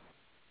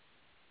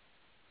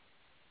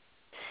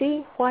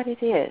 See what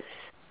it is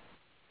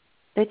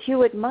that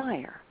you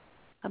admire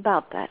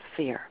about that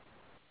fear.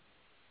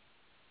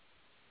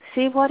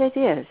 See what it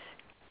is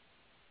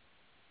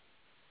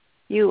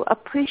you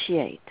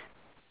appreciate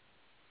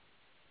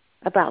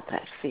about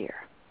that fear.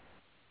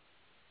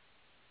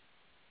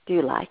 Do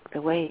you like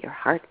the way your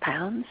heart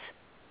pounds?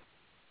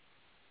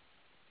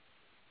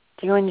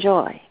 Do you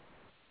enjoy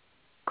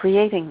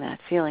creating that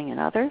feeling in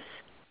others?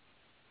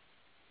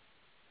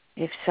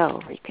 If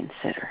so,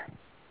 reconsider.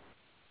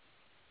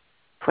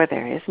 For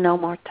there is no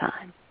more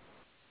time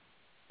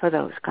for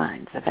those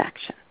kinds of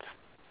actions.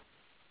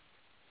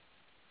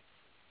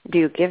 Do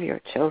you give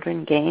your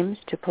children games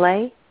to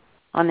play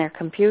on their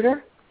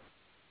computer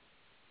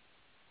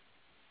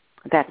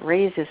that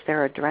raises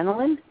their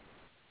adrenaline,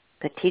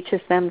 that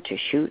teaches them to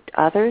shoot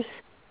others,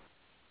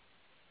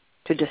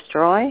 to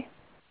destroy?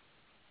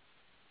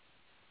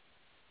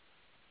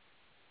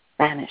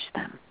 Banish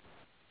them.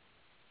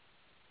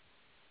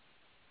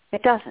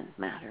 It doesn't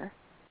matter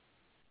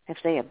if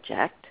they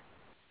object.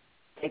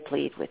 They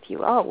plead with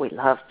you, oh, we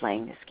love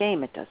playing this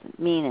game. It doesn't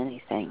mean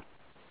anything.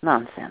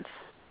 Nonsense.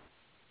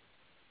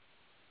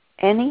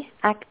 Any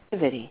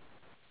activity,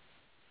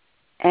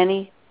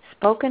 any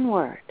spoken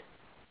word,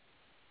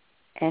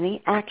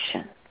 any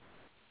action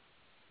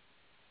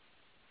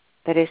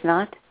that is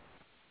not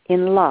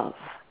in love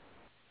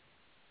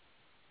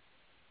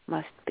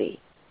must be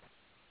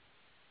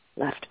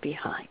left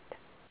behind.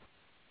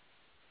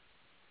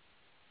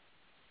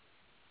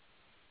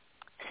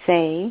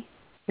 Say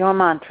your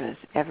mantras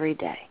every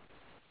day.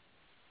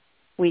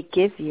 We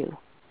give you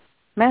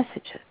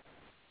messages.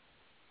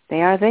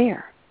 They are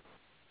there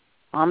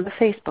on the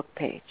Facebook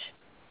page.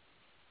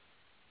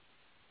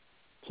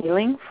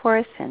 Healing for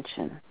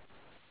Ascension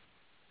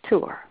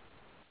Tour.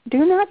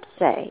 Do not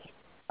say,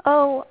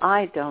 oh,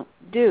 I don't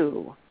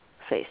do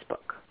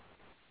Facebook.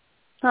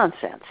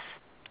 Nonsense.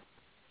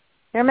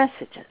 They're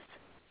messages.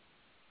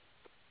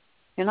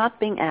 You're not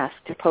being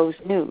asked to pose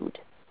nude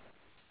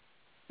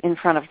in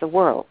front of the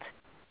world.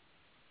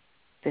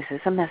 This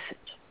is a message.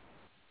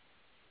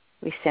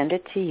 We send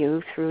it to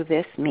you through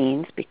this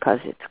means because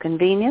it's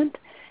convenient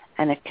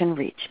and it can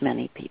reach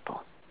many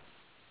people.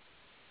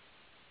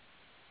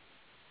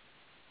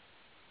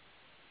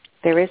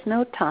 There is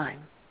no time.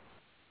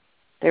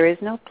 There is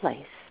no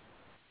place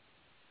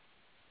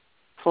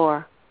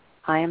for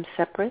I am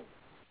separate.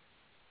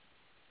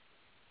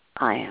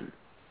 I am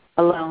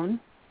alone.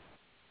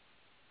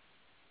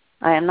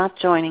 I am not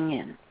joining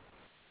in.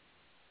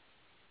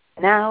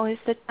 Now is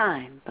the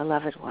time,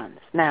 beloved ones.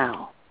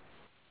 Now.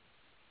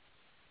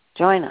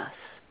 Join us.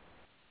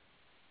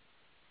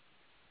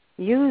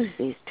 Use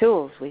these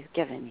tools we've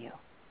given you.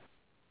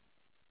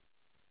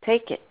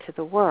 Take it to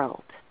the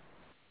world.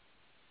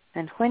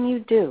 And when you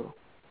do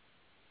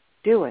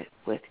it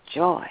with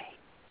joy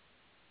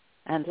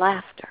and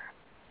laughter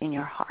in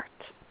your heart.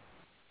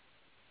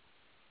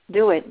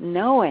 Do it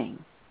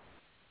knowing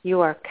you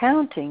are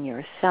counting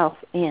yourself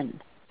in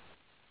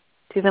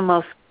to the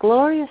most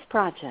glorious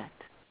project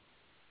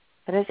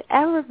that has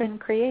ever been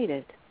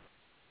created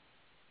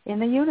in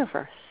the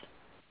universe.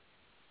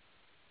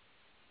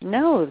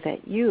 Know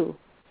that you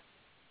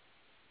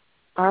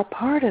are a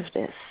part of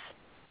this.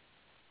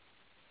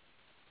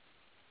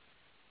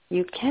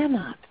 You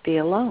cannot be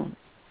alone.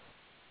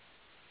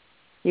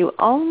 You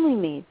only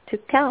need to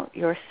count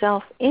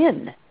yourself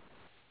in,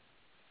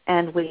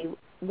 and we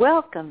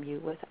welcome you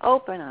with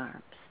open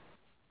arms.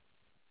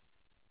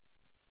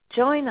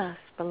 Join us,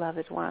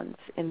 beloved ones,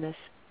 in this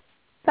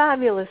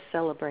fabulous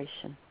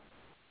celebration.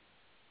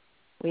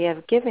 We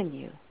have given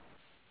you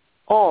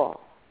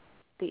all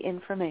the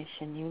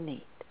information you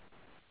need.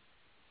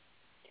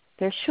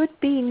 There should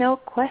be no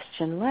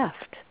question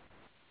left.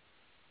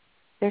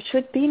 There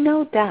should be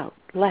no doubt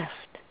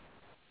left.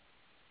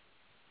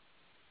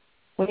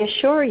 We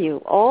assure you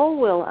all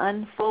will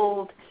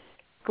unfold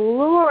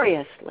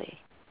gloriously.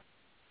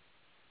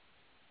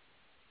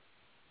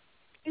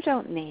 You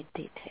don't need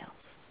details.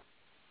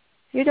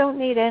 You don't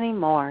need any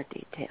more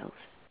details.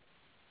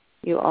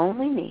 You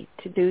only need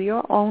to do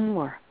your own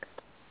work.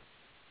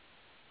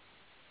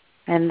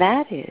 And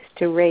that is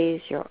to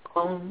raise your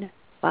own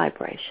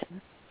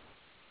vibration.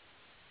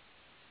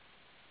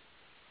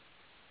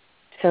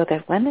 So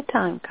that when the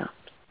time comes,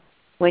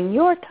 when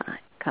your time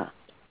comes,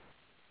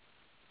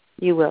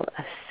 you will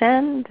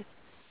ascend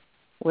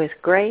with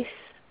grace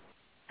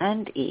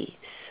and ease.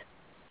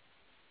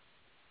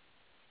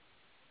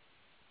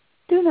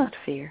 Do not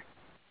fear.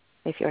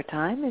 If your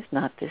time is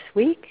not this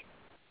week,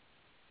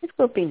 it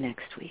will be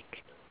next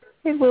week.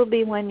 It will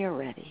be when you're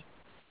ready.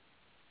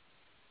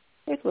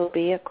 It will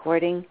be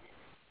according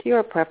to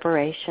your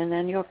preparation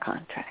and your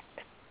contract.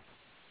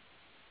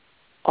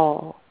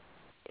 All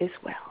is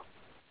well.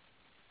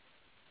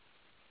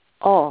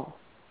 All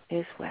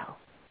is well.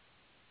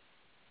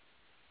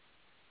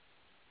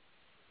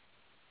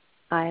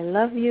 I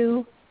love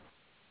you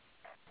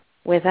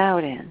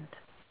without end.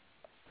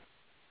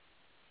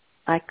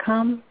 I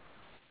come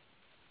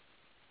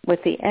with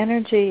the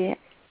energy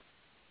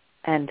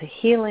and the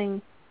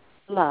healing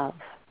love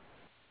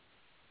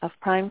of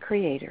Prime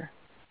Creator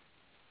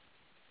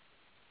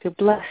to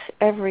bless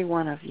every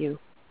one of you,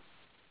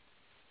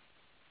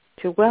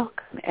 to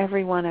welcome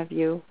every one of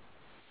you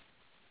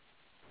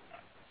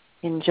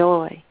in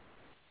joy,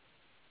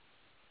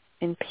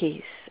 in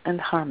peace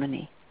and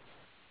harmony.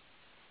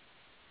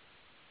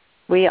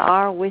 We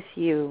are with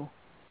you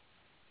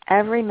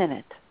every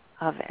minute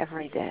of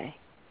every day.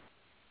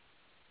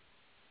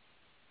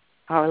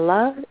 Our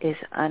love is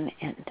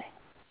unending.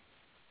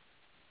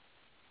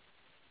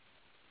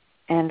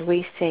 and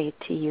we say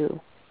to you,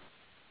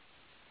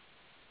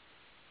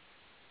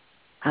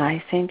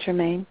 I, Saint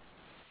Germain,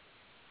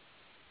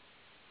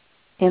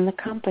 in the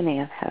company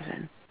of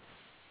heaven,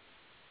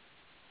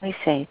 we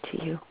say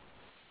to you,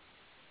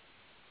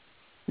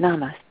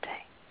 Namaste.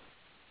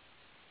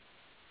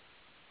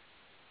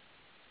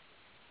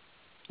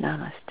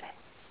 Namaste.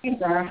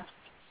 Yeah.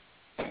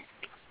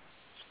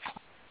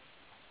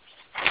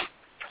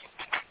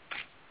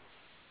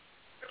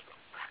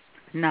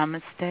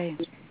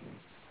 Namaste.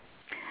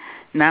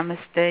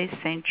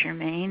 Namaste, Saint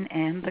Germain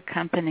and the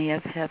company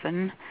of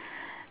heaven.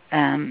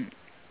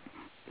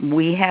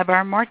 We have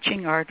our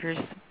marching orders.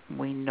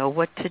 We know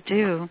what to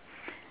do.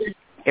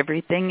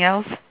 Everything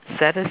else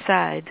set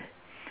aside.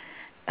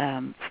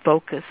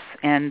 Focus,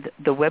 and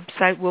the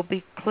website will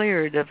be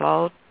cleared of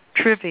all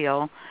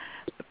trivial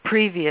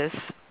previous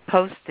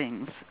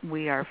postings.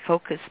 We are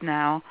focused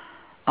now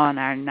on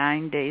our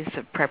 9 days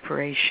of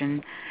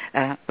preparation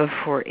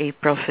before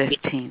April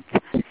 15th.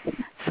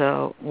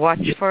 So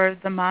watch for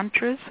the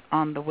mantras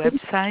on the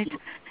website,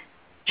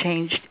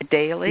 changed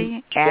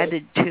daily,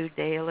 added to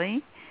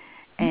daily.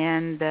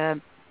 And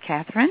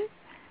Catherine,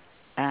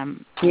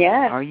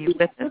 yes. Are you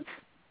with us?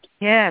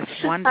 Yes,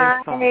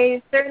 wonderful.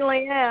 I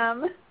certainly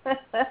am.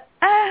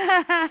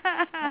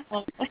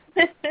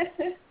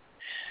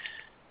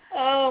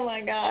 Oh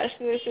my gosh,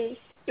 this is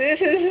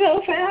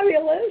so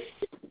fabulous.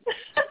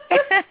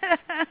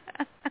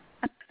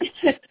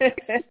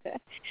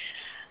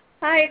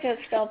 I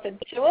just felt the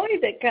joy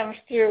that comes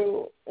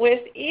through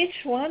with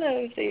each one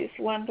of these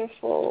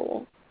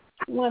wonderful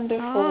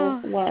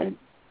ones.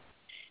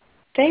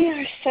 They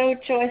are so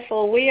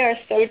joyful. We are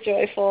so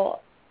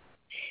joyful.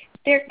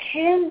 There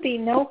can be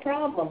no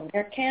problem.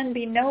 There can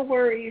be no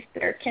worries.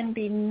 There can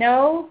be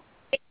no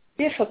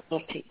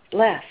difficulties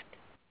left.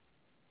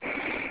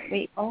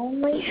 We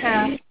only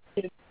have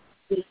to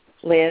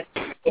live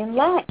in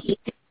love.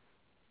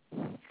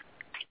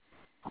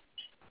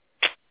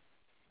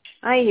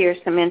 I hear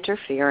some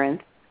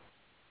interference.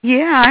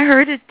 Yeah, I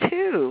heard it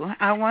too.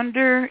 I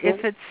wonder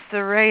if it's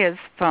Soraya's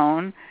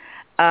phone.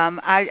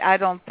 I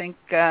don't think,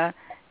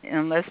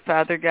 unless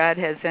Father God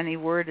has any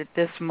word at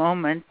this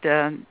moment,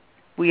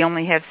 we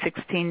only have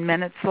 16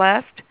 minutes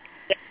left.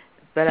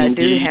 But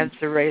Indeed. I do have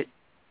Soraya.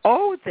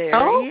 Oh, there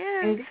he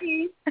is.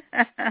 Indeed.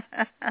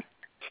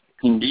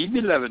 Indeed,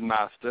 beloved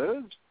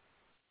masters.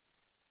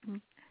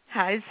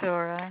 Hi,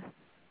 Zora.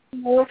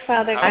 Oh,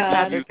 Father Hi, God.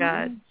 Father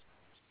God.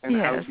 And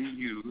Yes. how do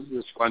you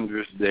this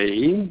wondrous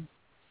day?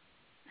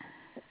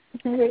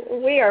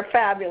 We are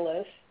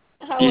fabulous.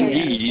 How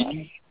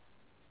Indeed.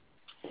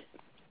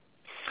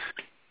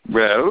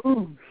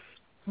 Well,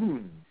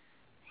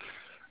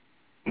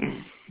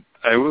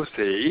 I will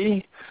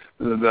say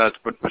that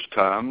what was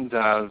termed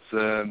as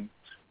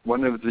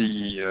one of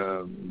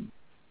the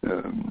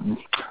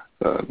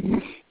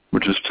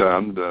which is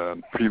termed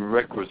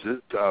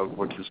prerequisite of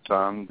what is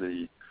termed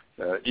the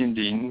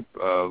ending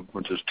of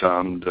what is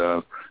termed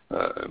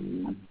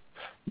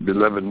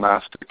beloved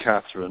Master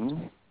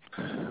Catherine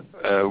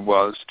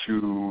was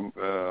to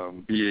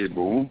be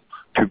able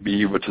to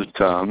be what is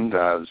termed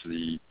as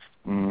the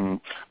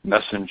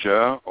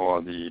messenger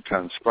or the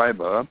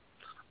transcriber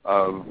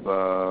of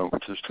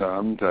what is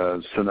termed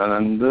as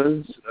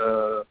Sanananda's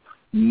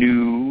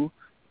new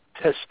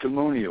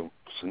testimonials,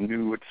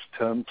 new what's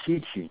termed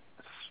teachings,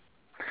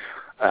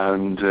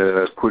 and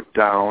put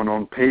down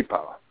on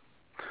paper.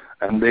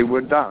 And they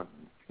were done.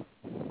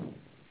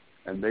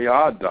 And they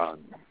are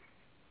done.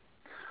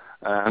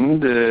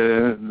 And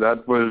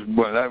that was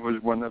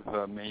one of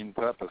her main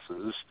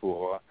purposes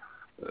for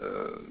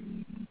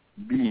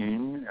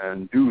being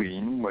and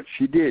doing what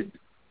she did.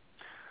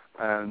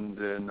 And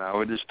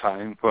now it is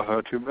time for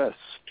her to rest.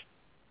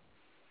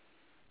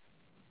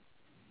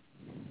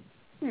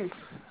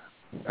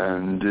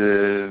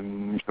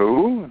 And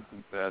so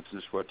that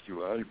is what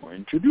you are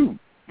going to do.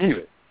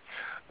 Anyway,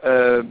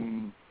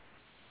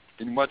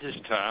 in what is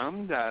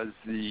termed as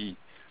the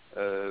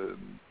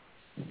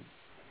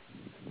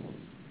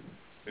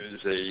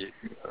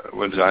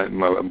what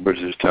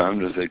is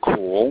termed as a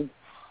call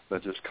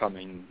that is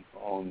coming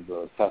on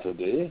the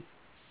Saturday,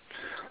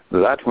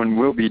 that one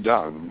will be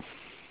done,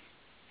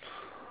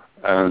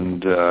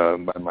 and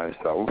by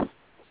myself, of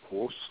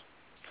course,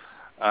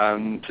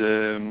 and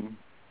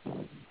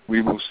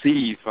we will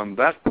see from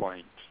that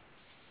point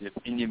if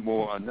any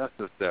more are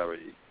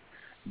necessary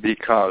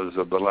because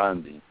of the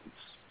landings.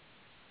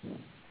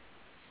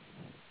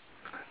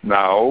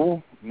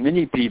 Now,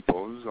 many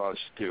peoples are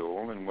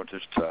still in what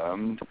is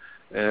termed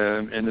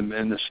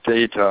in a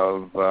state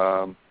of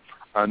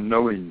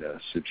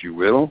unknowingness, if you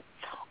will,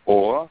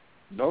 or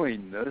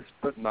knowingness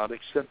but not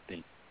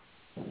accepting.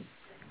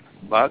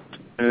 But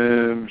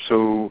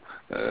so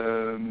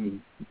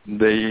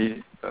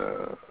they,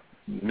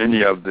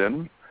 many of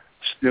them,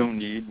 still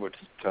need what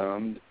is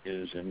termed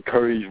is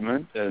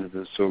encouragement, as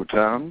is so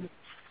termed.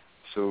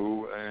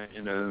 So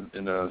in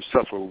a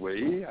subtle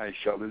way, I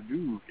shall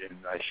do,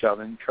 and I shall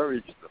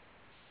encourage them.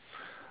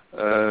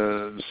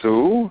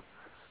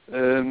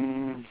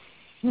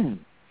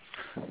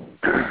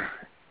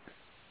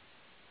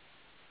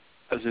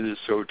 as it is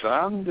so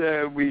termed,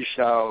 we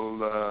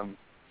shall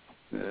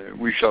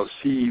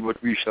see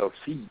what we shall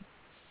see.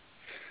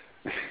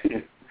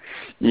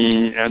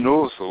 And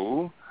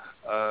also,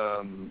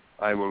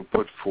 I will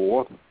put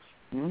forth.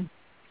 I'm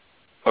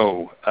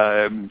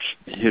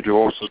here to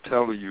also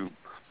tell you,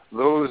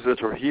 those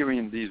that are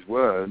hearing these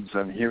words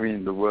and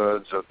hearing the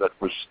words that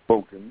were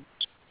spoken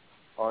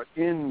are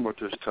in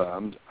what is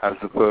termed as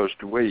the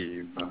first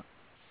wave.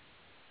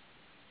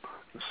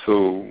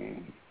 So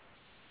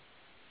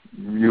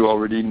you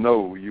already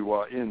know you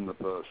are in the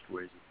first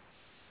wave.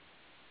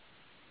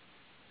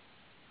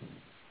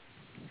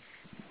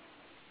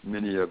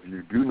 Many of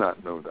you do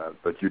not know that,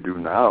 but you do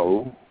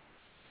now.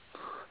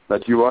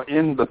 That you are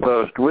in the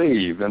first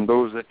wave, and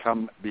those that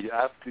come be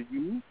after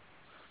you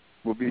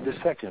will be the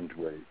second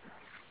wave,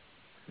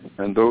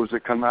 and those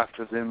that come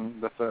after them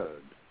the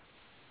third,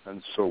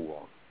 and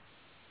so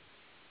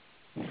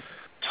on.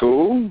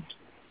 So,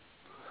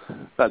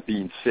 that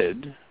being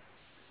said,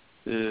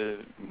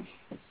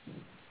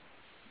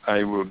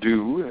 I will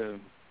do...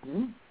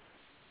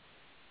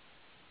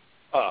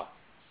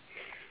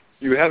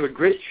 You have a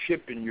great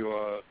ship in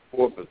your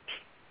orbit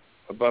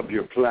above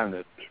your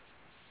planet.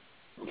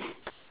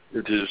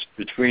 It is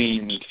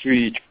between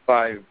 3,000 to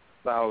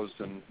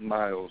 5,000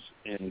 miles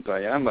in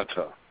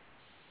diameter.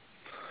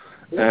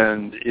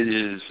 And it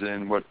is,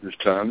 in what is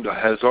termed,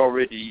 has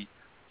already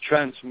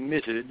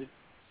transmitted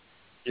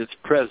its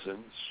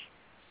presence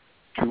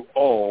to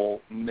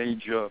all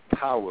major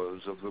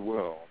powers of the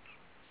world.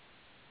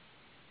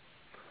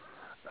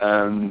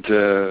 And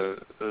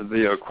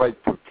they are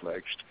quite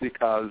perplexed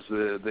because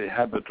they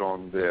have it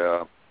on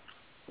their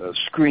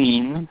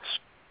screens,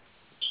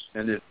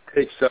 and it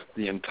takes up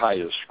the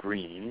entire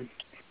screen.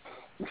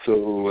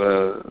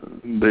 So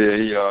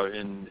they are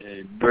in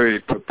a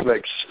very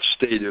perplexed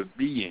state of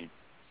being.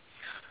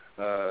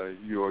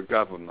 Your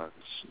governments,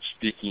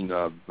 speaking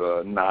of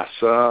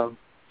NASA,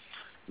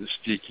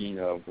 speaking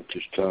of what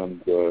is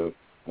termed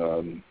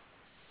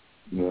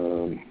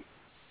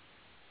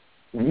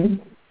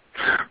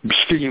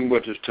speaking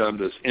what is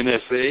termed as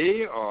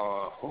NSA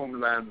or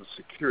Homeland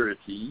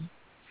Security,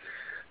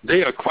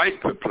 they are quite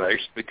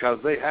perplexed because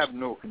they have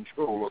no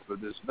control over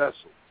this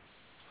vessel.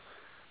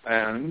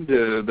 And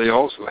they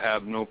also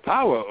have no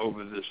power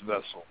over this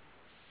vessel.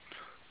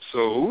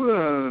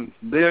 So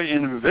they're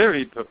in a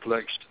very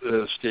perplexed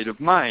state of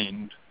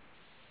mind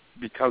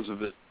because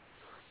of it.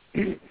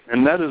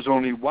 And that is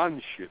only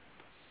one ship.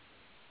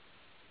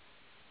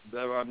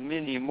 There are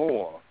many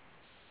more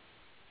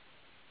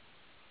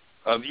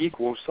of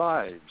equal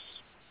size,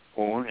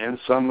 and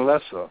some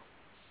lesser.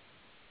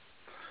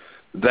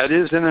 That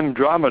is an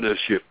Andromeda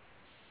ship.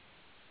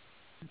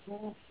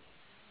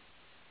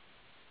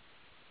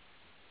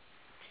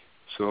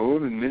 So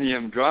the many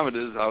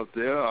Andromedas out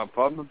there are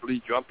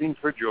probably jumping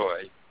for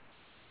joy,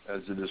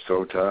 as it is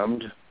so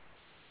termed.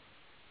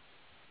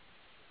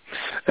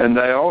 And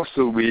I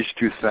also wish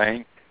to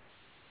thank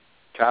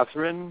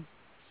Catherine,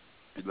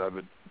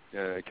 beloved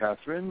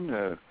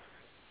Catherine,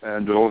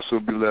 and also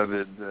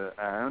beloved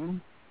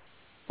Anne,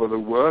 for the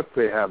work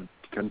they have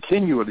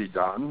continually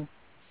done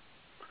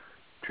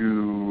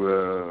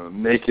to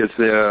make it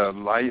their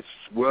life's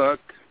work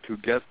to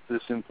get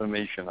this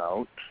information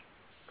out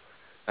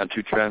and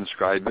to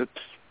transcribe it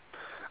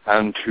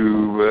and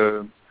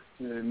to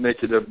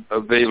make it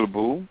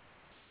available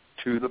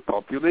to the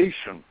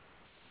population.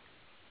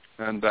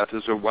 And that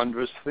is a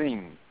wondrous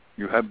thing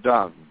you have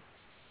done,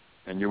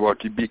 and you ought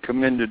to be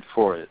commended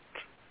for it.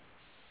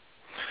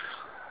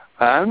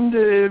 And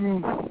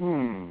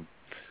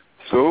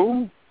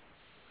so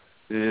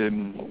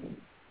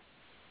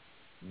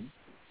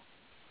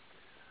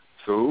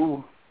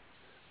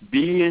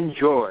be in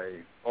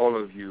joy, all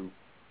of you.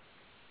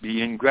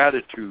 Be in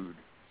gratitude,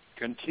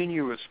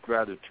 continuous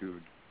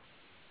gratitude.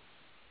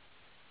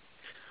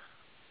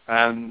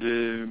 And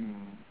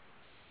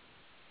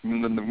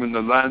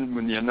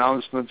when the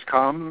announcements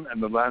come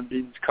and the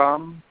landings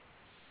come,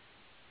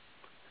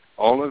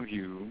 all of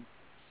you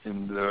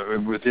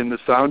within the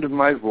sound of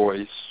my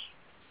voice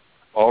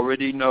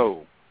already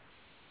know.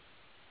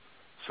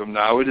 So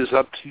now it is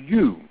up to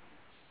you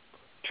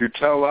to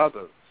tell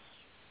others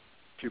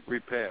to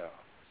prepare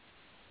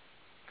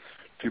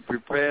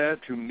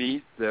to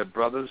meet their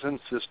brothers and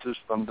sisters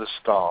from the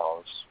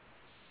stars,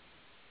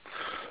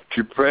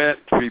 to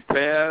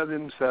prepare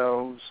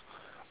themselves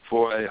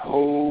for a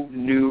whole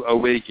new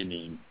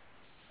awakening,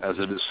 as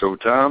it is so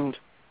termed.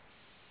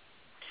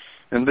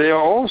 And they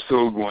are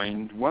also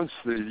going, once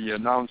the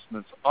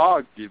announcements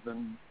are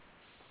given,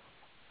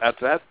 at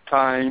that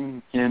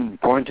point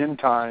in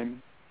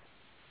time,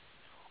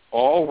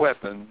 all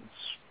weapons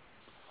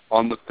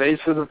on the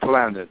face of the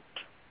planet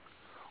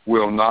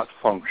will not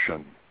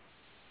function.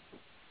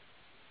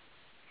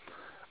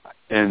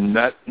 And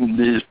that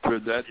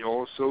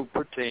also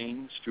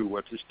pertains to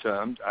what is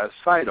termed as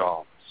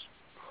sidearms,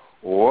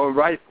 or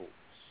rifles,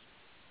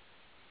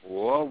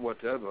 or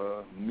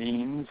whatever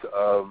means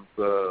of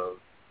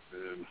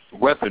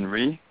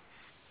weaponry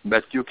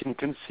that you can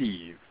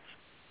conceive,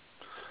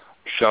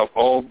 shall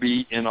all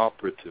be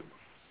inoperative.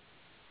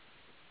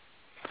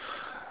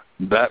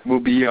 That will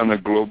be on a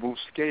global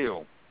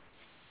scale.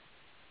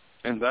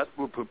 And that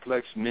will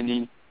perplex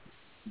many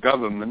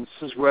governments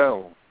as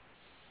well.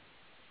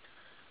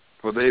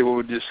 For they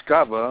will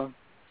discover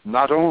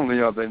not only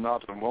are they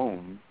not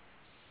alone,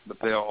 but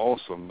they are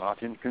also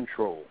not in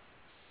control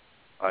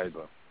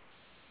either.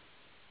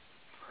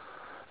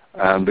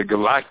 And the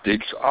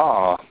galactics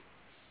are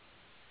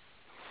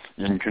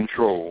in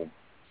control.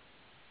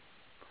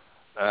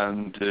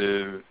 And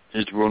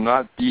it will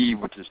not be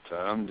what is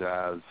termed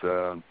as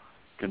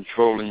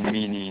controlling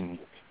meaning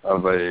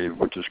of a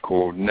what is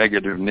called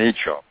negative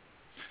nature.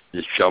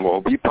 It shall all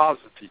be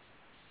positive.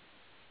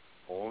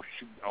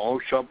 All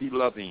shall be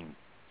loving.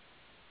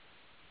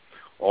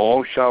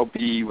 All shall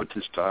be what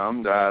is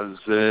termed as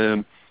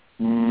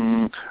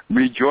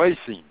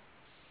rejoicing.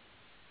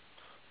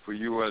 For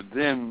you are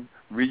then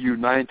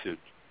reunited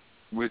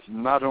with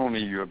not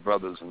only your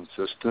brothers and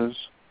sisters,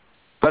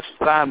 but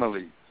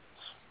families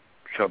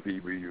shall be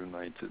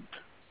reunited.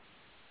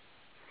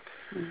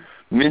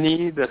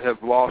 Many that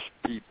have lost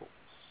people,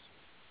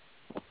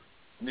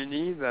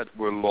 many that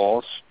were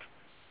lost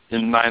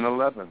in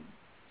 9/11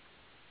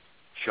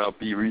 shall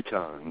be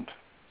returned.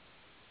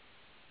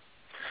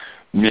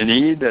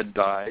 Many that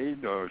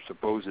died or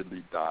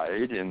supposedly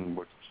died in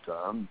what's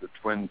termed the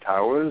Twin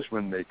Towers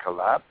when they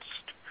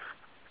collapsed,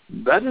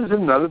 that is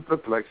another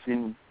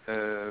perplexing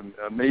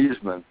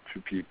amazement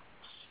to people.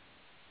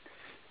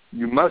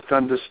 You must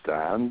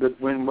understand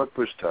that when what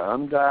was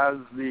termed as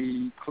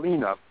the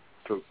cleanup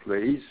took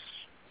place,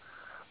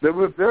 there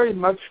were very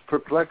much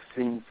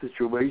perplexing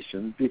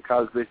situations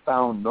because they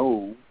found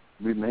no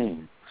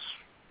remains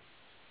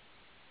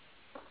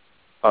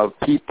of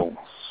peoples.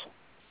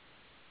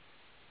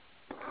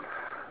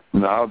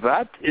 Now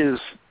that is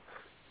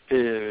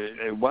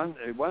a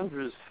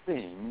wondrous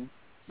thing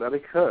that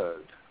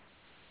occurred.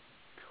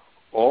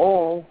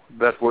 All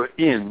that were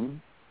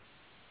in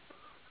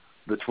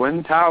the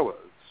Twin Towers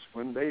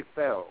when they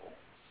fell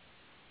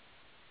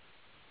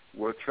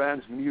were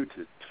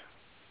transmuted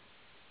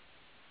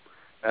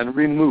and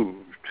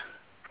removed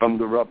from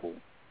the rubble,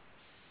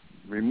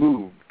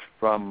 removed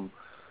from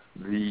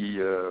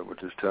the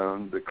what is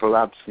termed the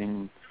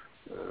collapsing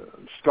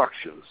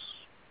structures,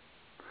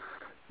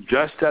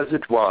 just as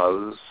it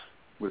was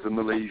with the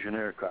Malaysian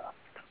aircraft.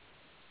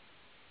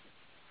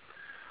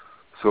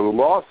 So the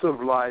loss of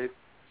life,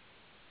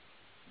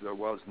 there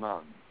was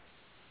none.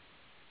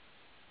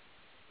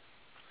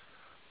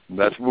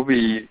 That will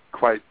be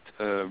quite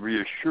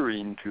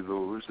reassuring to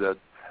those that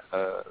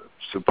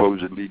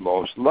supposedly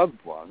lost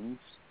loved ones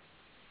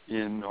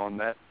on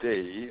that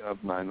day of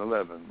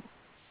 9/11.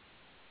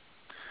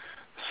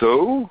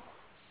 So,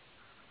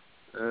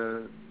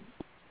 and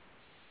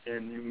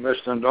you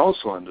must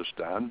also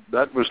understand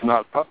that was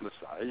not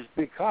publicized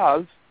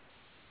because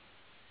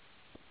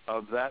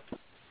of that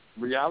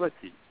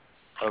reality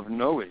of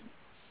knowing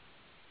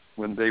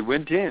when they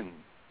went in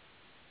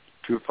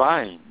to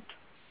find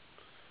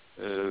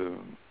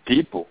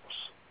peoples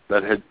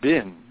that had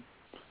been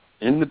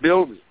in the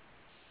building,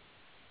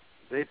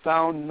 they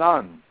found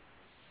none.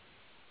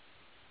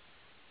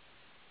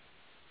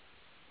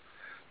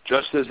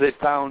 Just as they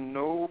found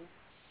no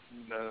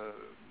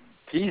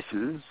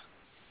pieces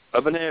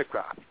of an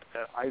aircraft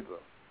either.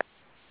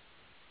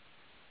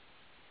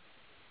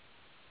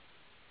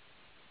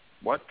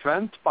 What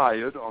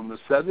transpired on the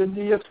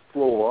 70th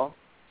floor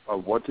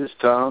of what is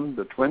termed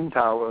the Twin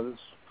Towers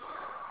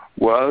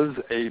was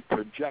a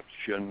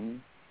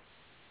projection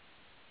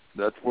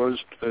that was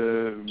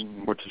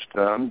what is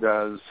termed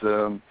as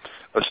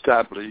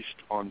established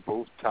on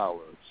both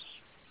towers.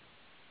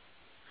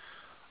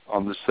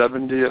 On the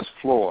 70th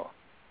floor,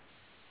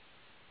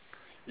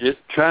 it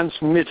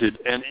transmitted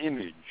an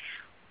image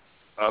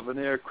of an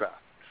aircraft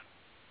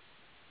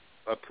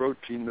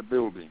approaching the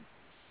building.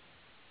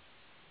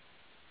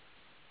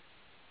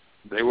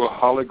 They were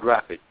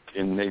holographic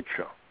in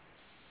nature.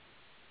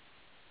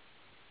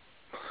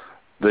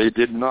 They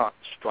did not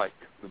strike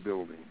the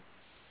building.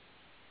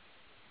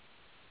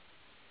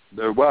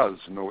 There was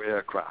no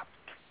aircraft.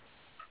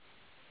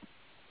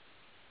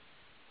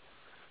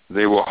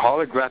 They were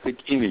holographic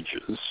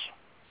images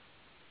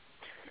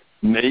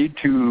made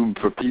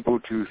for people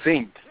to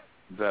think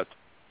that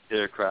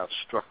aircraft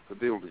struck the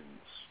buildings.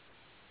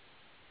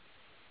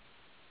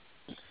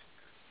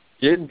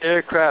 If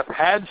aircraft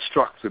had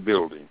struck the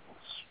buildings,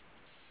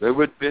 there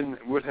would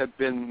have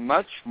been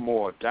much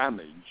more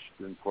damage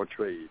than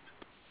portrayed.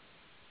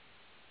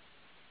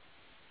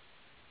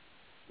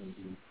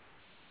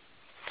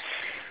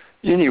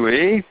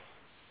 Anyway,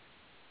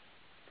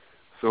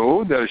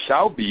 so there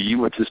shall be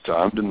what is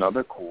termed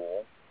another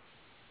call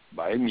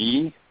by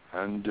me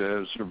and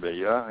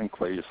Surveyor and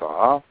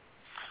Quasar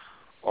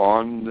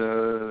on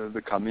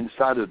the coming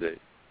Saturday.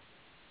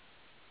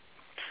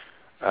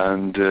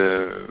 And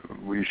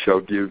we shall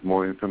give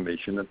more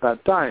information at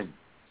that time.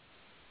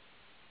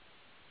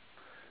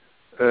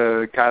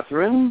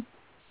 Catherine?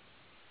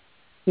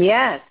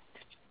 Yes,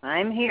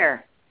 I'm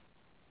here.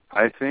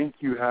 I think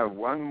you have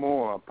one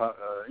more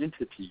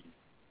entity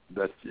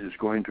that is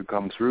going to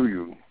come through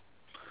you.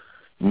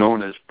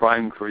 known as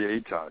Prime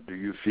Creator. Do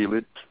you feel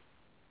it?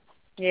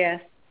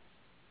 Yes.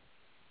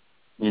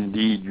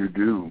 Indeed, you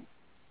do.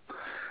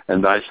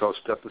 And I shall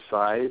step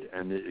aside,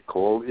 and the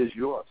call is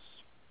yours.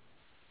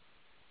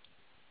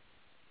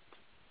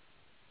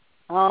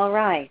 All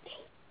right.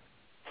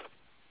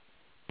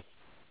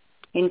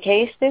 In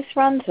case this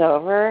runs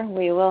over,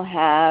 we will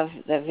have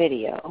the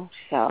video,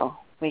 so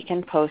we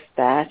can post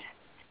that.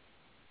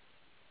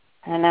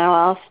 And now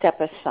I'll step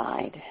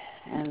aside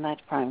and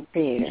let Prime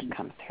Creator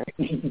come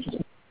through.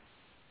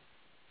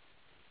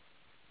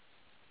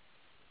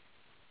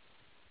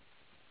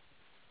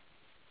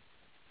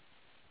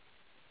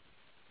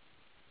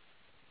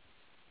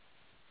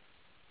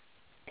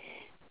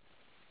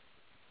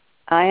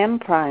 I am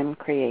Prime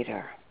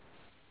Creator.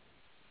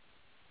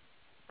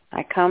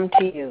 I come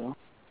to you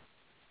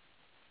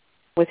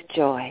with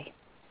joy.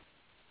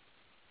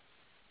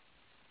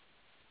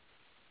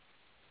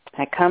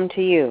 I come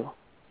to you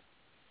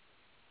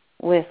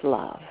with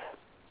love.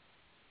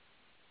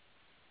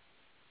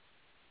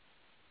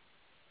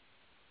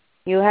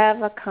 You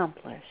have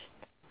accomplished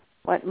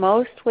what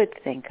most would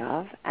think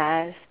of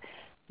as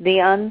the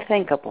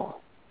unthinkable.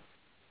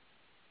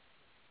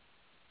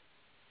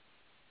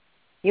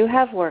 You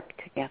have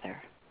worked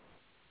together.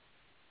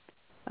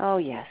 Oh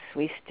yes,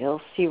 we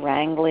still see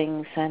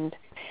wranglings and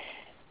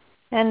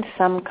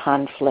some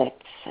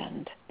conflicts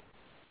and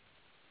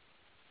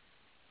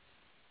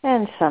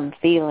some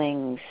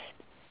feelings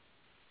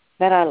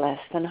that are less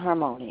than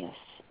harmonious.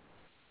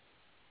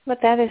 But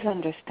that is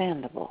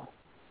understandable,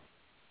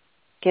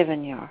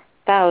 given your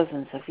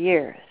thousands of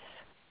years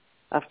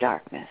of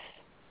darkness.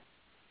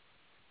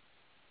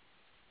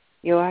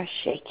 You are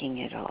shaking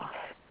it off.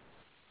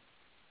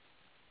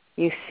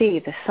 You see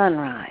the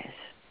sunrise.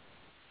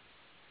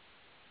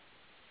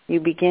 You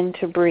begin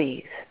to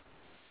breathe.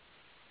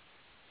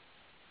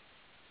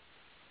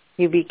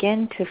 You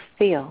begin to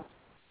feel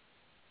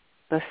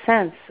the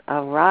sense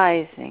of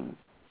rising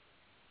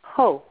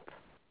hope,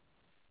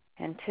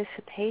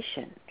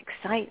 anticipation,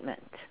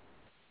 excitement.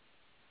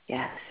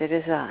 Yes, it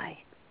is I.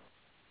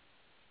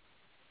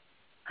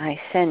 I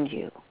send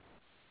you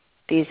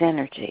these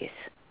energies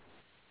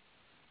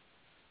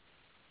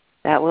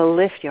that will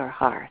lift your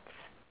hearts.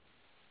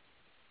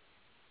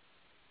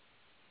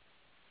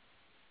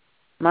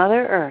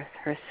 Mother Earth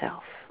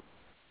herself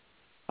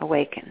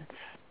awakens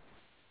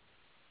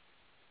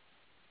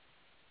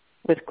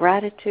with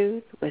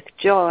gratitude, with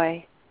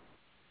joy.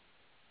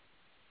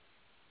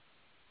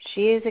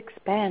 She is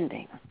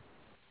expanding.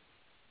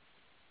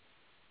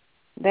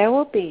 There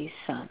will be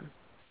some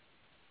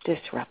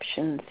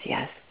disruptions,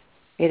 yes.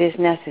 It is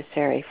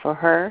necessary for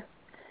her.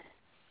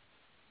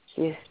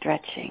 She is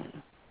stretching,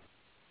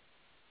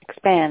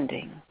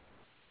 expanding,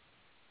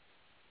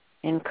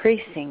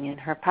 increasing in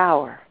her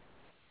power.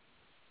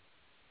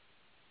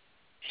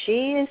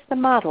 She is the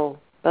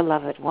model,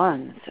 beloved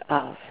ones,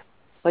 of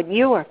what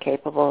you are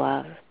capable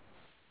of.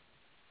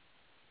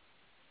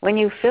 When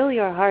you fill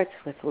your hearts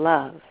with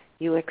love,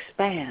 you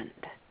expand,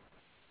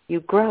 you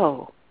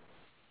grow,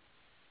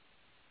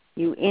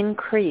 you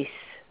increase,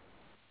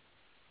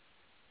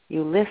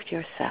 you lift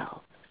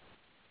yourselves.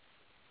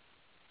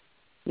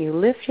 You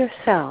lift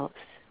yourselves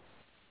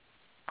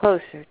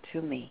closer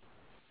to me.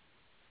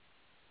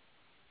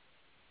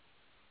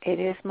 It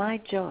is my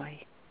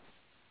joy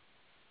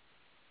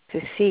to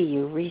see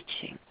you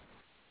reaching,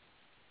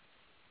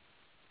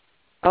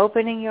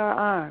 opening your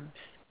arms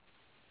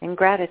in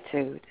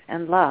gratitude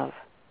and love.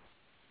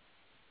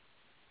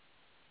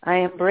 I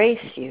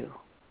embrace you,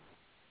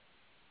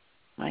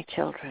 my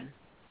children.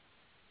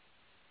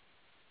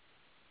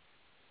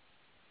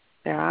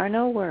 There are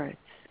no words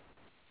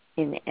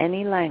in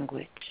any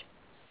language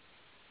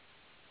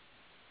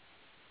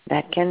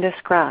that can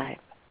describe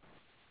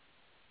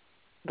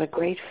the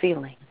great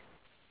feeling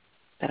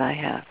that I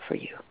have for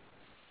you.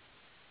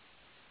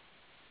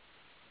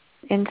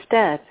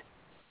 Instead,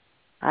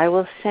 I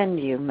will send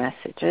you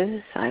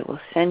messages. I will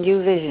send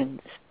you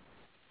visions,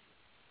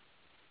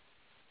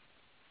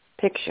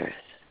 pictures,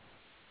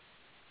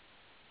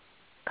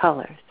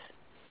 colors,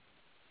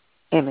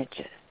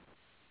 images.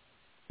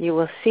 You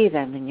will see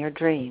them in your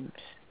dreams.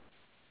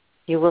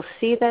 You will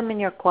see them in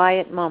your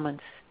quiet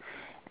moments,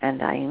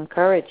 and I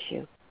encourage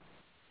you.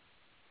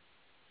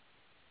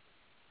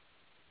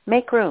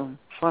 Make room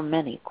for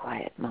many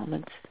quiet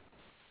moments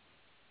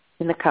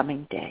in the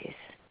coming days,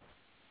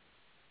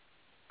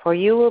 for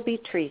you will be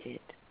treated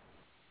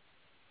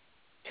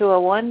to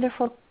a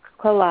wonderful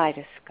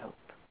kaleidoscope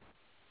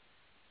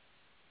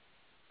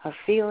of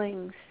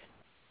feelings,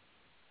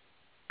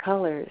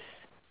 colors,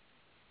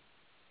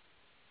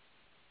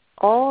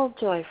 all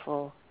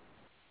joyful,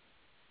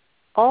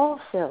 all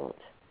filled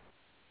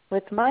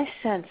with my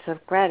sense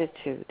of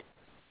gratitude,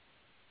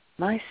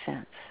 my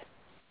sense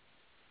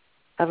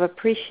of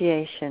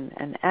appreciation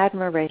and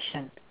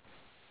admiration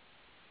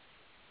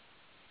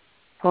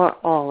for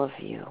all of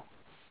you.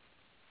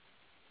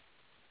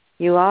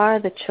 You are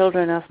the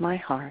children of my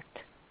heart.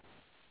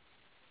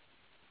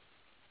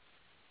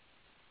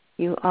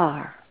 You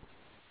are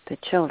the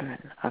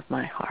children of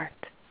my heart.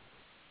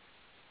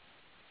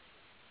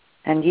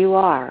 and you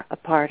are a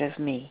part of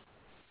me.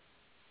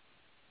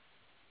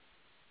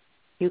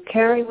 You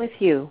carry with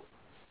you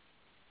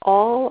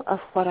all of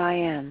what I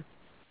am,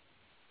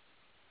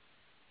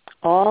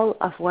 all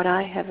of what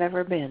I have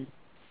ever been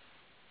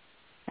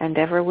and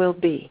ever will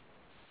be.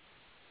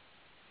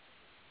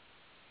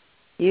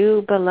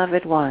 You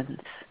beloved ones,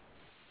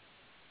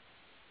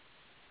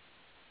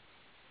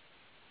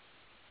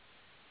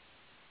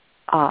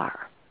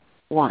 are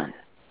one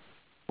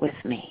with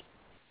me.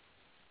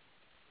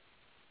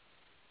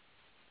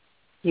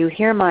 You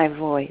hear my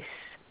voice.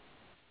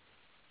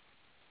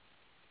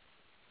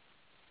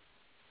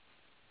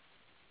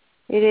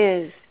 It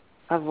is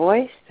a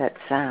voice that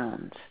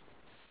sounds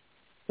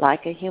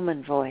like a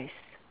human voice.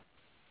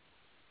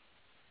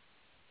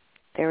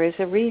 There is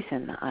a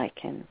reason I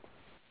can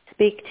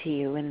speak to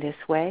you in this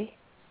way,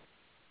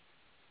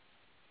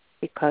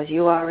 because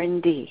you are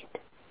indeed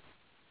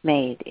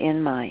made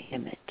in my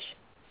image.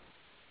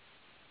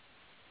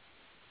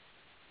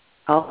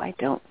 Oh, I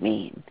don't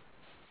mean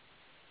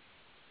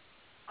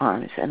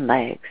arms and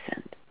legs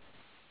and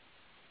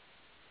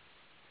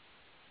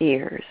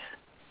ears.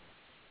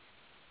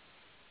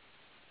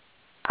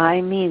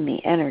 I mean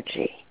the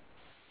energy,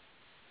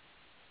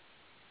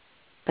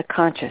 the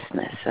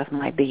consciousness of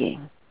my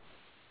being.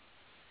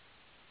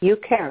 You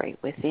carry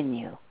within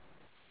you,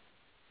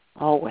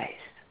 always,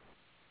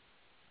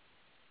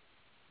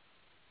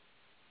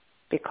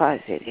 because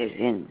it is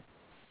in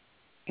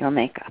your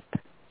makeup.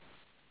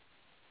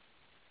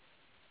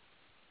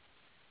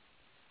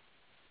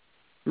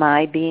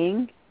 My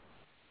being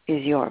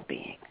is your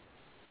being.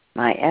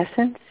 My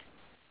essence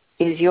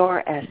is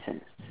your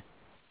essence.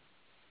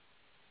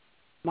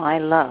 My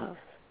love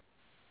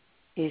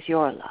is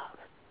your love.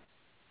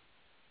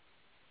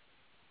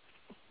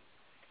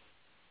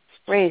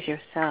 Raise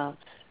yourselves.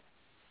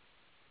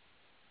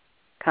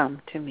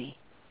 Come to me.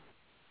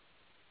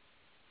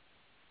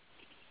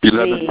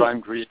 Beloved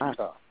Prime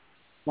Creator.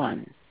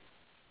 One.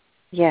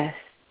 Yes,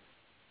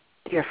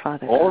 dear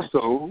Father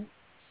God.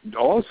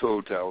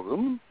 Also tell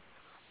them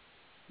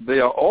they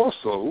are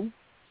also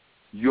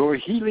your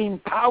healing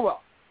power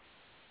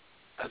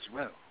as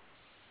well.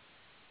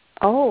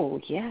 Oh,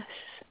 yes.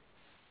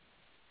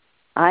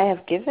 I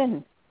have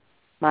given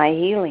my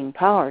healing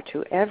power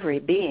to every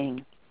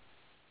being.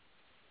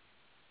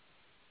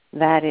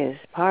 That is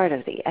part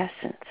of the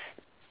essence.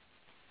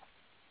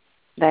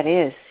 That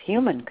is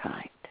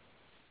humankind.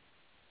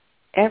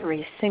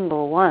 Every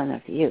single one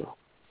of you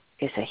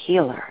is a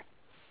healer.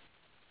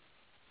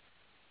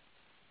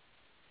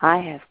 I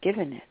have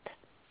given it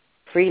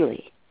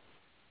freely.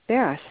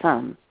 There are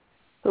some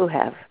who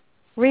have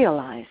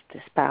realized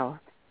this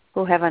power,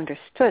 who have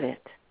understood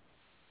it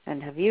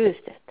and have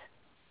used it.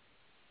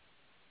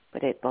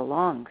 But it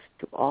belongs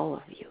to all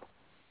of you.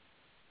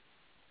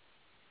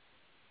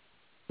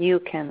 You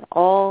can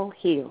all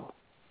heal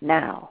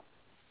now.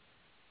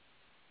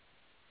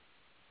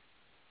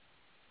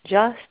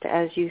 Just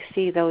as you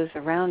see those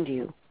around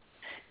you.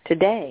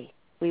 Today,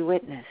 we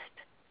witnessed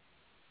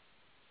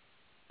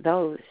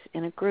those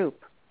in a group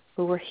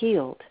who were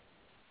healed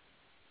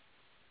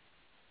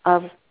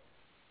of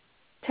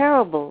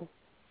terrible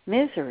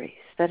miseries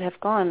that have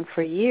gone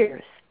for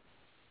years.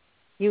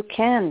 You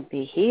can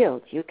be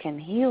healed. You can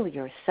heal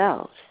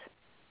yourselves,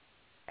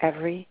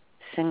 every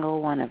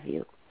single one of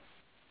you.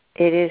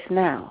 It is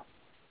now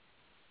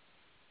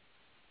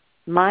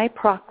my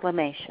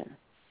proclamation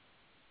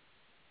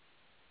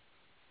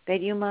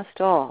that you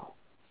must all,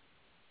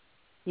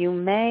 you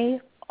may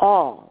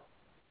all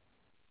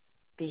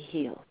be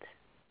healed.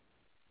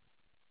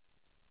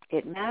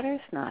 It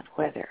matters not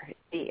whether it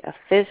be a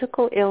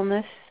physical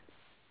illness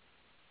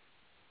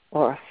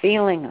or a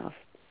feeling of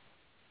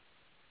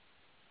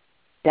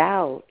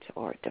doubt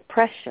or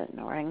depression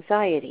or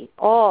anxiety.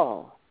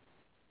 All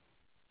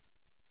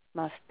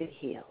must be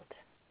healed.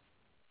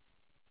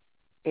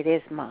 It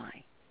is my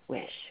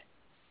wish.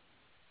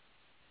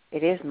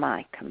 It is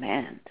my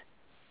command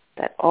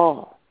that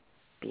all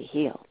be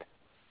healed.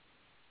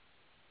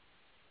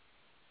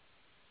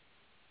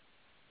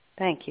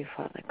 Thank you,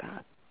 Father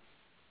God.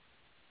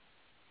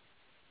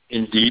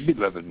 Indeed,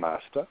 beloved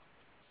Master.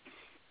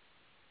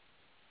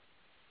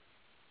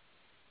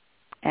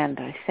 And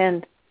I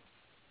send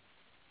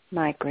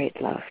my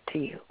great love to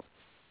you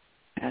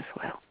as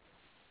well.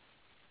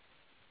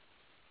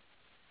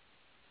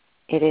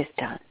 It is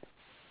done.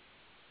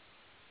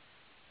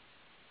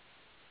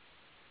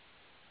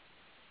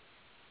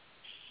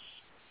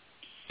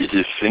 It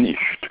is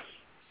finished.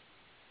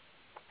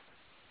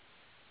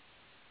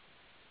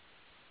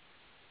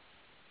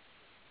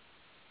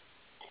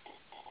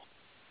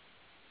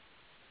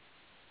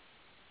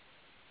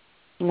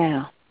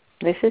 Now,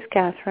 this is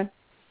Catherine.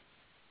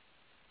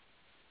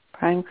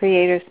 Prime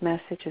Creator's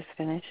message is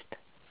finished.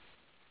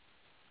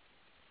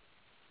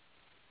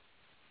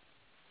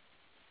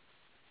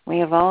 We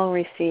have all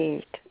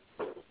received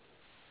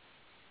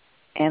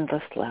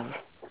endless love.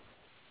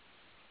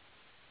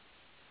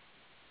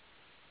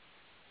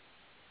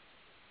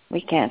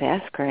 We can't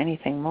ask her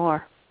anything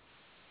more.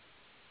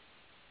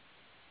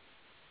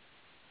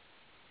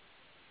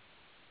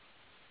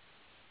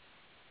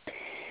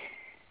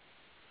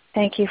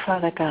 Thank you,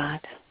 Father God.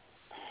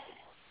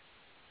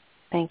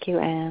 Thank you,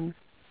 Anne.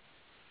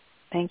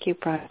 Thank you,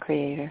 Prime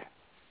Creator.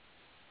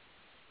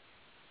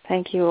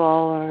 Thank you,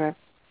 all our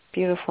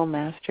beautiful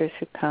masters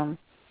who come.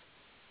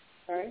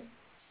 Sorry?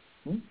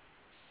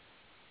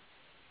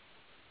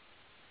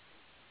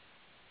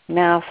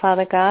 Now,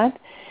 Father God,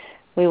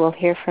 we will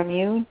hear from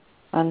you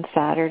on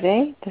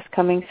Saturday, this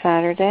coming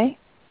Saturday.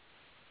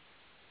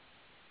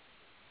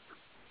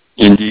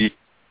 Indeed.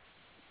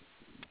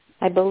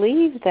 I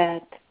believe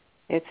that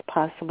it's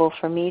possible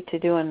for me to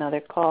do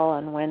another call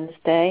on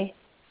Wednesday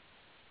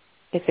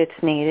if it's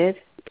needed.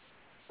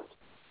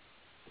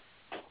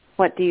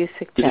 What do you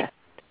suggest?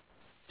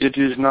 It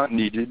is not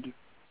needed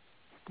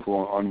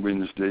on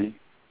Wednesday.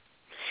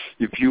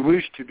 If you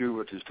wish to do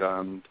what is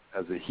termed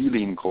as a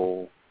healing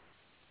call,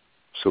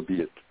 so be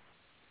it.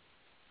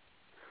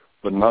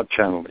 But not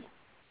channeling.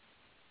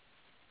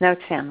 No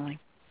channeling.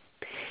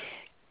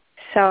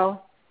 So,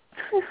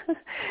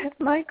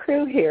 my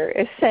crew here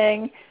is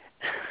saying,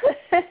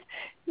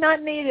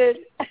 not needed.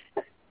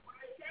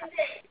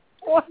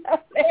 Well,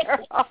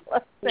 they're all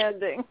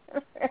ascending.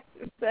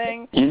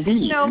 Saying,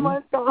 indeed. No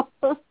more calls.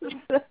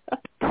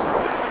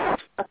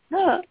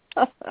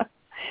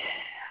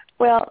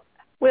 Well,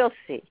 we'll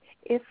see.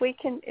 If we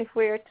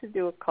are to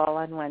do a call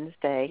on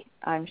Wednesday,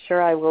 I'm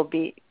sure I will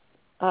be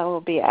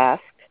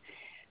asked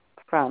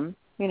from,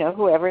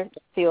 whoever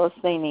feels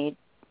they need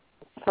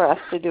for us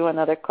to do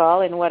another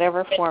call in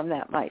whatever form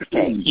that might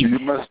take. You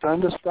must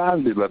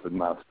understand, beloved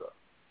Master.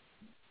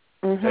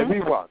 Mm-hmm.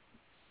 Everyone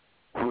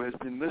who has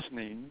been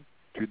listening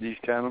to these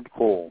channeled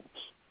calls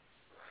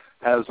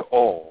has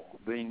all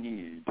they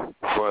need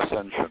for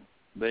ascension.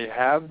 They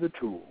have the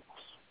tools.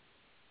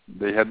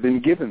 They have been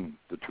given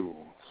the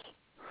tools.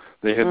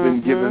 They have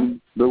been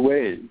given the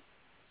way.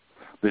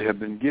 They have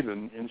been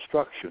given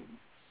instruction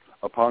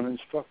upon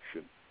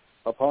instruction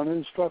upon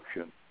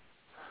instruction.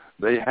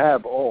 They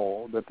have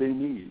all that they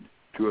need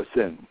to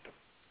ascend.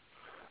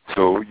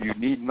 So you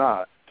need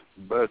not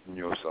burden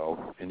yourself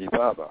any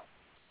further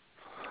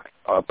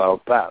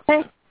about that.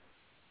 Thank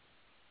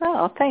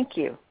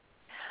you.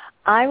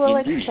 I will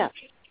Indeed.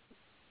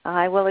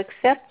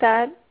 accept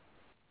that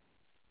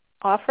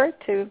offer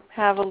to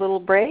have a little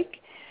break.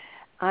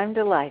 I'm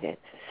delighted.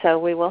 So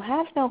we will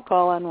have no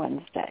call on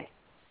Wednesday.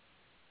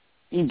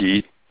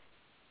 Indeed.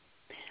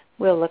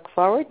 We'll look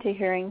forward to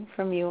hearing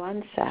from you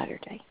on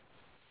Saturday.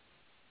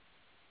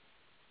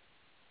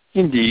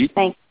 Indeed.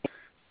 Thank you.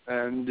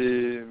 And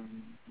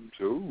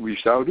so we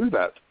shall do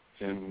that.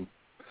 And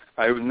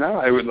I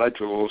would like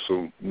to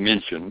also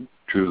mention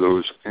to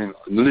those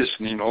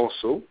listening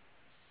also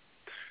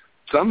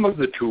some of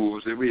the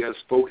tools that we have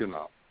spoken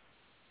of.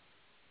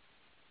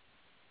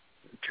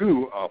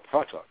 Two are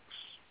products,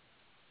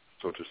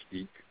 so to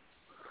speak.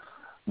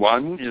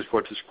 One is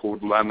what is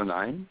called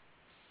Laminine,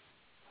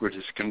 which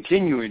is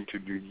continuing to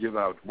give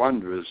out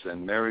wonders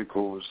and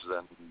miracles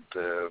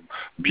and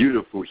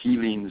beautiful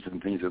healings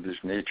and things of this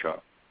nature.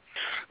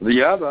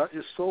 The other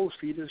is Soul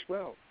Seed as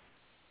well.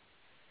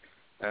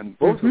 And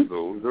both of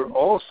those are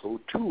also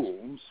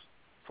tools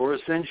for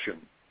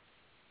ascension.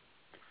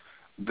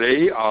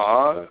 They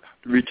are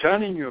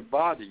returning your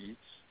bodies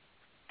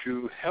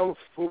to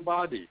healthful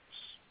bodies.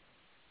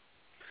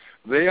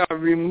 They are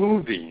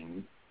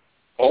removing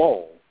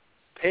all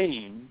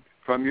pain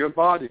from your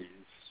bodies.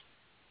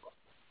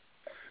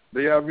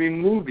 They are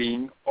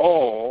removing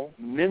all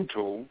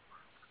mental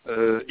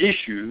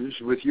issues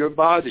with your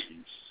bodies.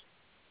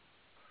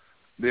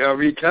 They are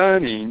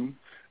returning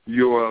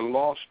your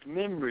lost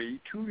memory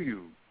to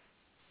you.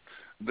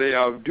 They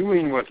are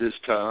doing what is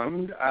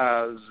termed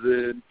as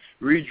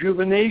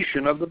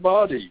rejuvenation of the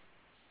body.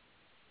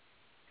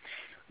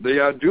 They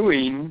are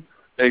doing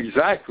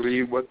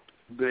exactly what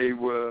they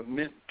were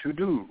meant to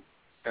do,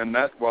 and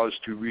that was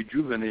to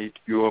rejuvenate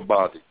your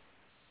body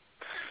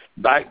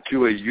back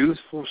to a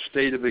youthful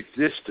state of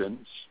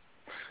existence,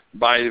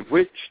 by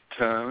which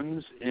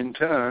in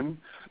turn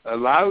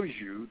allows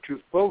you to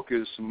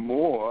focus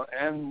more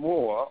and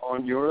more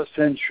on your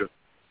ascension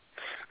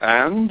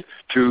and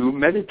to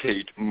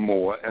meditate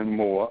more and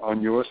more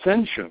on your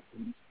ascension.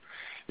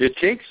 It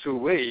takes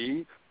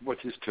away what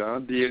is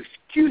termed the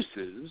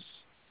excuses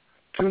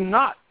to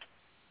not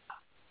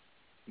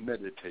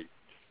meditate,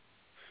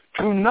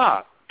 to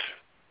not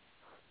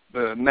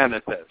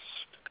manifest,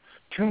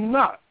 to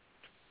not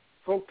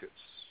focus.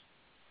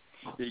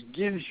 It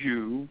gives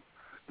you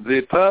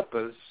the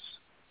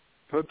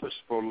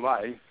purposeful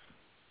life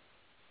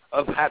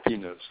of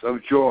happiness,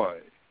 of joy,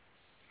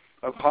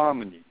 of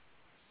harmony.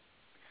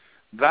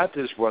 That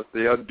is what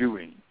they are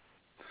doing.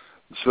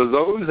 So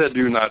those that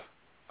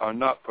are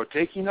not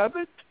partaking of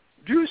it,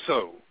 do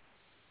so.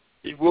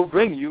 It will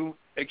bring you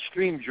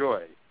extreme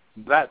joy.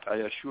 That I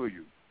assure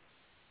you.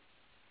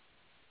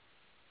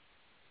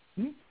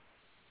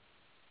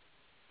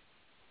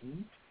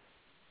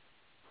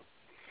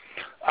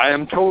 I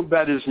am told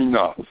that is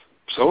enough.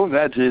 So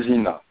that is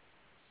enough.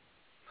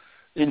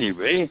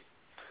 Anyway,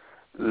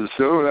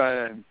 so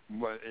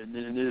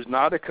it is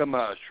not a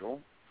commercial.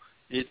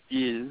 It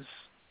is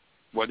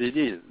what it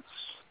is.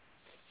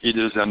 It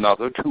is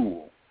another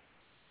tool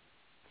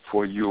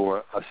for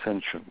your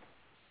ascension.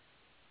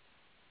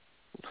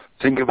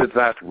 Think of it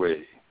that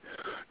way.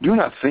 Do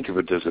not think of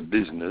it as a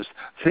business.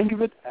 Think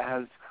of it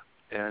as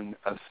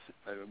a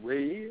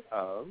way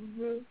of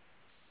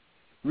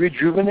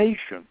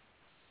rejuvenation.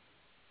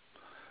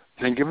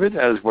 Think of it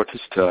as what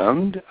is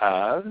termed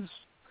as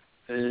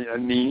a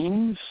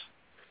means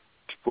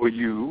for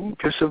you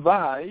to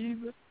survive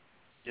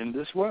in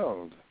this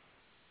world.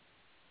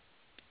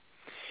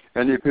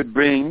 And if it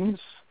brings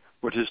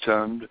what is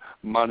termed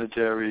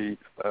monetary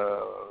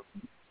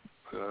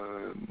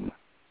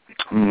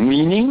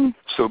meaning,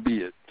 so be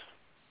it.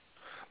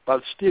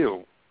 But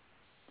still,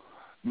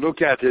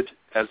 look at it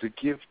as a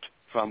gift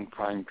from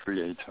Prime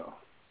Creator.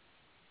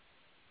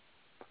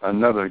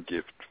 Another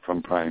gift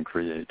from Prime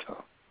Creator.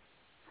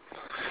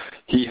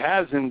 He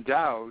has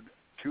endowed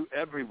to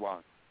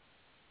everyone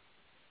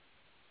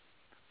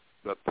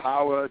the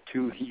power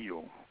to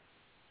heal.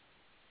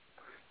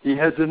 He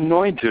has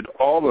anointed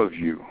all of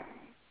you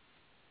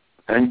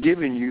and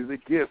given you the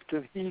gift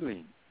of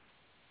healing.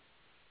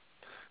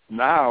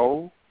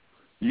 Now,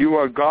 you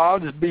are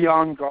gods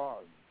beyond gods,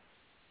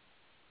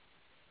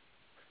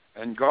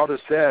 and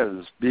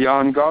goddesses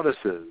beyond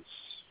goddesses,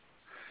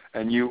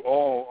 and you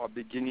all are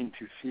beginning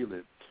to feel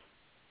it,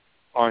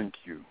 aren't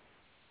you?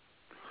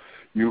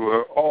 You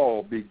are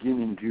all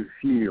beginning to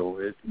feel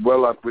it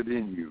well up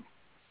within you.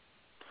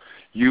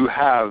 You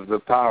have the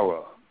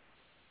power.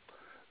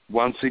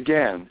 Once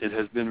again, it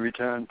has been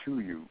returned to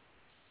you.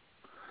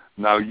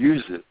 Now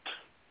use it.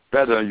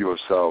 Better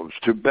yourselves,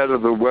 to better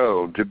the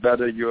world, to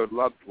better your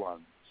loved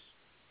ones,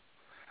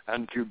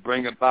 and to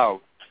bring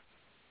about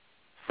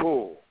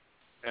full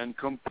and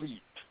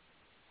complete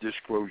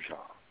disclosure.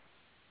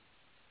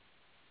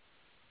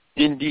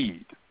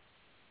 Indeed,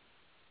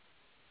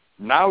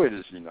 now it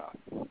is enough.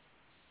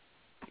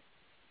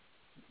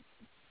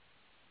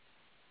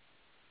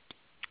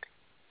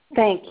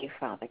 Thank you,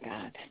 Father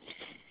God.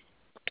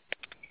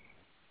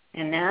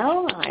 And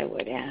now I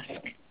would ask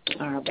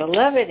our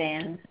beloved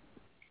Anne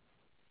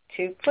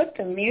to put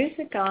the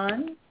music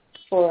on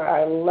for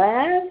our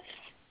last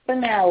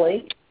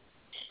finale,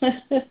 for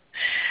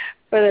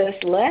this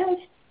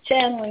last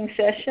channeling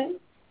session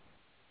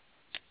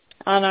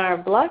on our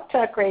Blog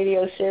Talk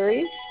Radio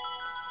series.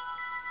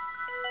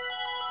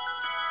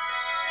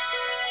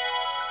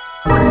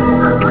 All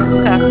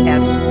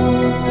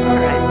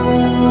right.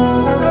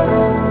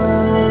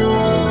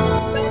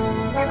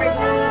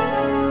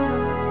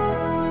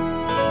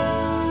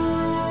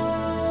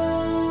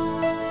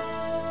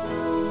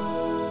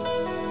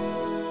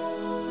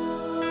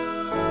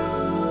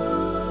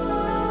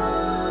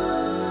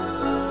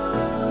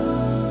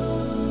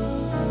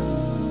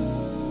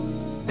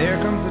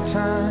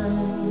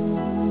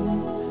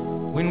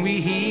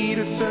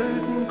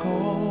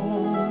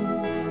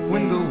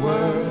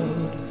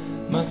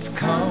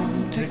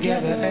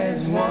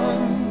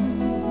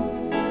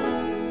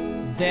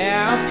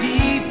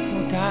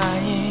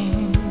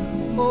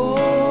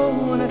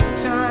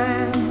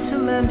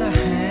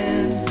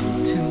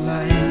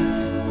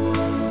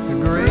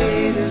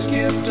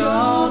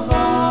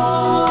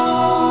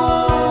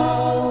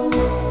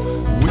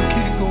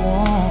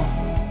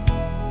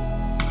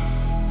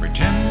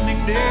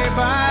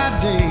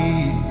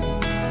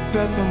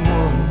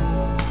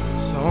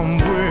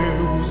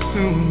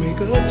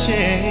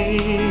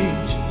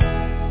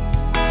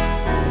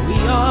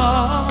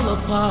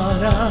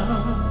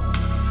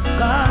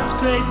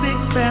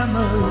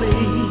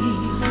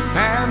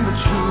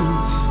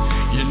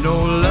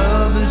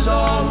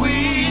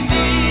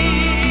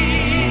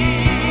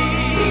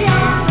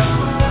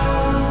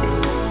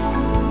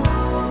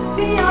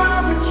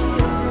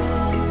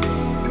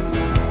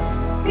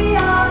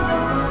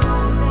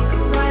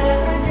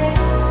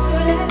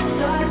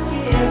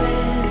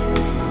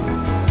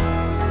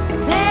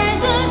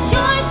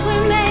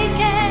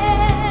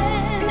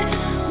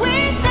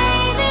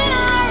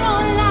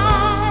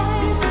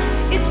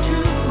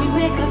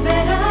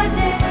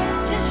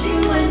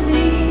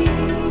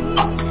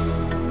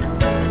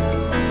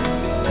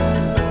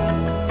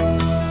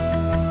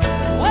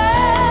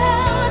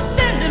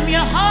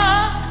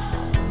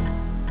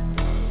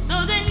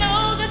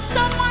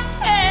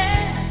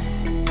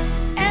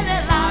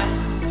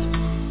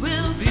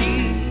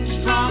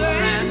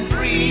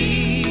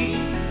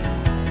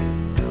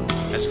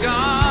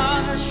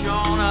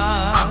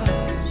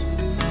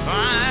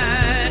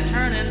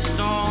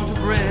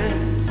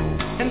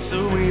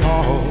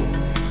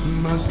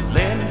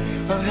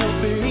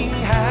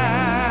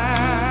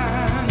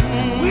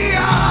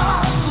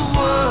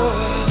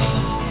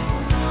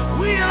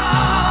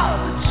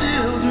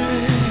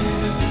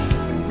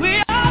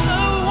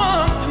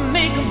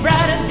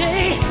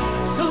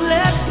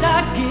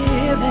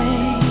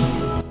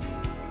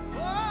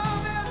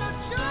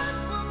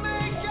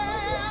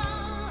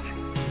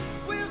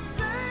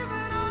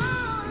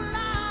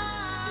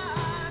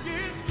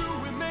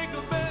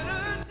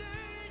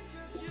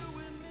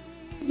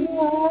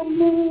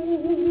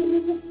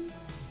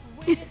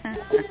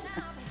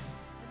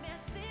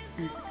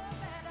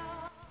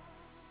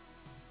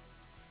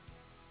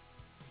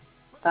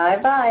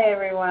 Bye-bye,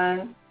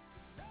 everyone.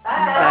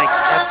 Bye,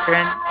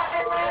 Catherine.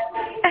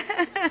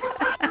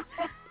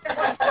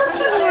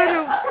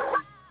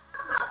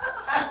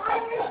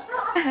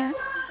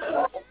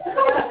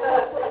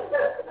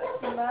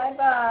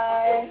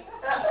 Bye-bye.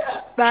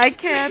 Bye,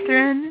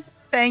 Catherine.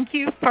 Thank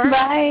you for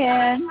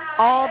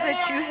all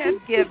that you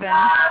have given.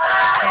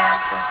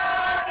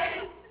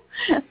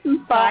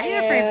 And, bye,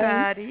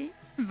 everybody.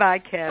 Bye,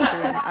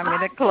 Catherine. I'm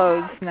going to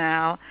close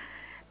now.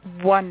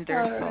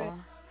 Wonderful. Right.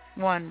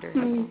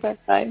 Wonderful.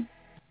 Bye-bye.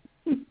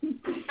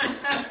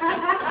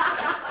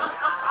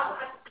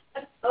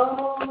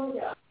 Oh,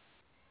 yeah.